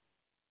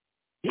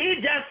 He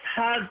just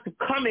has to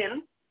come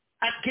in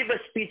and give a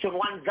speech on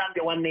One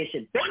Zambia, One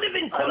Nation. Don't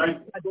even call it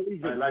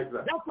tribalism. I like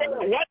that. Just say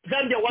One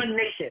Zambia, One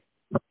Nation.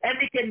 And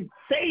he can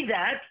say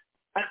that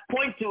and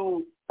point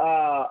to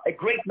a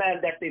great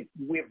man that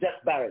we've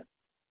just buried.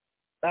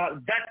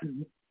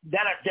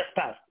 That has just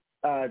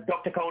passed,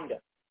 Dr. Kaunda.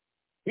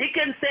 He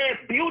can say,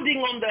 building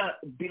on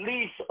the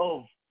beliefs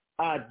of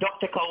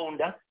Dr.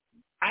 Kaunda,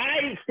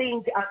 I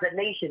think as a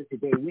nation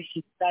today, we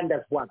should stand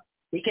as one.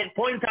 He can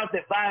point out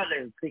the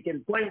violence. He can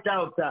point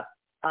out the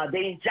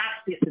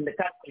injustice in the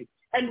country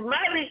and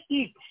marry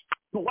it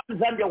to One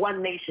Zambia,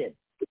 One Nation.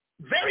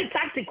 Very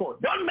tactical.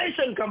 Don't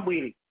mention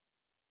Kambwili.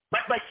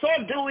 But by so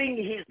doing,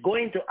 he's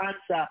going to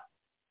answer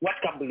what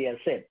Kambwili has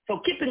said. So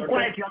keeping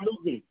quiet, you're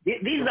losing.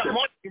 These are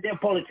more in their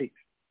politics.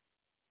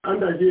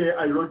 Under here,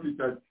 I wrote it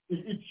that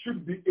it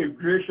should be a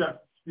gracious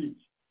speech.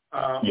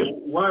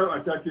 While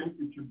attacking,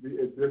 it should be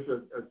a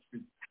gracious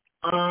speech.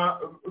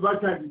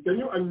 But can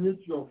you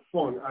unmute your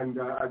phone and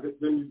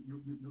then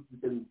you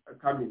can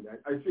come in?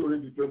 I see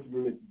already 20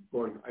 minutes is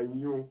gone. I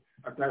knew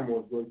a time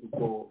was going to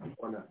go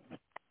on us.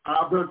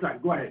 Brother,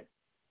 go ahead.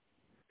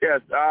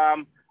 Yes,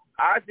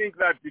 I think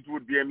that it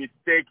would be a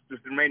mistake to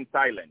remain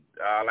silent.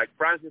 Like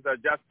Francis has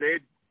just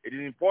said, it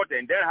is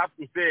important. They have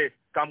to say,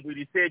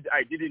 Kambwili said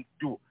I didn't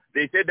do.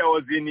 They said I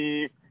was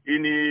in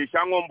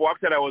Shangombo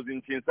after I was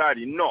in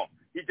Chinsari. No,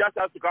 he just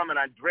has to come and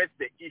address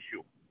the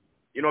issue.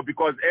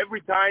 Because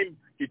every time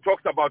he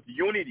talks about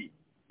unity,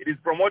 it is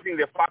promoting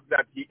the fact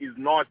that he is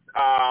not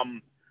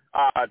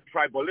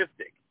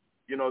tribalistic.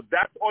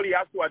 That's all he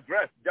has to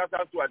address. Just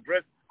has to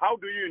address, how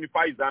do you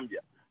unify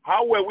Zambia?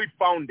 How were we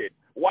founded?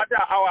 What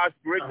are our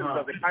aspirations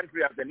as a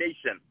country, as a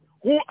nation?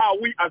 Who are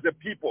we as a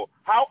people?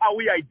 How are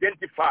we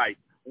identified?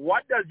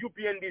 What does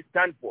UPND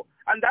stand for?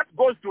 And that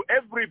goes to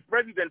every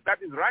president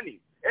that is running.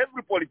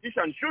 Every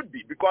politician should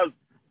be, because,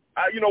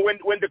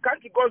 when the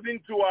country goes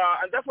into,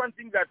 and that's one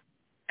thing that,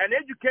 an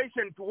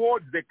education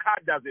towards the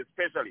cadres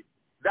especially,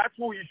 that's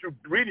who you should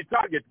really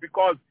target,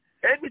 because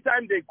every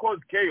time they cause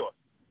chaos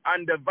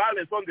and the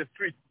violence on the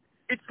streets,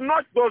 it's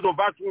not those of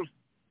us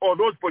or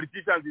those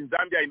politicians in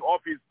Zambia in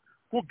office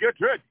who get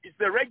hurt. It's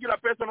the regular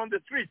person on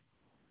the street.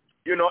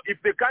 If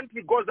the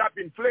country goes up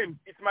in flames,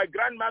 it's my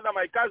grandmother,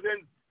 my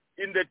cousins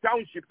in the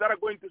townships that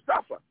are going to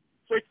suffer.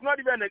 So it's not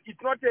a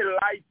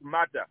light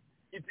matter.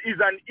 It is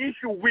an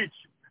issue which,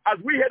 as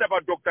we heard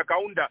about Dr.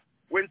 Kaunda,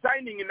 when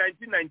signing in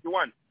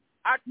 1991,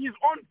 at his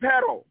own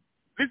peril,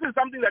 this is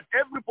something that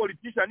every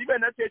politician,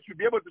 even SH,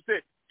 should be able to say,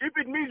 if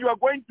it means you are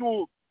going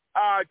to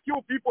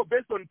kill people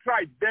based on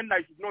tribe, then I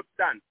should not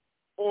stand,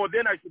 or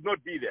then I should not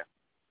be there.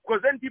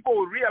 Because then people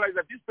will realize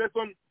that this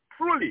person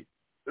truly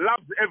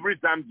loves every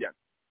Zambian.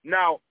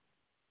 Now,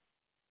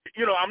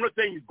 I'm not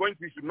saying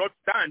he should not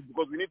stand,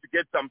 because we need to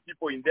get some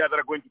people in there that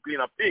are going to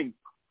clean up things.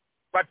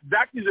 But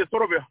that is a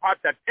sort of a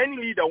heart that any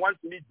leader wants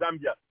to lead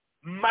Zambia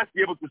must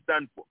be able to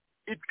stand for.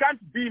 It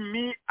can't be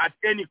me at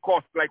any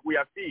cost like we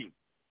are seeing.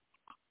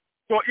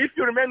 So if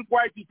you remain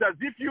quiet, it's as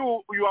if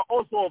you are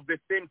also of the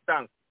same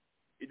stance.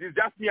 It is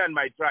just me and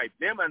my tribe,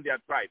 them and their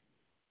tribe.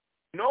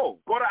 No,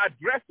 got to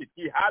address it.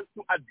 He has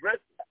to address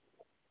it.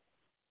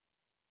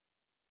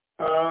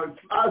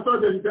 I saw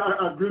the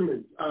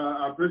agreement,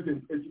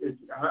 President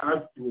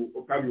has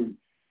to come in.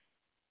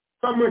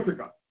 Some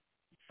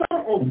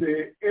of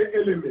the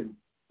elements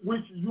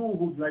which you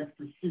would like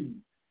to see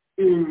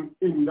in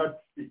that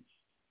speech.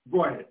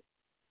 Go ahead.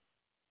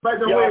 By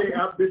the way,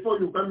 before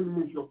you come in,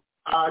 Musho,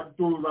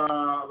 to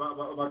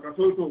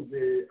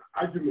the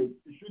argument,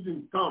 it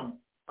shouldn't come.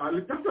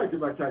 Just like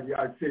Bachadi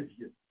had said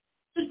here,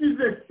 it is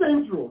a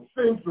central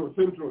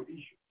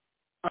issue.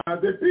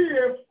 The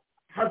PF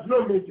has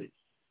no message.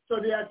 So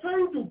they are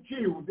trying to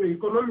kill the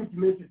economic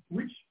message,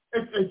 which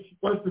SH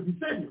wants to be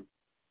saying.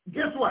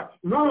 Guess what?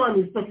 No one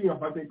is talking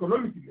about the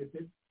economic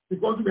message,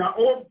 because we are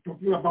all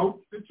talking about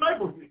the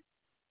tribal thing.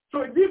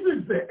 So this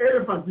is the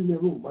elephant in the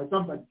room, as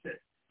somebody said.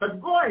 But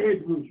go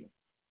ahead, Musho.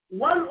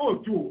 One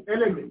or two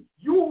elements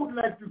you would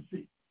like to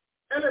see,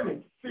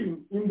 elements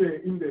seen in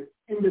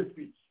the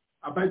speech.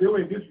 By the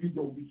way, this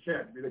video will be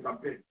shared with the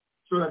campaign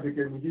so that they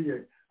can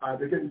hear,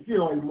 they can see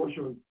our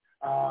emotions.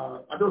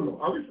 I don't know.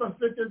 Are we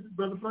frustrated,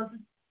 Brother Francis?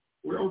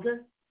 We're okay?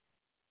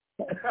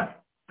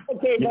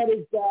 Okay, that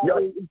is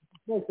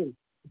important.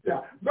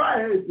 Yeah, go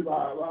ahead,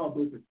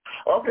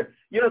 Okay,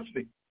 yes,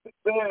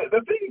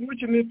 the thing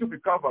which needs to be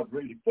covered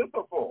really, first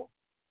of all,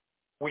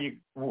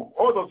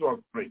 all those who have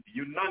prayed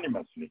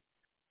unanimously,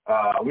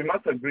 we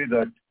must agree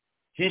that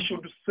he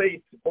should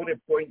say it on a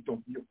point of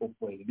view of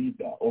a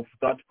leader, of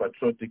that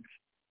patriotic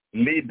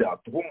leader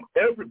to whom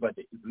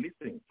everybody is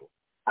listening to.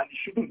 And it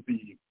shouldn't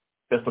be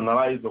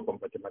personalized or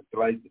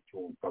compartmentalized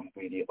to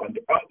Kambwili and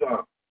the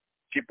other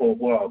people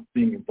who are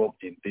being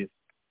involved in this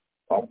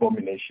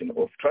abomination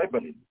of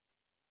tribalism.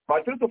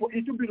 But first of all,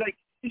 it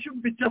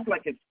should be just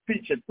like a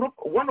speech,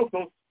 one of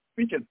those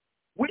speeches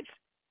which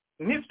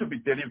needs to be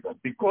delivered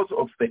because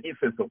of the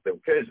essence of the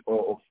occasion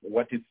or of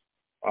what is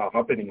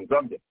happening in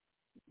Zambia.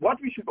 What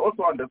we should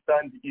also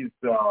understand is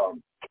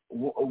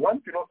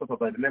one philosopher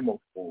by the name of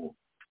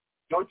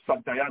George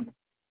Santayana.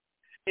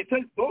 He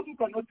says those who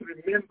cannot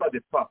remember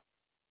the past,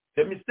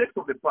 the mistakes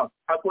of the past,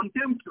 are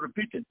condemned to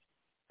repeat it.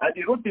 And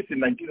he wrote this in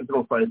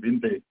 1905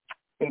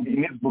 in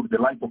his book,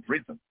 The Life of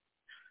Reason.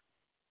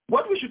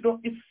 What we should know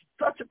is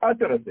such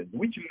utterances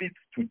which leads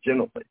to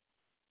genocide.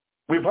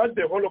 We've had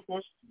the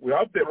Holocaust, we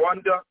have the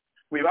Rwanda,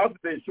 we have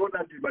the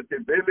Shonan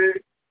Matebele,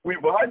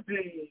 we've had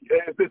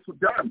the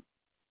Sudan,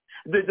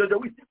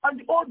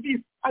 and all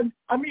this. And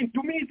I mean,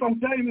 to me,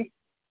 sometimes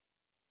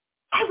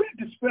I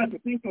will despair to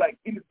think like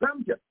in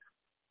Zambia,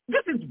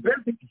 this is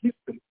basic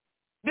history.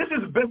 This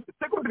is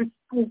secondary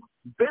school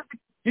basic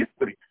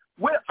history,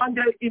 where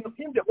under in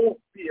the whole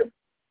field,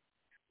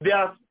 they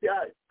are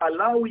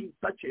allowing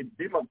such a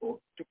demagogue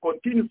to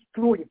continue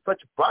spewing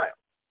such vile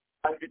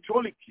and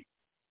vitriolic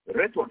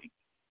rhetoric,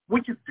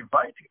 which is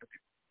dividing the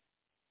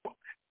people.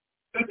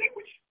 The thing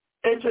which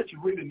HH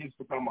really needs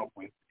to come up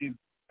with is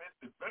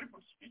a very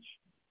good speech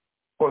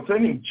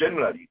concerning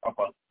generally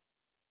about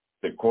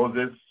the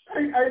causes.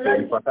 I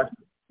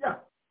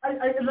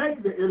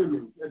like the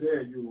element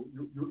there you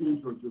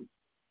introduced.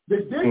 The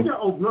danger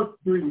of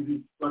not doing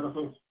this,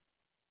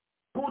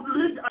 could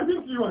lead, I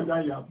think you and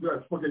I have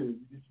spoken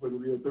this when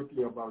we were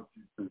talking about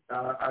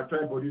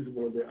tribalism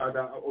on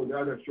the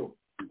other show.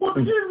 Could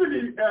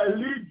easily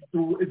lead to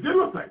a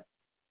genocide.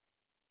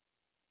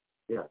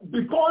 Yeah.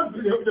 Because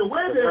the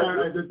way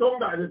the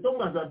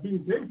Tongas are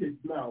being painted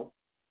now,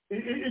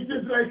 it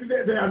is like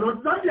they are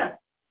not Zambian.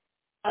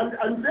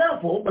 And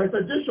therefore, my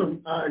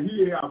suggestion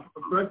here,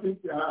 President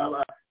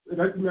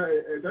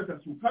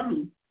that's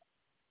coming,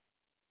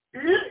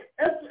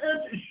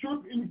 SH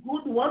should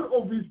include one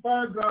of his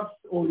paragraphs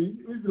or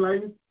his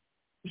lines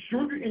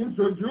should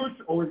introduce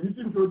or is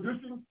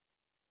introducing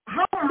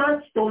how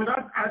much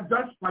Tongas are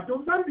just part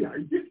of Zambia.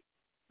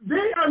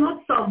 They are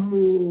not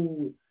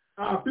some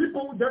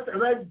people that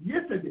arrived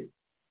yesterday.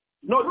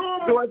 No,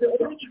 they were the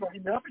original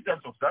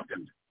inhabitants of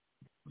Zambia.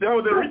 They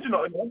were the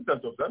original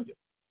inhabitants of Zambia.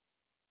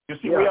 You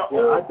see, we are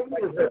all...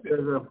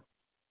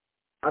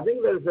 I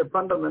think there is a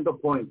fundamental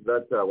point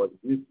that was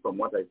missed from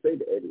what I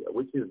said earlier,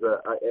 which is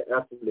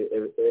actually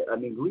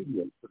an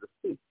ingredient to the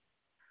speech.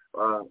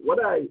 What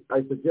I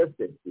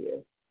suggested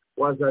here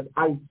was that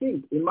I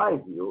think, in my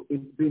view,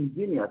 it's been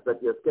genius that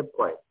he has kept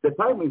quiet. The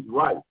time is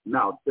right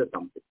now to say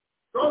something.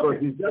 Because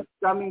he's just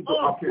coming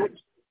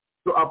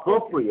to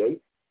appropriate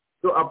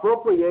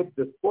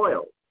the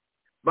spoil.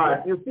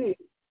 But you see,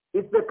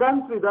 it's the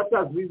country that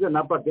has risen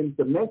up against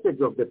the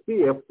message of the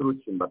PF through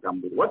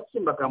Chimbakambiri. What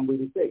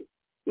Chimbakambiri says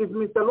is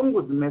Mr.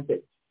 Lungu's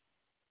message.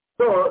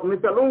 So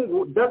Mr.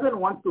 Lungu doesn't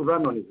want to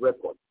run on his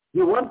record.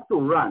 He wants to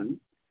run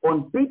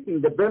on pitting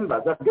the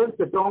Bembas against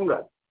the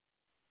Tongas.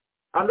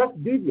 And that's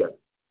devious.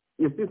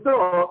 You see,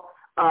 so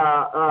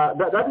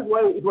that is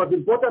why it was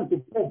important to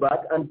pull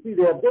back and see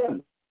their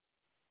game.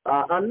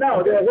 And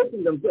now they are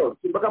hating themselves.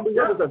 Chimbakambiri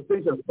has a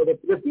suspension. So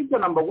the feature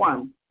number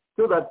one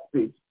to that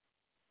speech,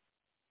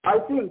 I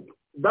think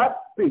that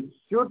speech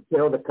should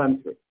tell the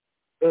country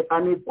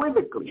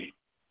unequivocally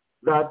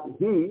that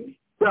he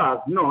does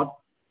not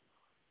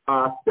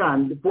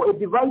stand for a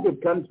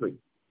divided country.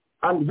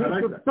 And he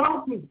should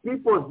count his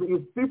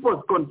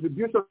people's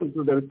contribution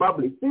to the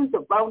republic since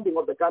the founding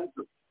of the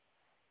country.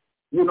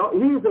 You know,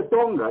 he is a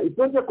Tonga. It's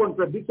not a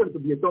contradiction to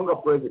be a Tonga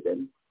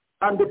president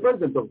and the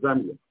president of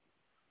Zambia.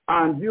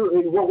 And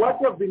what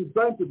you have been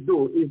trying to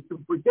do is to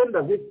pretend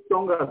as if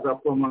Tongas are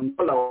from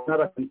Angola or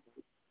another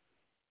country.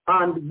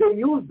 And they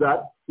use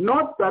that,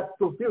 not that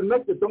to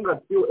make the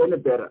Tongas feel any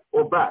better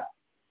or bad.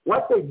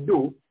 What they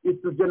do is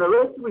to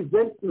generate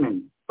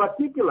resentment,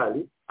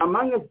 particularly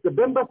amongst the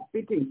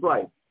Bemba-speaking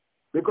tribes,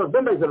 because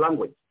Bemba is a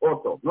language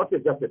also, not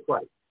just a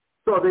tribe.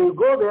 So they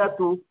go there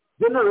to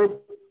generate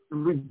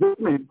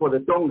resentment for the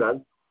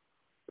Tongas,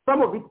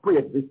 some of it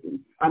pre-existing,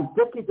 and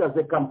take it as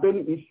a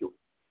campaign issue.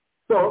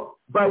 So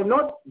by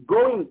not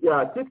going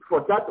tit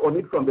for tat on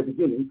it from the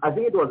beginning, I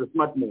think it was a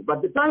smart move.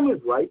 But the time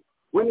is right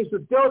when you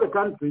should tell the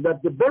country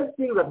that the best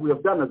thing that we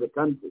have done as a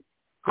country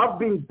have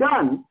been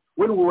done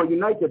when we were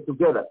united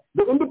together.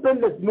 The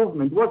independence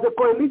movement was a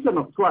coalition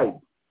of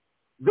tribes.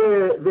 The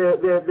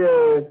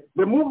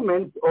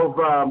movement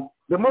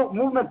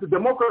to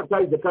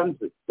democratize the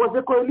country was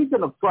a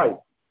coalition of tribes.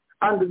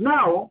 And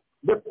now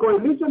the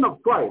coalition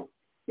of tribes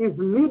is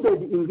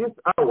needed in this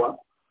hour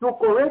to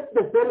correct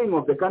the failing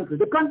of the country.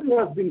 The country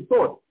has been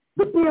sold.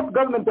 The PF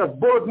government has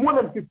borrowed more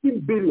than 15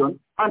 billion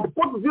and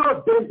put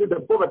zero dent in the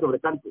poverty of the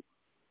country.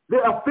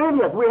 There are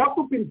failures. We have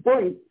to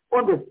pinpoint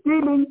on the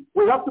stealing.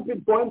 We have to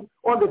pinpoint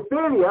on the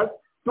failures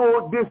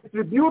to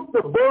distribute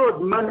the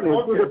borrowed money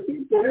to the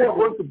people who are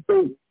going to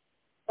pay.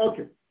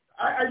 Okay.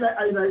 I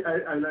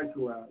like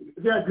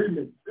the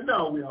agreement.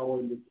 Now we are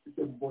on the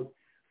same board.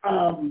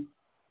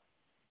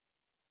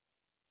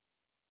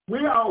 We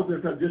are on the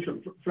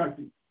suggestion,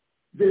 frankly.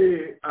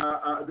 The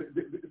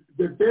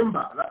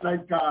Bemba,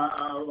 like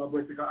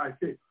I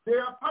said, they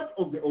are part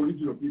of the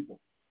original people.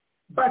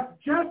 But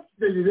just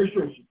the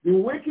relationship, the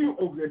working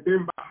of the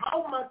Bemba,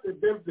 how much the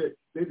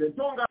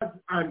Tongas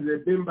and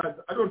the Bembas,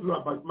 I don't know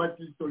about much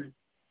history,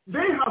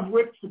 they have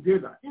worked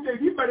together in the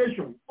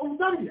liberation of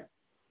Zambia.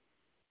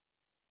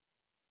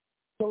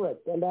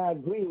 Correct, and I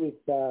agree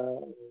with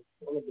all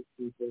of the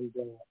people.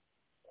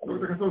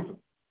 Dr. Kasonso.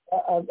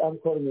 I'm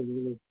calling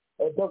him.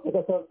 Dr.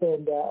 Kasonso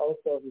and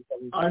also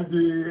and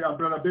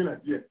Brother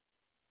Bernard, yes.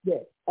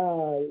 Yes,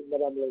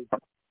 Madam Lady.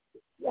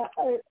 Yeah,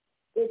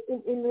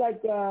 in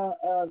like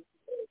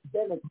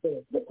Bernard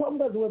said, the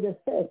Tongas were the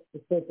first to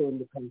settle in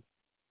the country.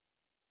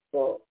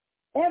 So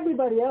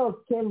everybody else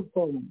came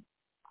from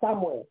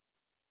somewhere,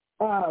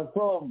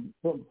 from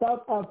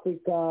South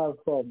Africa,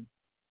 from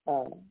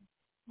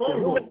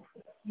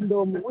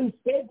we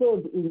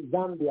settled in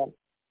Zambia.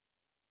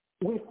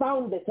 We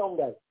found the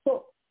Tongas.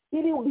 So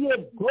it will be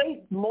a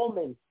great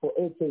moment for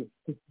HH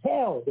to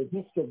tell the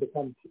history of the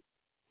country.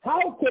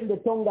 How can the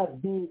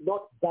Tongas be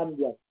not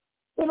Zambia?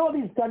 When all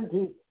these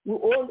countries,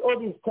 all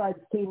these tribes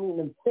came in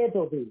and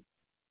settled in.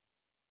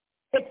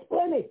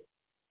 Explain it.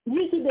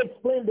 You should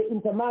explain the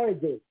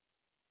intermarriages.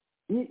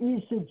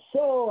 You should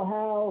show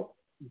how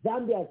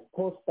Zambia has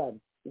prospered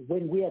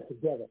when we are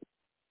together.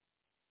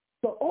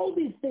 So all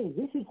these things,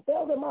 we should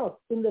spell them out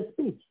in the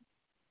speech.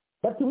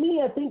 But to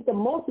me, I think the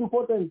most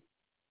important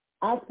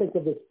aspect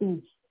of the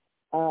speech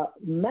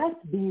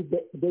must be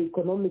the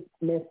economic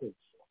message.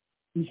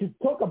 You should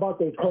talk about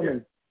the economy.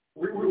 Okay.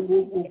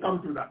 We'll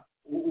come to that.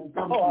 We'll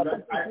come to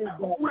that.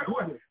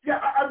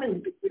 I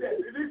mean, this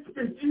speech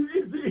is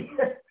easy.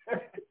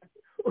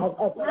 We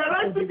are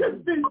writing a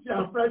speech,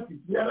 Francis.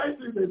 We are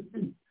writing the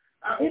speech.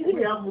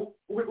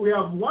 We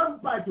have one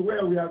part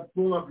where we are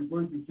probably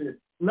going to say,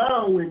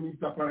 now when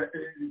it's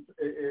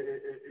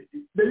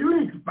the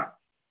unity part,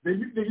 the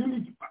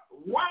unity part.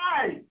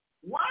 Why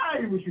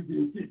we should be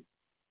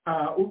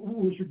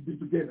we should be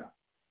together?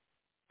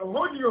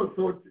 What are your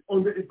thoughts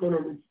on the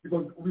economics?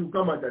 Because we'll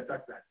come and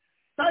attack that.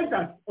 Cite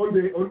us on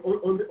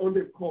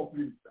the call,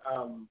 please.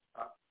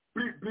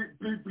 Please,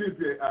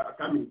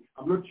 Kami.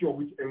 I'm not sure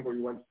which angle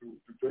you want to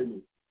join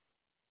in.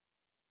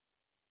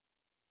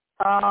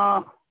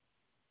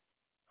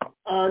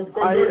 And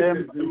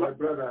my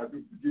brother at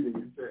the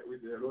beginning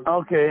with the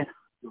okay.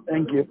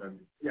 Thank you.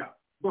 Yeah,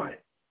 go ahead.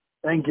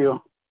 Thank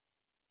you.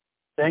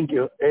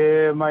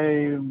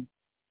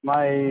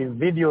 My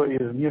video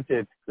is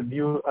muted. Could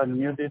you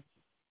unmute it?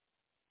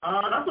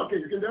 That's okay.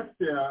 You can just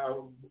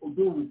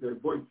do with the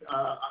voice.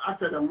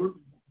 Actually, I'm not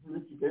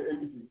muting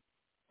anything.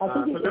 So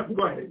just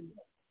go ahead.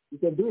 You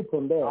can do it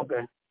from there.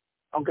 Okay.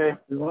 Okay.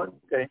 You want?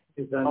 Okay.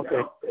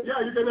 Okay. Yeah,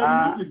 you can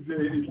unmute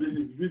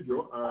his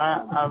video.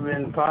 I've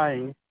been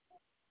trying.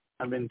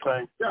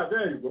 Yeah,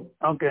 there you go.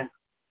 Okay.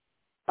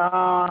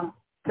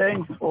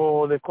 Thanks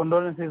for the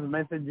condolences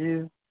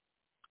messages.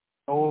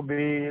 I will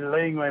be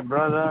laying my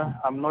brother.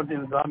 I'm not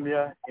in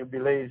Zambia. He'll be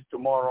laid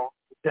tomorrow.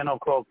 10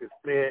 o'clock is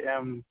 3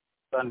 a.m.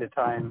 Sunday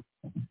time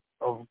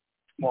of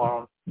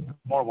tomorrow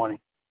morning.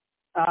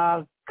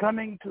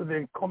 Coming to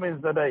the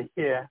comments that I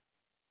hear,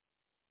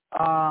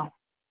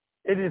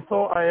 it is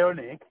so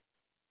ironic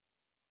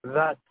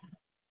that,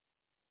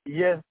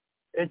 yes,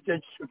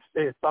 HH should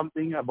say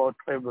something about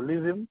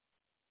tribalism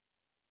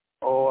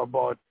or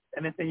about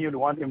anything you'd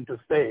want him to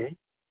say,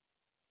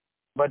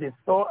 but it's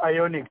so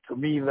ironic to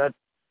me that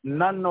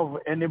none of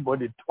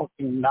anybody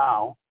talking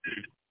now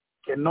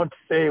cannot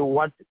say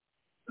what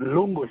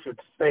Lungu should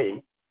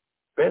say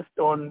based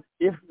on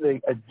if the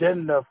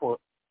agenda for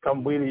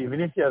Kambwili,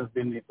 even if he has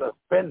been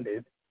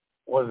suspended,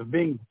 was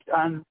being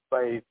done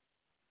by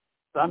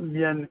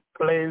Zambian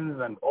claims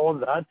and all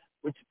that,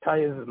 which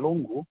ties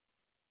Lungu,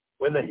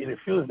 whether he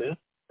refuses.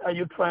 Are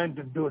you trying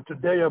to do?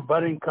 Today you're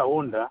burying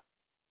Kaunda.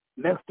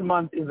 Next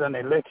month is an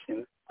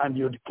election, and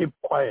you'd keep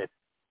quiet.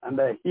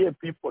 And I hear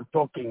people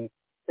talking,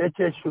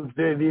 HH should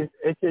say this,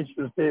 HH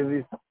should say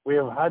this. We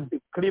have had the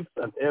clips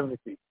and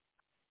everything.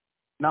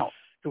 Now,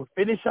 to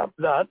finish up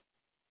that,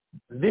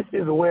 this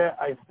is where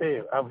I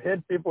say, I've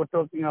heard people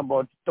talking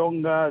about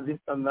Tonga, this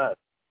and that.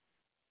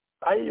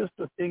 I used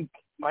to think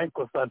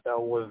Michael Sata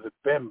was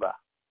Bemba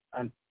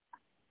and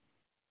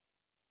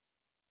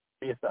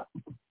Pisa.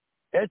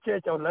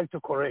 HH, I would like to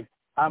correct.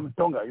 I'm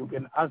Tonga. You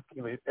can ask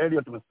him,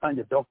 Elliot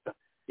Musanje, doctor,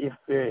 if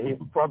he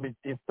probably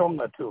is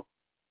Tonga too.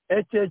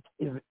 HH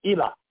is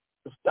Ila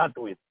to start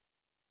with.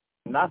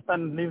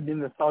 Nathan lived in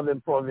the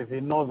southern province.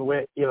 He knows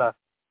where Ila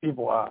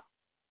people are.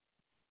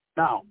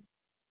 Now,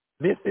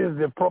 this is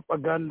the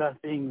propaganda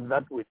thing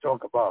that we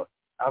talk about.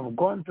 I've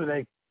gone to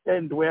the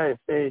extent where I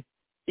say,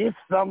 if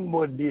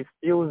somebody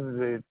feels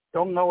the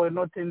Tonga were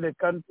not in the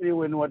country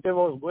when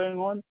whatever was going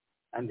on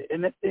and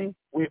anything,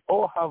 we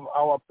all have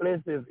our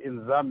places in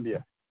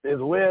Zambia. There's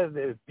where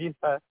the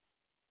Bisa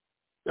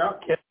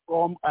came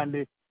from and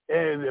the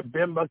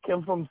Bemba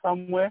came from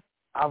somewhere.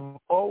 I've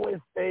always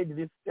said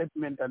this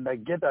statement and I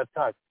get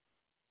attacked.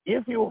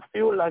 If you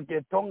feel like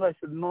a Tonga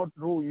should not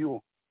rule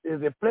you,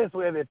 there's a place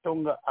where the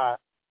Tonga are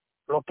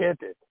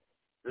located.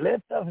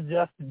 Let us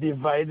just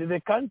divide the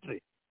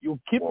country. You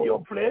keep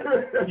your place.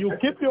 You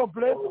keep your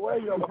place where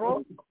you're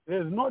from.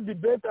 There's no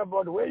debate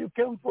about where you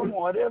came from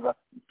or whatever.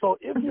 So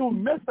if you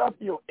mess up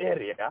your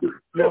area,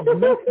 you have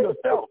messed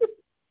yourself.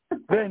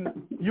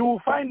 Then you will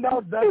find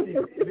out that the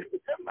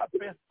December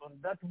person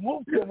that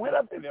moved from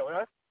wherever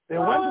they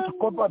went to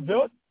Copper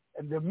Belt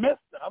and they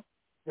messed up.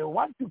 They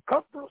want to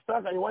come to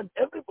Lusaka. You want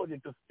everybody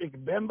to speak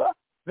Bemba.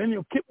 Then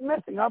you keep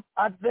messing up.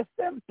 At the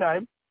same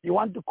time, you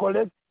want to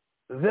collect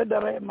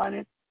ZRA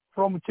money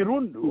from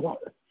Chirundu,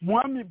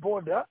 Mwami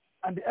border,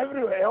 and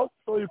everywhere else,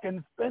 so you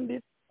can spend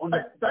it on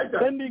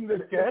sending the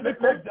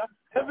helicopter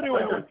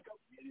everywhere.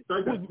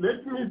 Let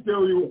me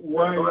tell you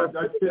why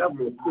that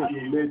statement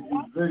you made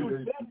is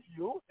very,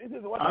 this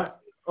is what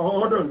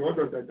hold on.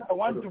 I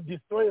want to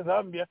destroy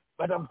Zambia,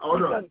 but I'm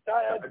sick and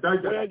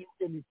tired where you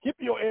can keep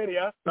your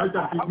area. You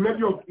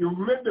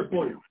made the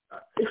point.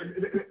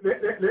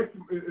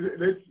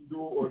 Let's do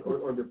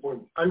on the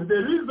point. And the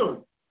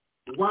reason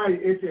why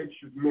HH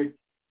should make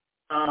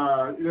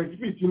the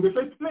speech in the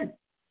first place,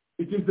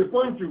 it is the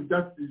point you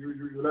like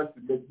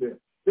to make there.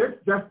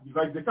 Let's just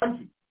divide the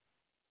country.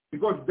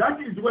 Because that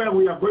is where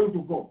we are going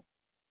to go.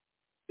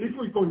 If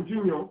we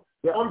continue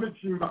on the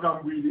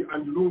Chimbakambwili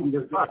and Lungu,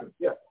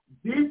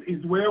 this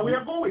is where we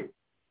are going.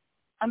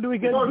 And we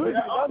can do it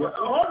without,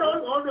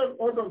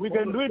 hold on. We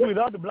can do it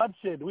without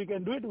bloodshed. We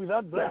can do it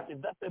without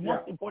bloodshed. That's the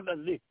most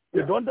important thing.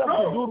 We don't have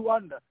to do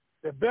Rwanda.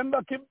 The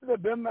Bemba keep the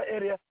Bemba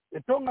area. The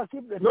Tonga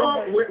keep the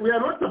Tonga area. We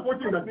are not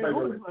supporting that, by the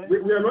way.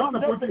 We are not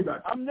supporting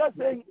that. I'm just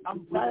saying,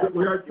 I'm tired.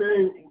 We are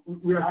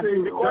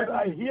saying because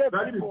I hear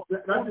people that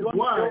is don't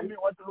why. tell me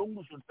what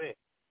Lungu should say.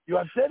 You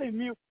are telling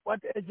me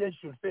what AJ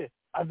should say.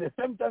 At the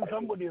same time,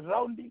 somebody is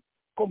rounding,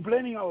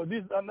 complaining about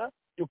this and that.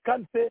 You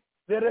can't say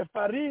the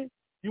referee,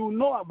 you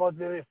know about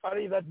the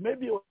referee that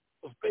maybe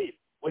was paid.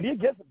 When he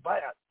gets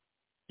biased,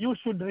 you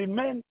should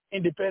remain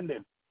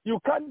independent. You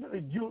can't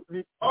reduce.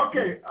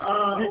 Okay.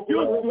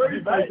 Where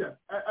is that?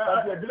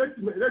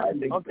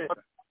 Okay.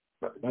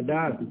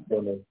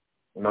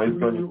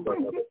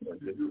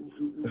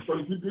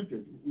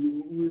 Contributed.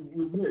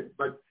 We made.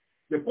 But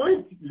the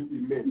point we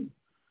made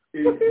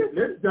is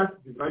let's just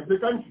divide the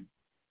country.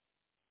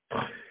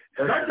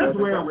 That is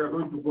where we are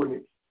going to go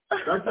next.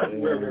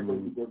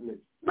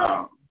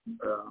 Now,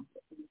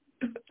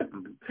 that's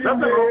an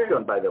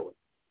option, by the way.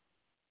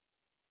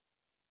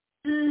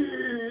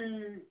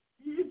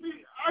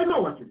 I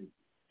know what you mean.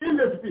 In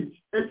the speech,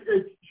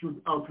 HH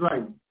should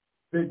outline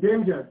the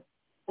dangers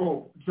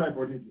of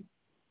tribalism.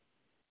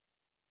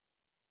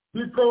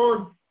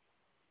 Because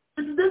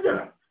it's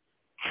dangerous.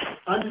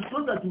 And it's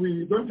not that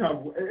we don't have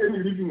any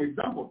living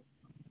example.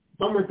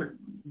 Someone said,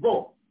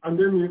 go, and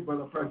then we have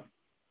Brother Francis.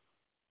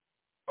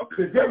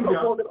 The danger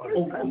of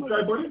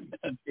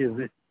tribalism. Is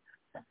it?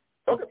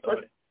 Okay,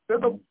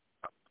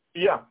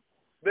 yeah.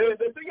 The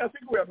thing I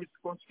think we are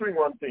misconstruing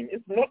one thing.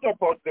 It's not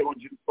about the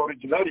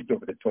originality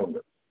of the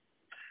Tonga.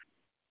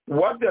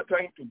 What they're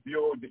trying to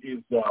build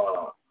is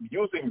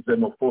using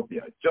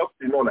xenophobia. Just,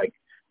 like,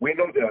 we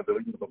know they are the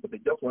original, but they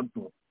just want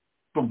to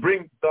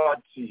bring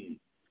that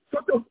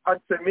sort of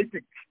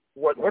anti-Semitic,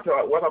 what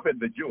happened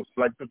to the Jews,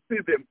 like to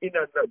see them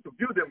to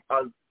view them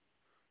as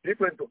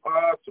different to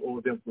us,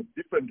 or they've got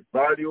different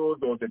values,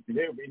 or they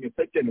behave in a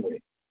certain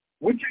way,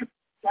 which is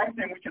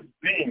something which is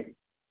being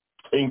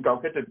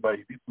inculcated by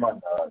this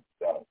man,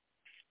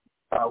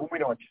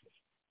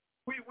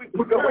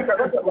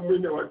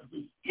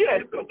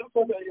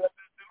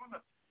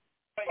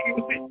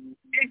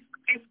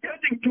 it's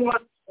getting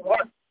towards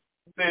what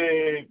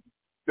the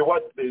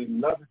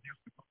Nazis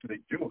used to do to the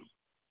Jews.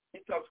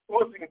 It was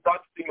causing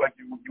that thing like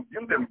you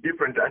view them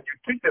different and you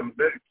treat them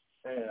very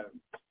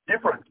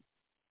different.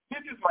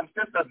 This is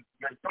manifested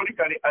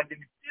historically and in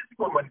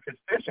physical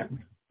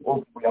manifestation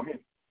of,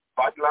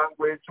 bad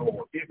language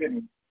or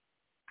even,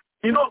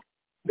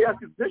 the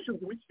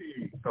accusations which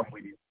come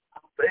with it.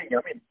 I'm saying,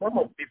 some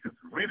of this is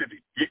really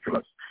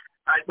ridiculous.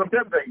 And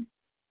sometimes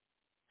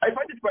I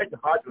find it quite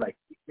hard, like,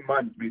 this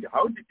man really,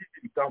 how did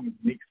it become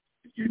mixed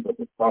with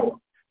the power?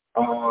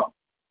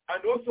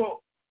 And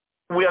also,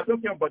 we are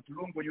talking about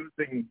Lungu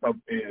using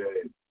some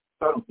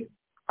surrogates.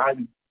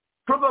 And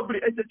probably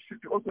HH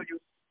should also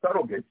use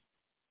surrogates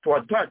to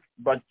attack,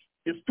 but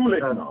it's too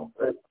late now.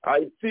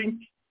 I think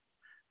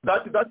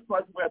that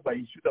part whereby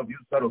he should have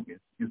used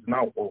surrogates is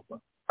now over.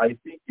 I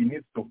think he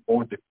needs to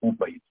hold the coup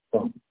by its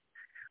own,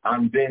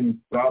 and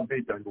then grab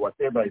it and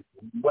whatever is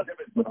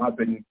going to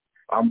happen,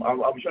 I'm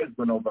sure it's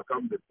going to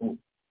overcome the coup.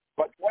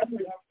 But what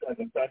we have to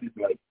understand is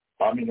what is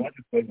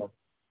going on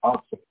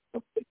outside.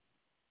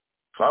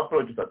 Our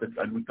approach is that,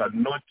 and we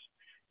cannot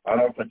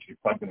allow such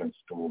repugnance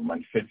to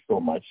manifest so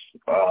much.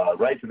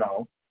 Right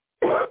now,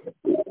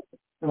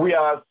 we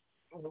are,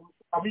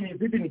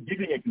 he's even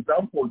giving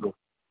examples of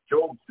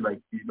jobs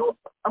like,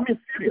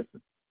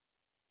 seriously.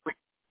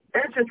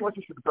 HH, what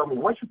should come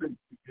in, what should be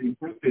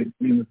included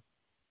in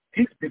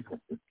his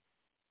businesses,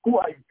 who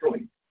are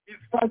employed, his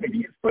family,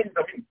 his friends,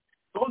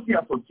 those he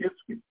associates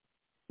with.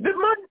 The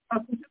man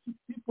associates with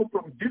people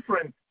from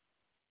different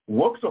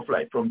walks of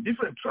life, from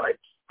different tribes,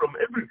 from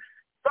every.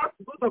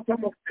 Those are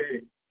some of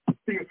the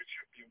things which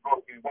we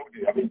want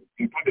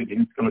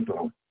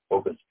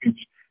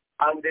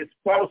and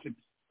espouse it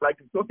like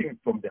talking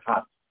from the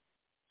heart.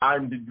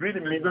 And it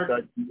really means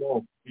that,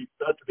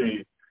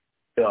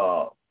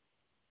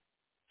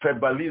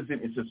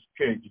 tribalism is a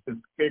scourge. It's a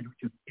scourge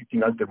which is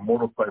eating at the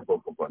moral fiber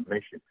of our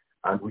nation,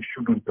 and we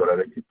shouldn't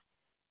tolerate it.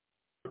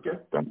 Okay.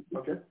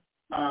 Okay.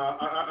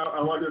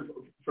 I wanted,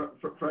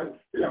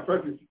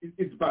 Francis,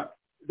 it's back.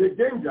 The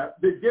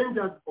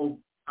dangers of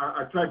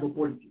a tribal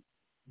politics,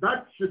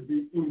 that should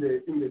be in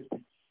the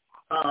speech.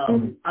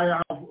 I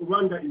have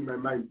Rwanda in my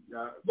mind.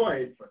 Go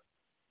ahead, Francis.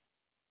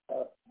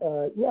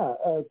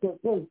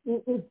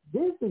 If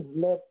this is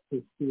left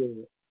to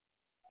steer,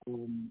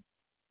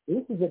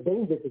 this is a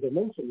danger to the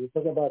nation. You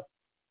talk about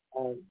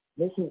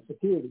national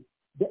security.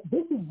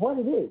 This is what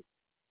it is.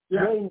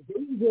 Yeah. They're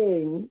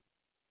endangering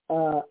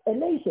a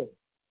nation.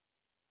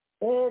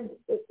 And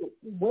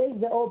where's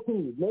the OP?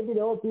 Maybe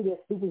the OP is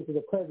speaking to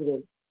the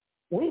president.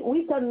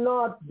 We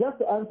cannot, just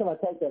to answer my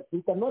question,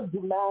 we cannot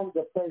demand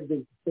the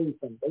president to say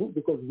something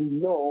because we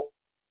know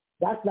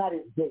that's not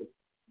his game.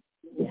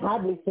 He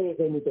hardly says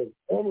anything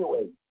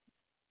anyway.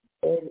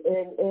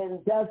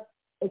 And just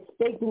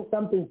expecting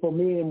something from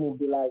him will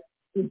be like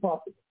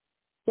impossible.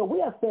 So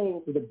we are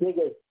saying to the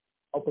biggest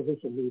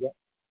opposition leader,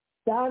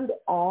 stand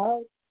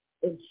out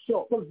and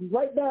show. Because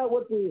right now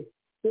what we're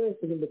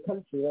experiencing in the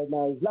country right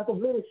now is lack of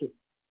leadership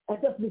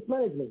and just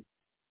mismanagement.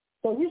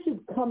 So you should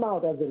come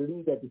out as a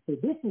leader to say,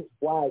 this is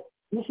why.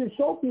 You should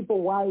show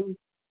people why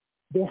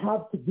they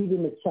have to give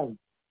him a chance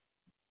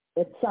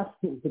and trust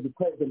him to be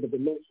president of the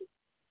nation.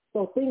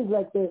 So things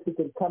like this, you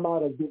can come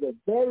out and give a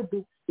very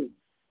big speech,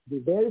 be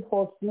very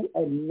forceful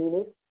and mean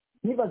it.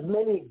 Give as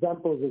many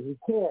examples as you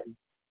can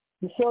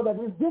to show that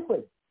it's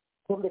different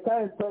from the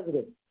current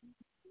president.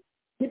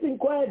 Keeping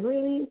quiet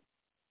really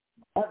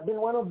has been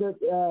one of the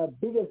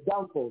biggest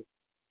downfalls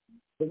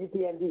for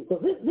UPND. So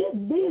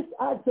this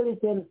actually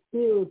can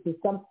still to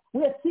some.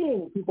 We are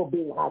seeing people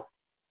being hacked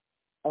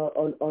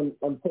on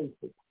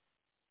Facebook.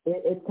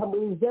 And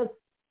Kambili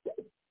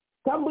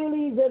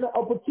is an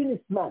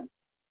opportunist man.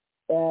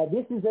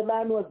 This is a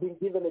man who has been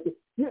given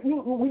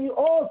we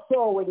all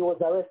saw when he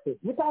was arrested.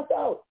 He passed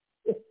out.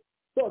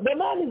 So the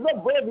man is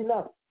not brave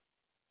enough.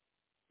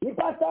 He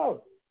passed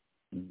out.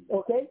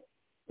 Okay?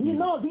 He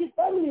knows his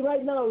family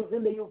right now is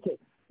in the UK,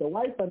 the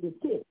wife and his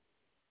kids.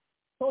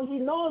 So he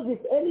knows if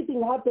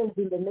anything happens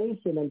in the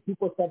nation and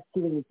people start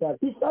killing each other,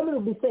 his family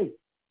will be safe.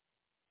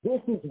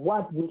 This is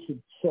what we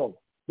should show.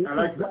 I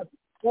like that.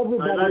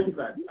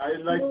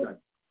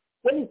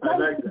 When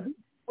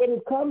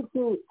it comes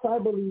to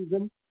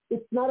tribalism,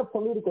 it's not a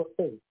political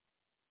thing.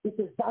 It's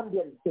a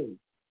Zambian thing.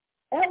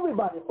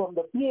 Everybody from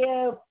the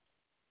PF,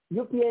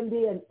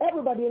 UPND, and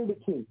everybody in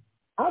between.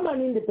 I'm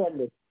an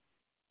independent,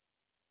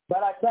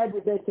 but I tried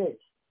with HH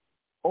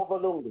over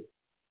Lungu.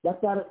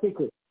 That's not a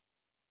secret.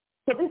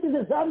 So this is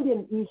a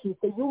Zambian issue.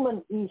 It's a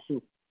human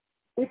issue.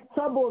 If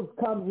troubles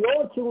come,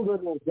 your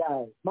children will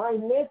die. My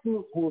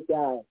nephews will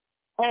die.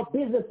 Our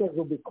businesses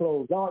will be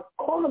closed. Our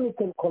economy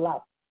can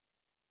collapse.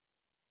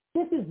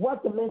 This is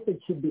what the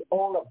message should be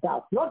all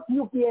about, not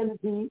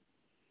UPND.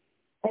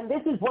 And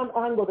this is one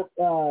angle that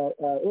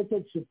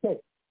HH should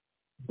take.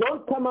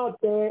 Don't come out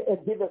there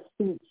and give a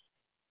speech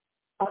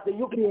as a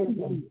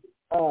UPND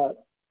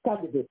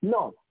candidate.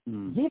 No.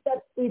 Give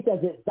that speech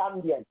as a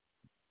Zambian.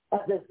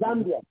 That's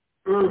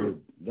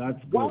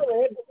good.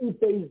 If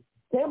there is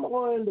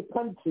turmoil in the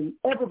country,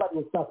 everybody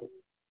will suffer.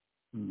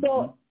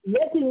 So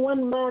letting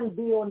one man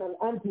be on an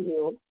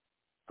anthill,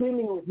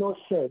 screaming with no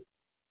shirt,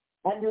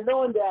 and when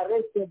they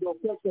arrested the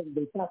occasion,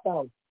 they pass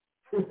out.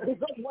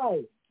 It's not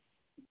wise.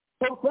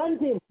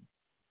 Confront him.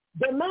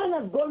 The man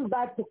has gone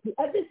back to,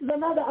 and this is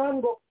another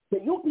angle. The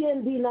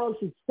UPND now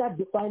should start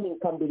defining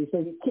Kambili,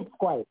 so he keeps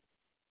quiet.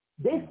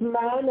 This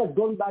man has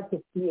gone back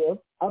to PF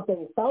after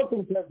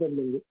insulting President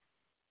Lungu.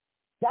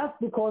 That's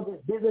because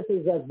his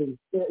businesses have been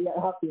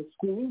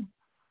squeezed.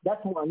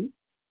 That's one.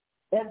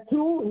 And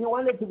two, he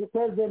wanted to be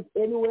president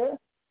anywhere,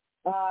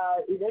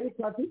 in any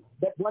party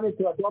that wanted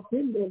to adopt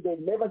him, and they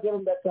never gave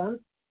him that chance.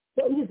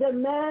 So he's a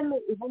man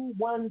who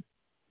wants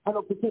an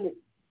opportunity.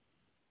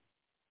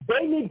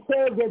 They need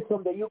surrogates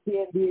from the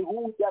UPND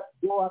who just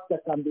go after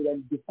Kambili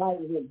and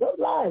define him. Don't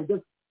lie.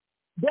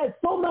 There's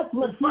so much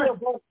material.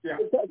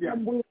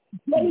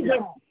 Play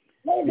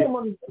them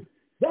on.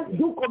 Just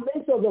do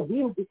commercials of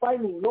him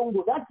defining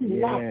Lungu. That's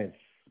enough.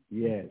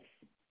 Yes.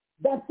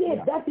 That's it.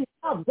 Yeah. That's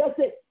enough. That's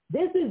it.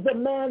 This is the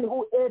man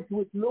who ate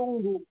with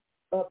Lungu,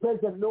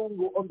 President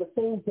Lungu, on the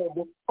same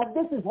table, and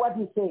this is what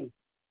he's saying.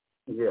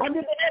 Yeah. And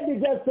in the end, you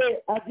just say,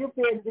 as you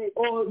pay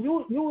or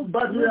you.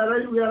 But we are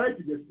right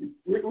to just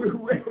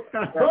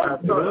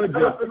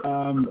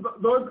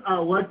those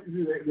are what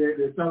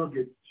the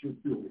surrogate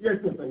should do. Yes,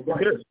 go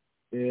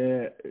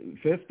ahead.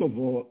 First of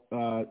all,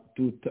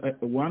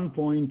 one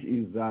point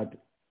is that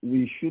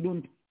we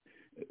shouldn't.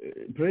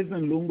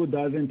 President Lungu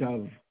doesn't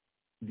have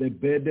the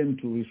burden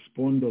to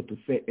respond or to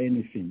say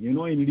anything.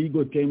 In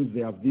legal terms,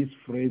 they have this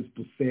phrase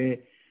to say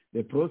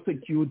the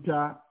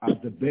prosecutor has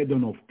the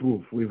burden of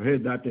proof. We've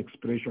heard that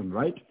expression,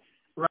 right?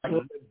 Right.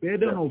 So the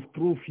burden of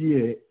proof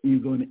here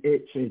is on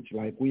HH,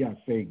 like we are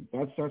saying.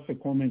 That's just a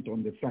comment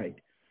on the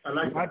side.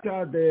 What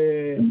are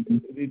the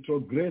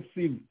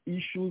retrogressive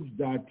issues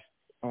that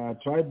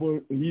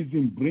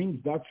tribalism brings?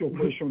 That's your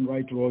question,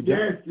 right,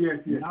 Roger?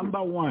 Yes.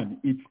 Number one,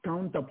 it's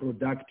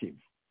counterproductive.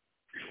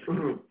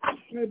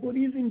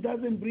 Tribalism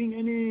doesn't bring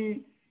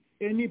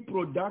any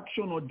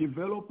production or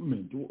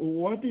development.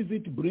 What is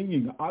it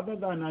bringing other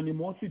than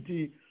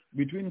animosity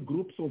between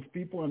groups of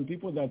people and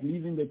people that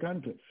live in the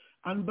country?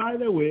 And by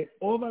the way,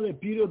 over the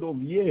period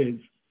of years,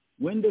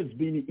 when there's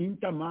been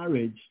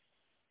intermarriage,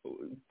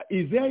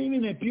 is there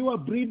even a pure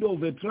breed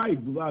of a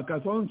tribe,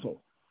 Kasonso?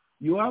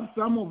 You have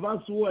some of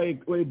us who are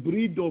a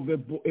breed of a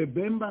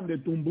Bemba and a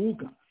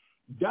Tumbuka.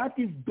 That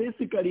is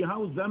basically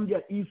how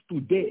Zambia is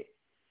today.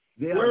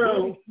 There are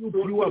very few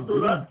pure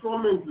breeds.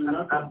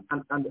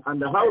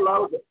 And how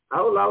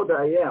loud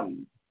I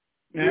am.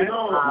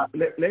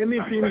 Let me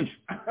finish.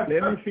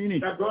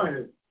 Go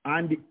ahead.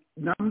 And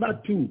number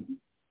two,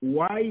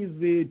 why is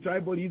the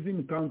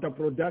tribalism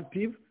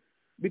counterproductive?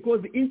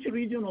 Because each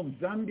region of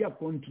Zambia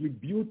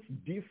contributes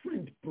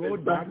different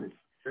products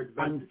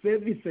and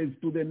services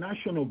to the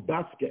national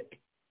basket.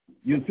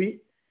 You see,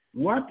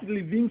 what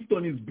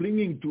Livingstone is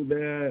bringing to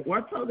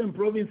what Southern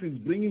Province is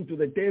bringing to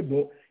the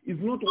table is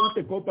not what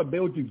the Copper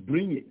Belt is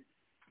bringing.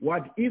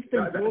 What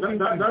Eastern Province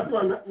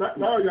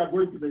now you are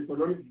going to the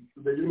economic,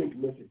 to the unit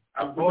message.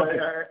 I've got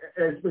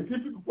a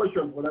specific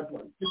question for that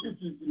one. Keep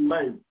it in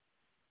mind.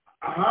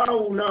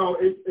 How now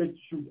it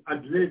should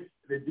address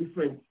the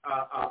different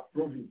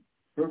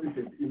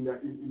provinces in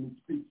its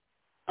speech.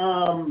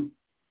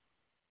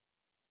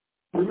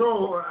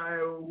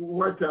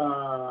 What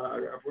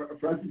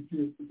Francis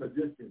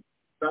suggested,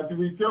 that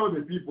we tell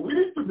the people, we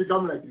need to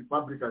become like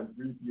Republicans,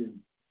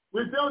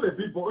 we tell the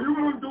people, you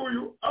won't do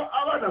you,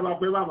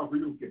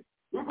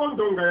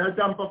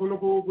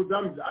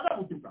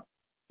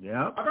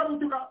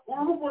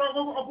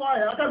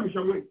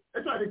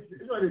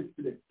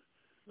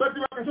 but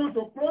you can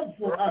also quote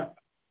for us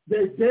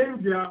the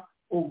danger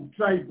of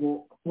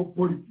tribal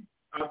politics.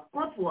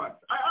 Quote for us.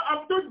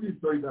 I've told this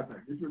story that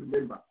time, if you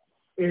remember.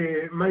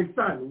 My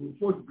son in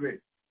fourth grade,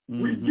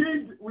 we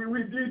did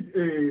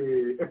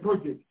a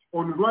project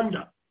on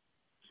Rwanda.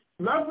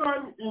 Last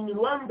one in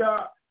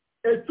Rwanda,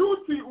 a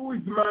Tutsi who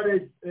is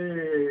married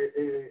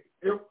a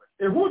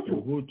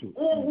Hutu,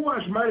 who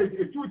was married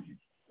a Tutsi,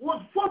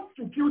 was forced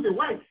to kill the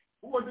wife,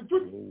 who was a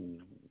Tutsi.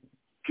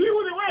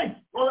 Kill the wife,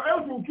 or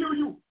else will kill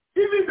you.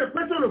 Even the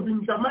question of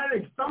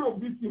intermarriage, some of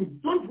these things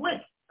don't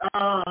work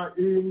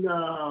in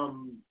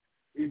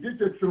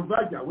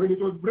Slovakia when it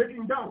was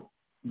breaking down.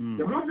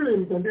 The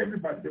Muslims and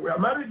everybody, they were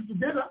married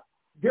together.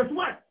 Guess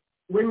what?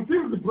 When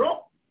things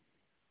broke,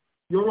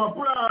 your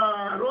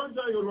Wapula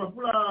Roja, your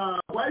Wapula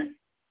wife,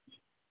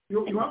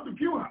 you have to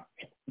kill her.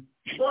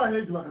 Go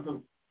ahead,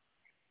 Wakason.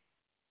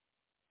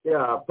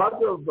 Yeah,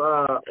 part of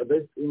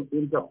this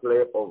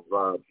interplay of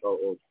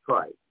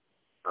tribe.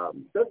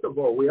 First of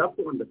all, we have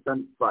to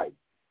understand tribe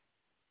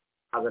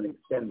as an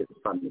extended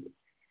family.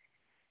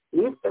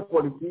 If a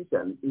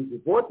politician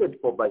is voted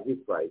for by his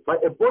tribe, by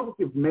a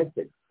positive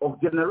message of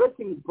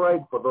generating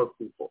pride for those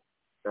people,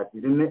 that,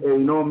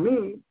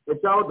 me, a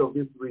child of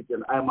this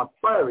region, I am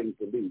aspiring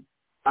to lead.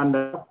 And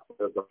that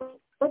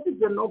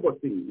is a noble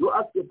thing. You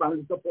ask your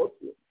family to support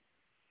you.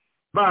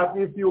 But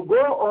if you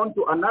go on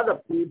to another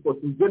people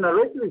to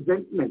generate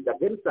resentment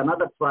against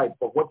another tribe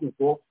for voting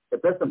for a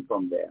person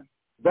from there,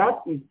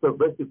 that is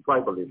pervasive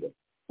tribalism.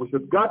 We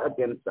should guard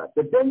against that.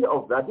 The danger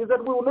of that is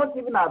that we will not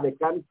even have a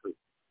country.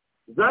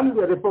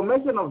 Zambia, the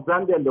formation of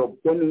Zambia and the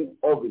obtaining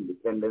of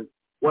independence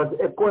was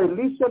a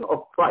coalition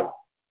of tribes.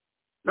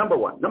 Number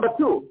one. Number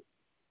two,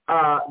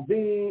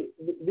 the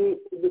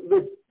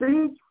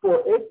speech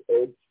for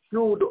SS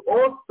should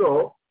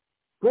also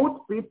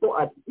put people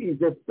at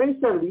ease,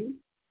 especially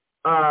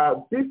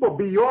people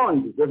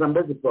beyond the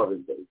Zambezi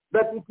provinces,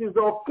 that it is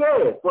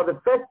okay for the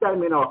first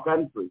time in our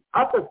country,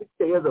 after 60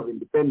 years of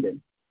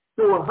independence,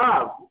 to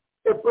have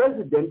a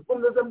president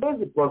from the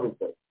Zambezi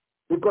provinces,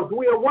 because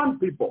we are one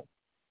people.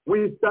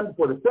 We stand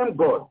for the same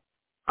God.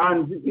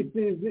 And it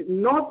is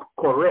not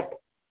correct,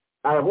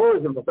 I have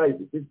always emphasized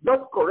this, it's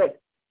not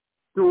correct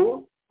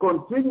to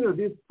continue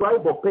this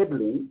tribal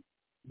peddling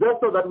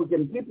just so that we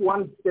can keep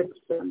one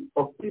section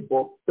of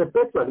people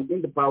perpetually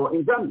in the power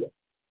in Zambia.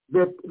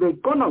 The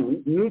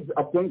economy needs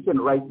attention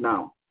right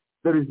now.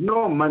 There is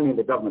no money in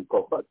the government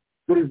coffers.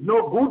 There is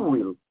no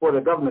goodwill for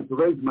the government to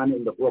raise money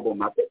in the global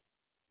market.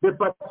 The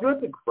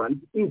Patriotic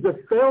Front is a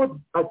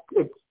failed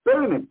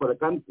experiment for the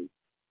country.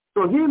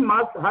 So he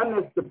must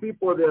harness the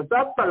people, their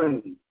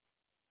sufferings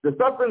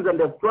and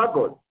their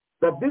struggles.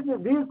 That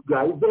these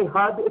guys, they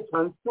had a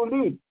chance to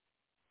lead.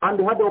 And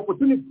they had the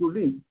opportunity to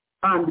lead.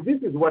 And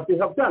this is what they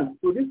have done.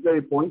 To this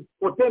very point,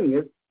 for 10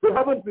 years, they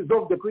haven't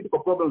resolved the critical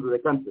problems of the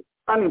country.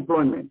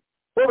 Unemployment,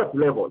 poverty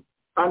levels,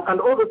 and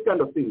all those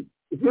kind of things.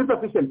 It's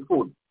insufficient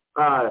food,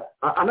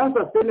 an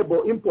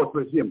unsustainable import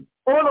regime.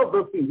 All of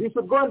those things. He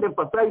should go and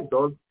emphasize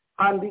those,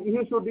 and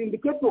he should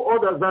indicate to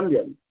other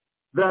Zambians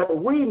that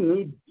we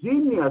need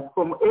genius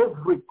from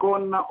every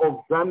corner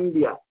of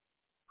Zambia,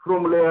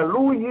 from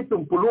Lealui to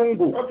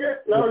Mpulungu. Okay,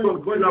 now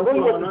you've gone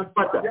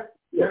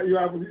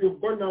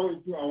now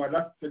into our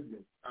last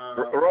segment.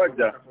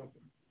 Roger.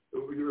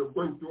 You're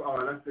going to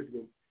our last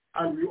segment,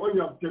 and we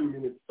only have 10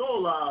 minutes. So,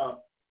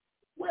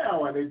 where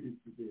are our ladies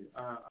today?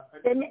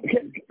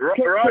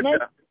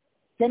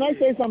 Can I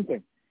say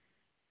something?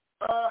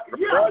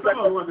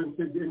 Someone wasn't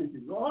saying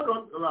anything. No, hold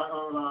on,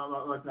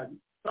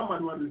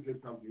 someone wanted to say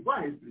something. Go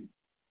ahead, please.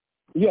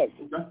 Yes.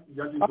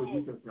 Just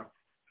introduce yourself.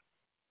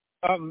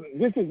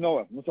 This is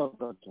Noah.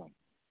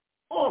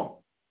 Oh,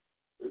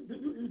 you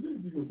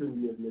didn't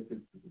send me a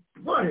message.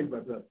 Go ahead,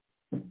 brother.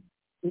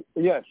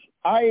 Yes,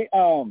 I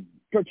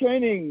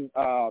pertaining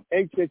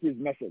HH's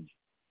message.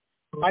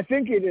 I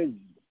think it is.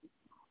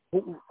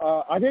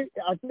 I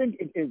think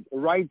it is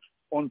right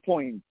on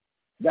point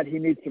that he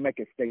needs to make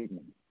a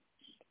statement.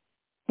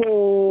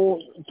 For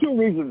two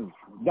reasons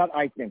that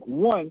I think.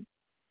 One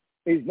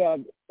is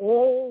that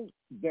all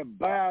the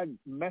bad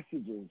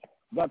messages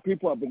that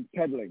people have been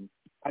peddling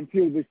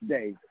until this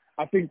day,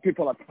 I think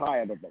people are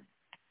tired of them.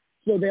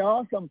 So there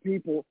are some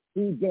people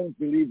who don't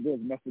believe those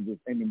messages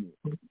anymore.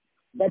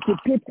 But to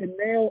put a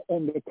nail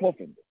on the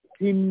coffin,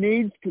 he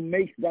needs to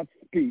make that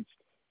speech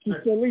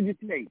to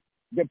solidify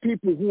the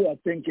people who are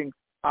thinking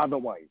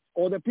otherwise,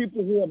 or the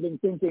people who have been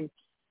thinking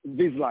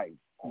these lies.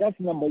 That's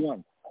number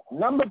one.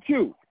 Number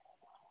two,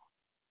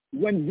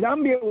 when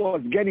Zambia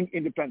was getting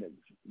independence,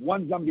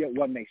 one Zambia,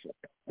 one nation,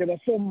 there was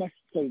so much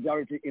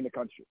solidarity in the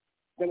country.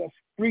 There was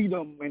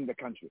freedom in the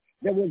country.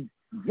 There was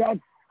that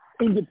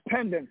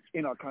independence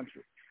in our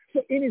country.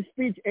 So in his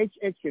speech,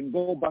 HH can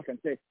go back and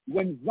say,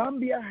 when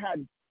Zambia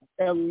had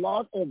a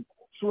lot of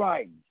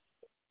tribes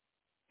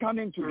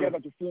coming together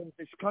to form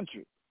this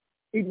country,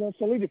 it was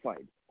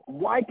solidified.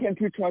 Why can't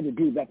we try to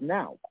do that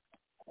now?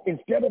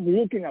 Instead of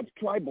looking at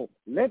tribal,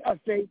 let us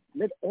say,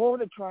 let all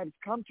the tribes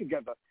come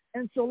together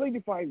and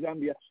solidify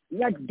Zambia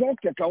like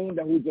Dr.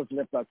 Kaunda, who just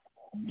left us,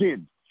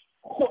 did.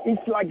 So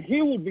it's like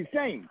he would be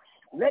saying,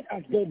 let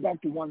us go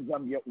back to one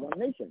Zambia, one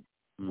nation.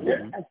 Mm-hmm.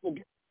 Let us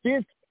forget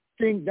this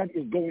thing that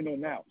is going on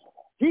now.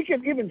 He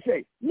can even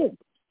say, look,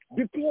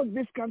 because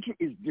this country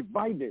is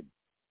divided,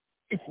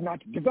 it's not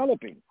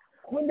developing.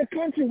 When the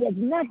country was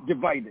not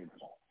divided,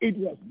 it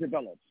was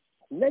developed.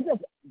 Let us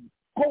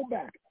go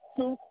back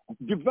to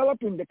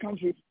developing the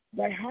country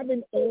by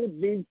having all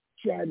these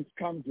tribes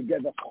come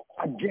together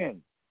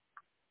again.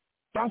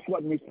 That's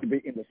what needs to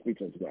be in the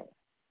speech as well.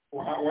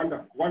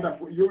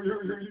 Wonderful. You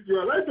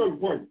are right on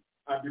point,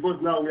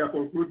 because now we are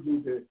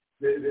concluding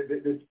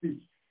the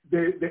speech.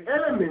 The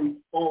element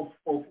of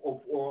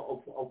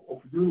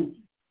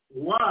unity.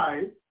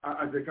 Why,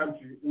 as a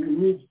country, we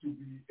need to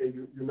be a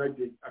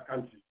united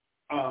country.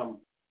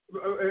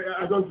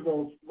 I don't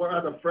know what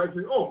other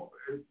phrases. Oh,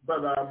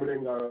 Brother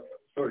Malunga,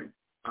 sorry,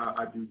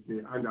 I did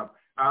the hand up.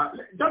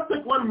 Just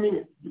take 1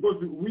 minute,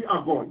 because we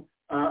are gone.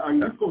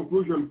 And this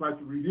conclusion part,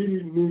 we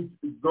really need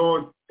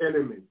those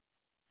elements.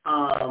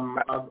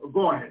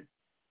 Go ahead.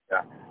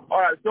 Yeah. All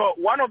right. So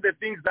one of the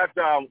things that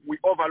we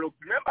overlooked,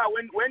 remember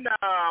when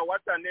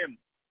what's her name?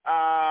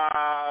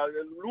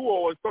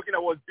 Luo was talking, I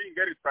was being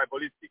very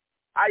tribalistic.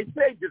 I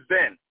said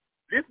then,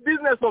 this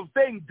business of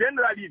saying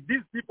generally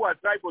these people are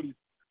tribalist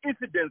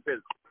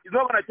incidences is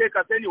not going to take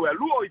us anywhere.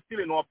 Luo is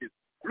still in office.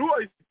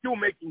 Luo is still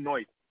making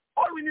noise.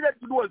 All we needed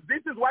to do was,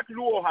 this is what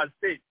Luo has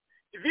said.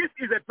 This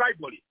is a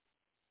tribalist.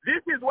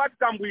 This is what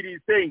Kambwiri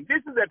is saying.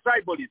 This is a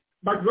tribalist.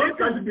 But those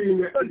can't be in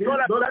the speech.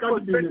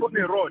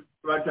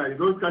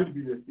 Those can't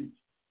be in the speech.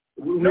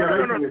 We are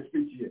writing a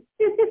speech here.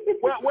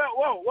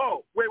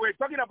 Whoa. We're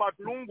talking about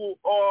Lungu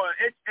or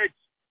HH.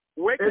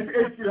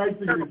 HH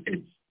writing a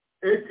speech.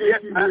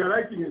 We are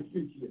writing a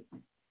speech here.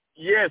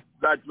 Yes,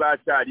 that's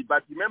Charlie.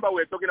 But remember,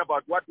 we're talking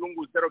about what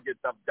Lungu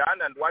surrogates have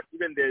done and what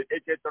even the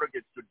HH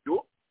surrogates should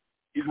do.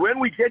 Is when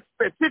we get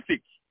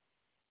specific.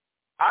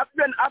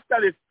 After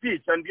the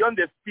speech and beyond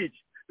the speech.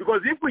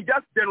 Because if we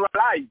just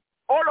generalize,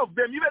 all of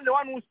them, even the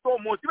one who stole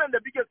most, even the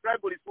biggest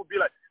tribalist will be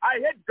like, I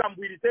heard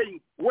Kambwiri saying,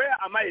 where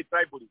am I a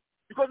tribalist?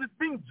 Because it's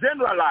being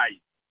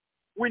generalized.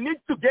 We need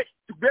to get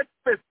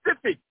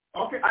specific.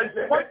 Okay, let's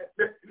hear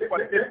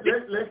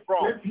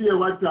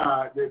what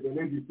the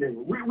lady is saying.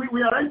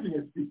 We are writing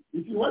a speech.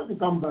 If you want to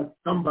come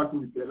back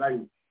with a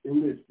line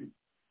in the speech.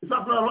 It's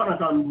after I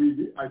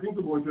think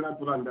about that.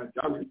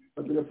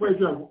 But the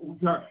question of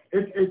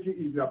HH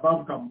is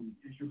above Kambwiri.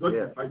 It should not be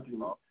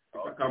fighting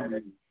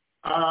Kambwiri.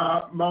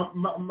 Mama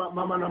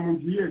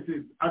Namunji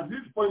says, at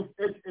this point,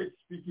 HH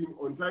speaking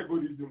on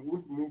tribalism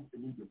would move the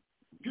needle.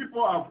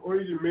 People have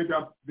already made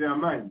up their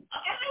mind.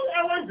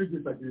 I want to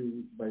disagree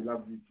with my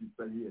lovely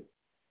sister here.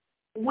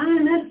 We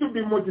need to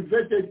be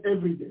motivated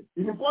every day.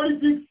 In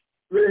politics,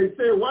 they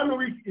say 1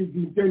 week is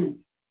eternity.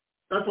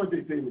 That's what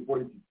they say in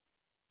politics.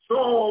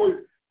 So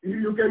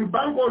you can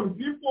bank on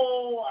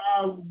people.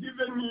 I've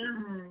given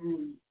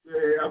him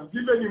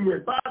a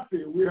pass.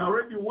 We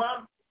already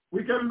won.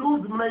 We can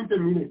lose 90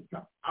 minutes.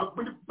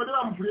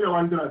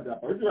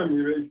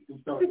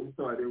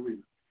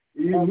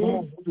 He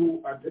needs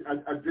to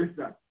address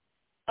that.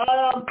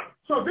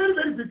 So very,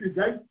 very quickly,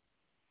 guys.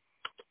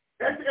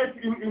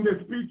 In the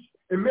speech,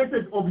 a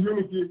message of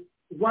unity.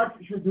 What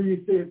should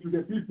we say to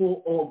the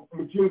people of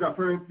Muchinga,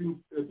 for instance,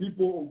 the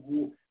people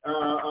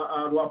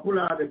of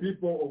Ruapula, the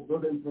people of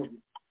Northern Province?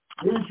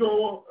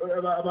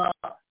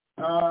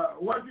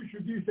 What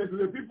should you say to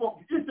the people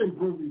of Eastern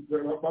Province?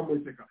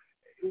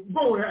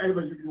 Go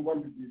wherever you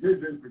want to be. Very,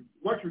 very quickly.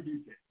 What should you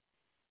say?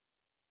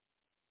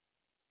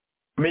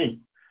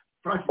 Me?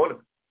 I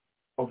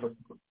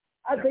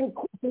think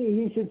quickly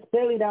he should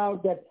spell it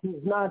out that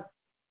he's not.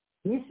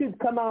 He should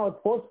come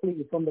out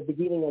forcefully from the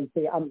beginning and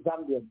say, I'm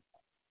Zambian.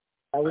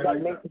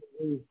 Without making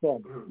it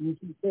said. You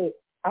should say,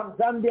 I'm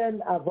Zambian,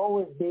 I've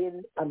always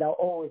been, and I'll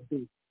always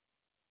be.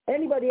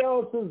 Anybody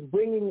else who's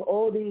bringing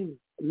all these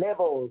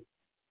levels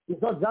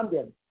is not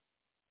Zambian.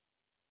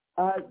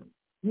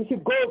 You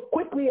should go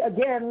quickly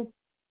again.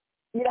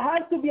 It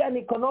has to be an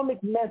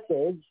economic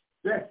message.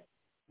 Yes.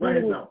 Go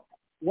ahead now.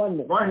 1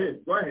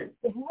 minute. Go ahead.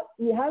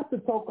 He has to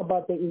talk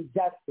about the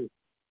injustice,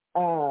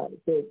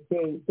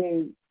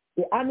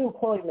 the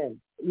unemployment,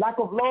 lack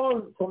of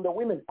loans from the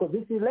women, because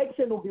this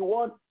election will be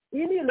won.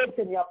 In the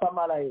election,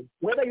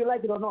 whether you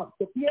like it or not,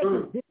 the PS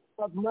is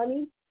giving us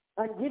money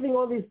and giving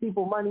all these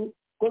people money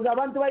because I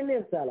want to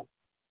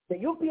the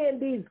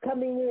UPND is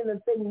coming in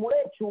and saying,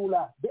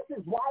 Chula, this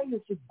is why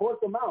you should vote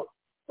them out.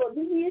 So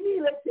in the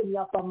election,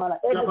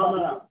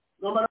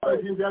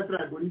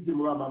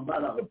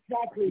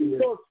 exactly.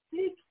 So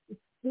speak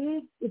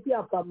if you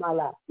have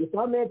Pamala. If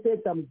I'm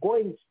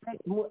going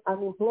straight to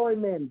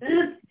unemployment.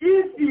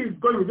 If he's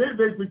going very,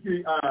 very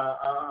quickly,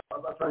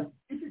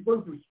 if he's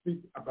going to speak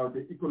about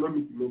the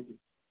economic message,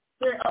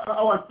 say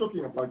I was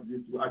talking about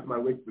this at my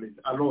workplace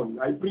alone.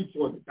 I preach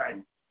all the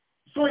time.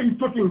 So he's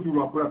talking to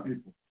Wapura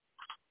people.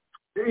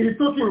 He's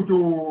talking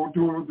to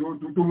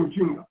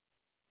Muchinga.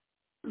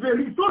 The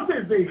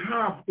resources they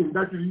have in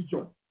that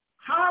region,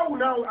 how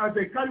now as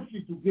a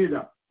country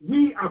together,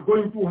 we are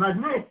going to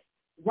harness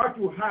what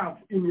you have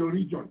in your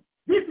region.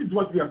 This is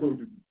what we are going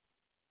to do.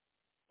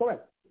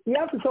 Correct. You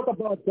have to talk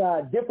about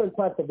different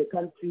parts of the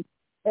country,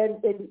 and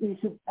you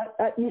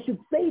should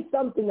say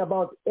something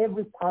about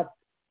every part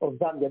of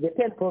Zambia, the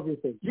 10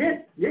 provinces.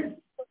 Yes.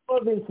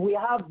 Province, we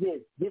have this.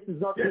 This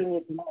is not doing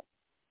it now.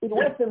 In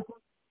Western,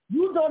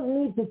 you don't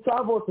need to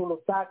travel to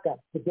Lusaka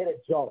to get a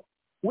job.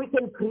 We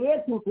can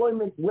create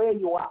employment where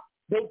you are.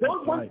 They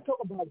don't want to talk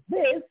about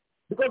this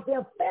because they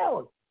have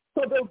failed.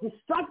 So they'll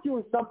distract you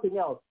with something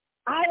else.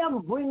 I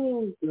am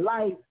bringing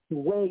life to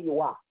where you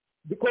are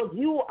because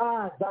you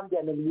are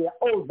Zambian and we are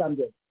all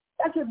Zambian.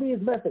 That should be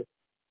his message.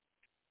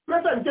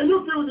 Listen, can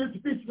you feel this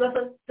speech,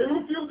 Listen? Can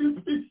you feel this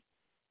speech?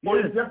 Or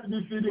is just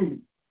be feeling it?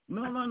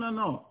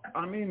 No.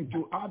 I mean,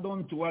 to add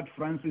on to what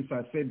Francis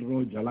has said,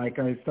 Roger, like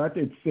I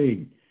started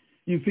saying,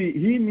 you see,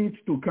 he needs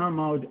to come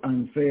out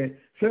and say,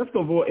 first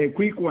of all, a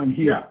quick one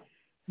here.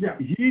 Yeah.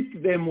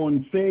 Hit them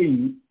on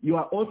saying you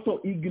are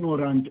also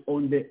ignorant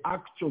on the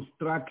actual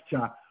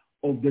structure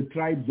of the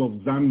tribes of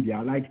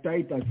Zambia. Like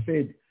Titus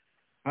said,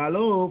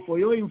 hello, for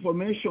your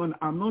information,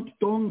 I'm not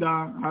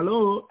Tonga.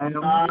 Hello.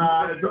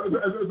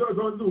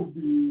 Those will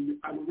be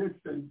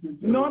unnecessary.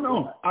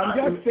 No. I'm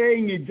just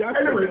saying it just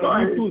anyway,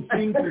 for you to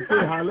think to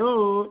say,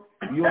 hello,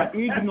 you are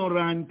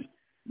ignorant.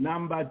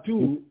 Number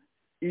two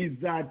is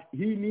that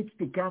he needs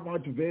to come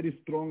out very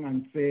strong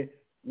and say,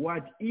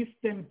 what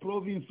Eastern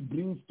Province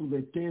brings to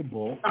the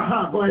table,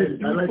 go ahead.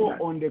 people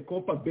on the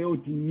Copper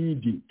Belt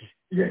need it.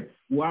 Yes.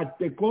 What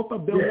the Copper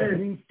Belt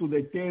brings to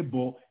the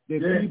table, the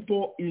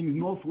people in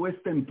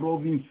Northwestern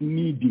Province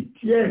need it.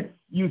 Yes.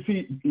 You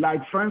see,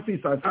 like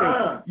Francis has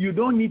said, you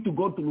don't need to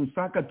go to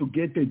Lusaka to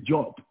get a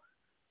job.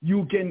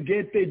 You can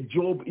get a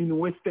job in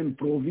Western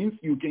Province.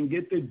 You can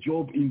get a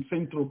job in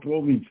Central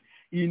Province.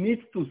 He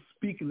needs to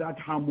speak that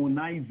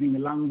harmonizing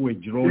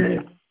language,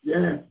 Roger.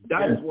 Yes.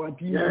 That's what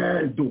he needs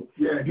to do.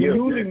 Do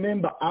you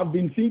remember, I've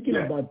been thinking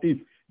about this.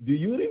 Do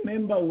you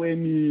remember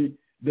when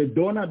the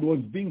donut was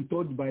being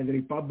told by the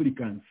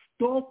Republicans,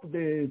 stop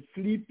the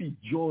Sleepy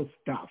Joe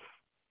stuff.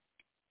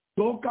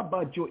 Talk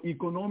about your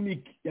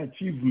economic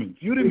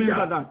achievements. You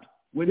remember that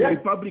when the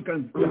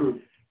Republicans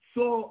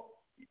So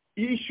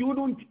he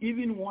shouldn't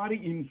even worry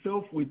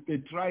himself with the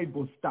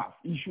tribal stuff.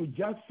 He should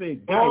just say,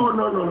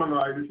 no,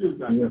 I refuse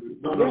that. No.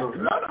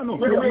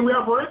 We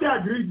have already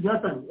agreed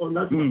on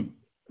that.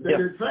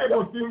 The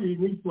tribal thing he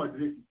needs to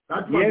address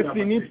it.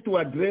 He needs to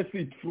address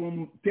it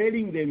from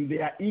telling them they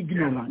are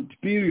ignorant,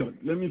 period.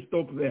 Let me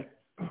stop there.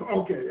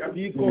 Okay.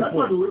 That's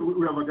what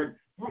we have agreed.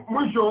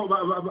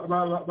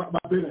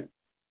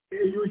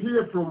 You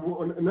hear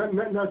from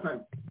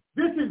Nathan.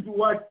 This is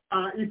what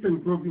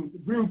Eastern Province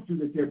brings to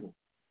the table.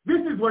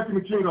 This is what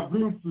Muchinga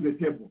brings to the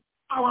table.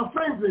 Our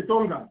friends, the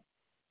Tonga,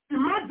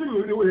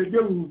 imagine they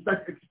will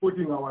start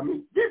exporting our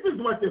meat. This is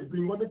what they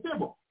bring on the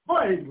table. Go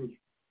ahead, Luis.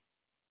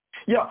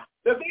 Yeah,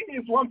 the thing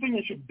is, one thing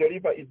you should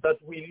deliver is that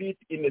we live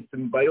in a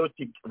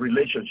symbiotic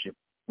relationship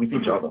with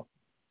each other.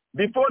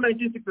 Before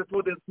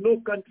 1964, there's no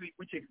country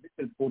which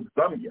existed called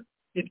Zambia.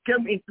 It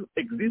came into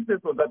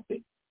existence on that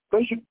day. So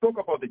you should talk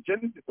about the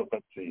genesis of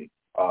that,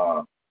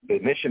 the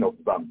nation of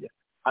Zambia.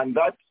 And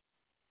that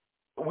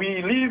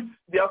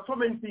there are so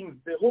many things,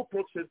 the whole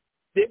process,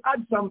 they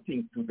add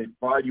something to the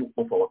value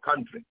of our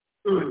country.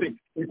 It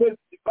says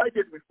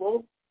divided we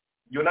fall,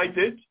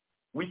 united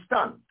we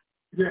stand.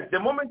 Yes. The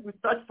moment we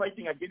start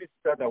fighting against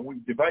each other, we're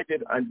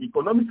divided, and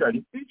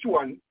economically, each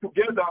one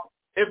together,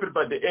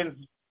 everybody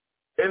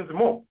earns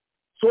more.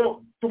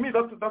 So to me,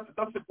 that's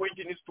the point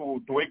it needs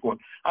to work on.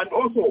 And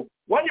also,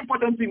 one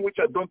important thing which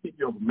I don't think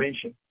you have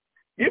mentioned,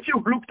 if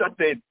you've looked at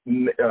the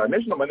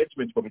National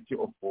Management Committee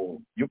of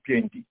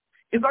UPND,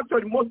 it's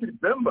actually mostly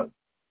members.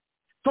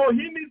 So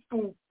he needs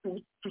to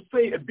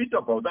say a bit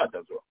about that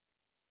as well.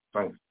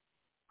 Thanks.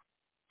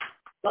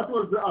 That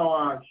was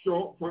our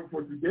show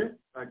for today.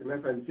 Like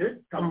Nathan said,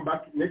 come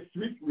back next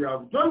week. We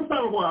have John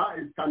Sangwa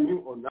is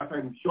coming on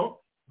Nathan's show,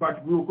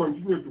 but we will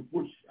continue to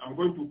push. I'm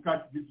going to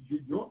cut this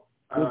video.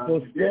 To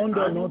postpone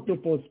or not to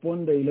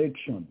postpone the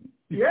election?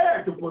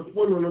 Yeah, to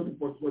postpone or not to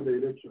postpone the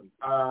election.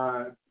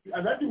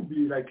 And that will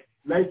be like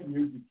nice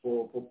music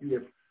for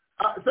PF.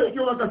 Thank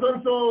you,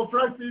 Makasonso,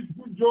 Francis,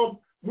 good job.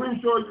 We're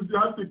sure you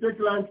have to take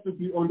lunch to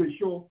be on the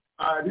show.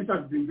 This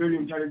has been very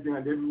encouraging,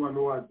 and everyone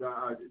who has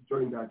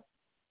joined us.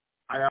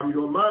 I am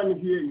your man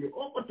here in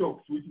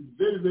Okotoks, which is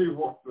very, very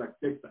hot, like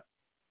Texas.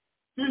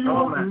 See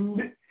you.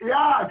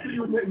 See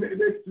you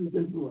next week,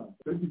 everyone.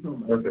 Thank you so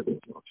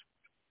much.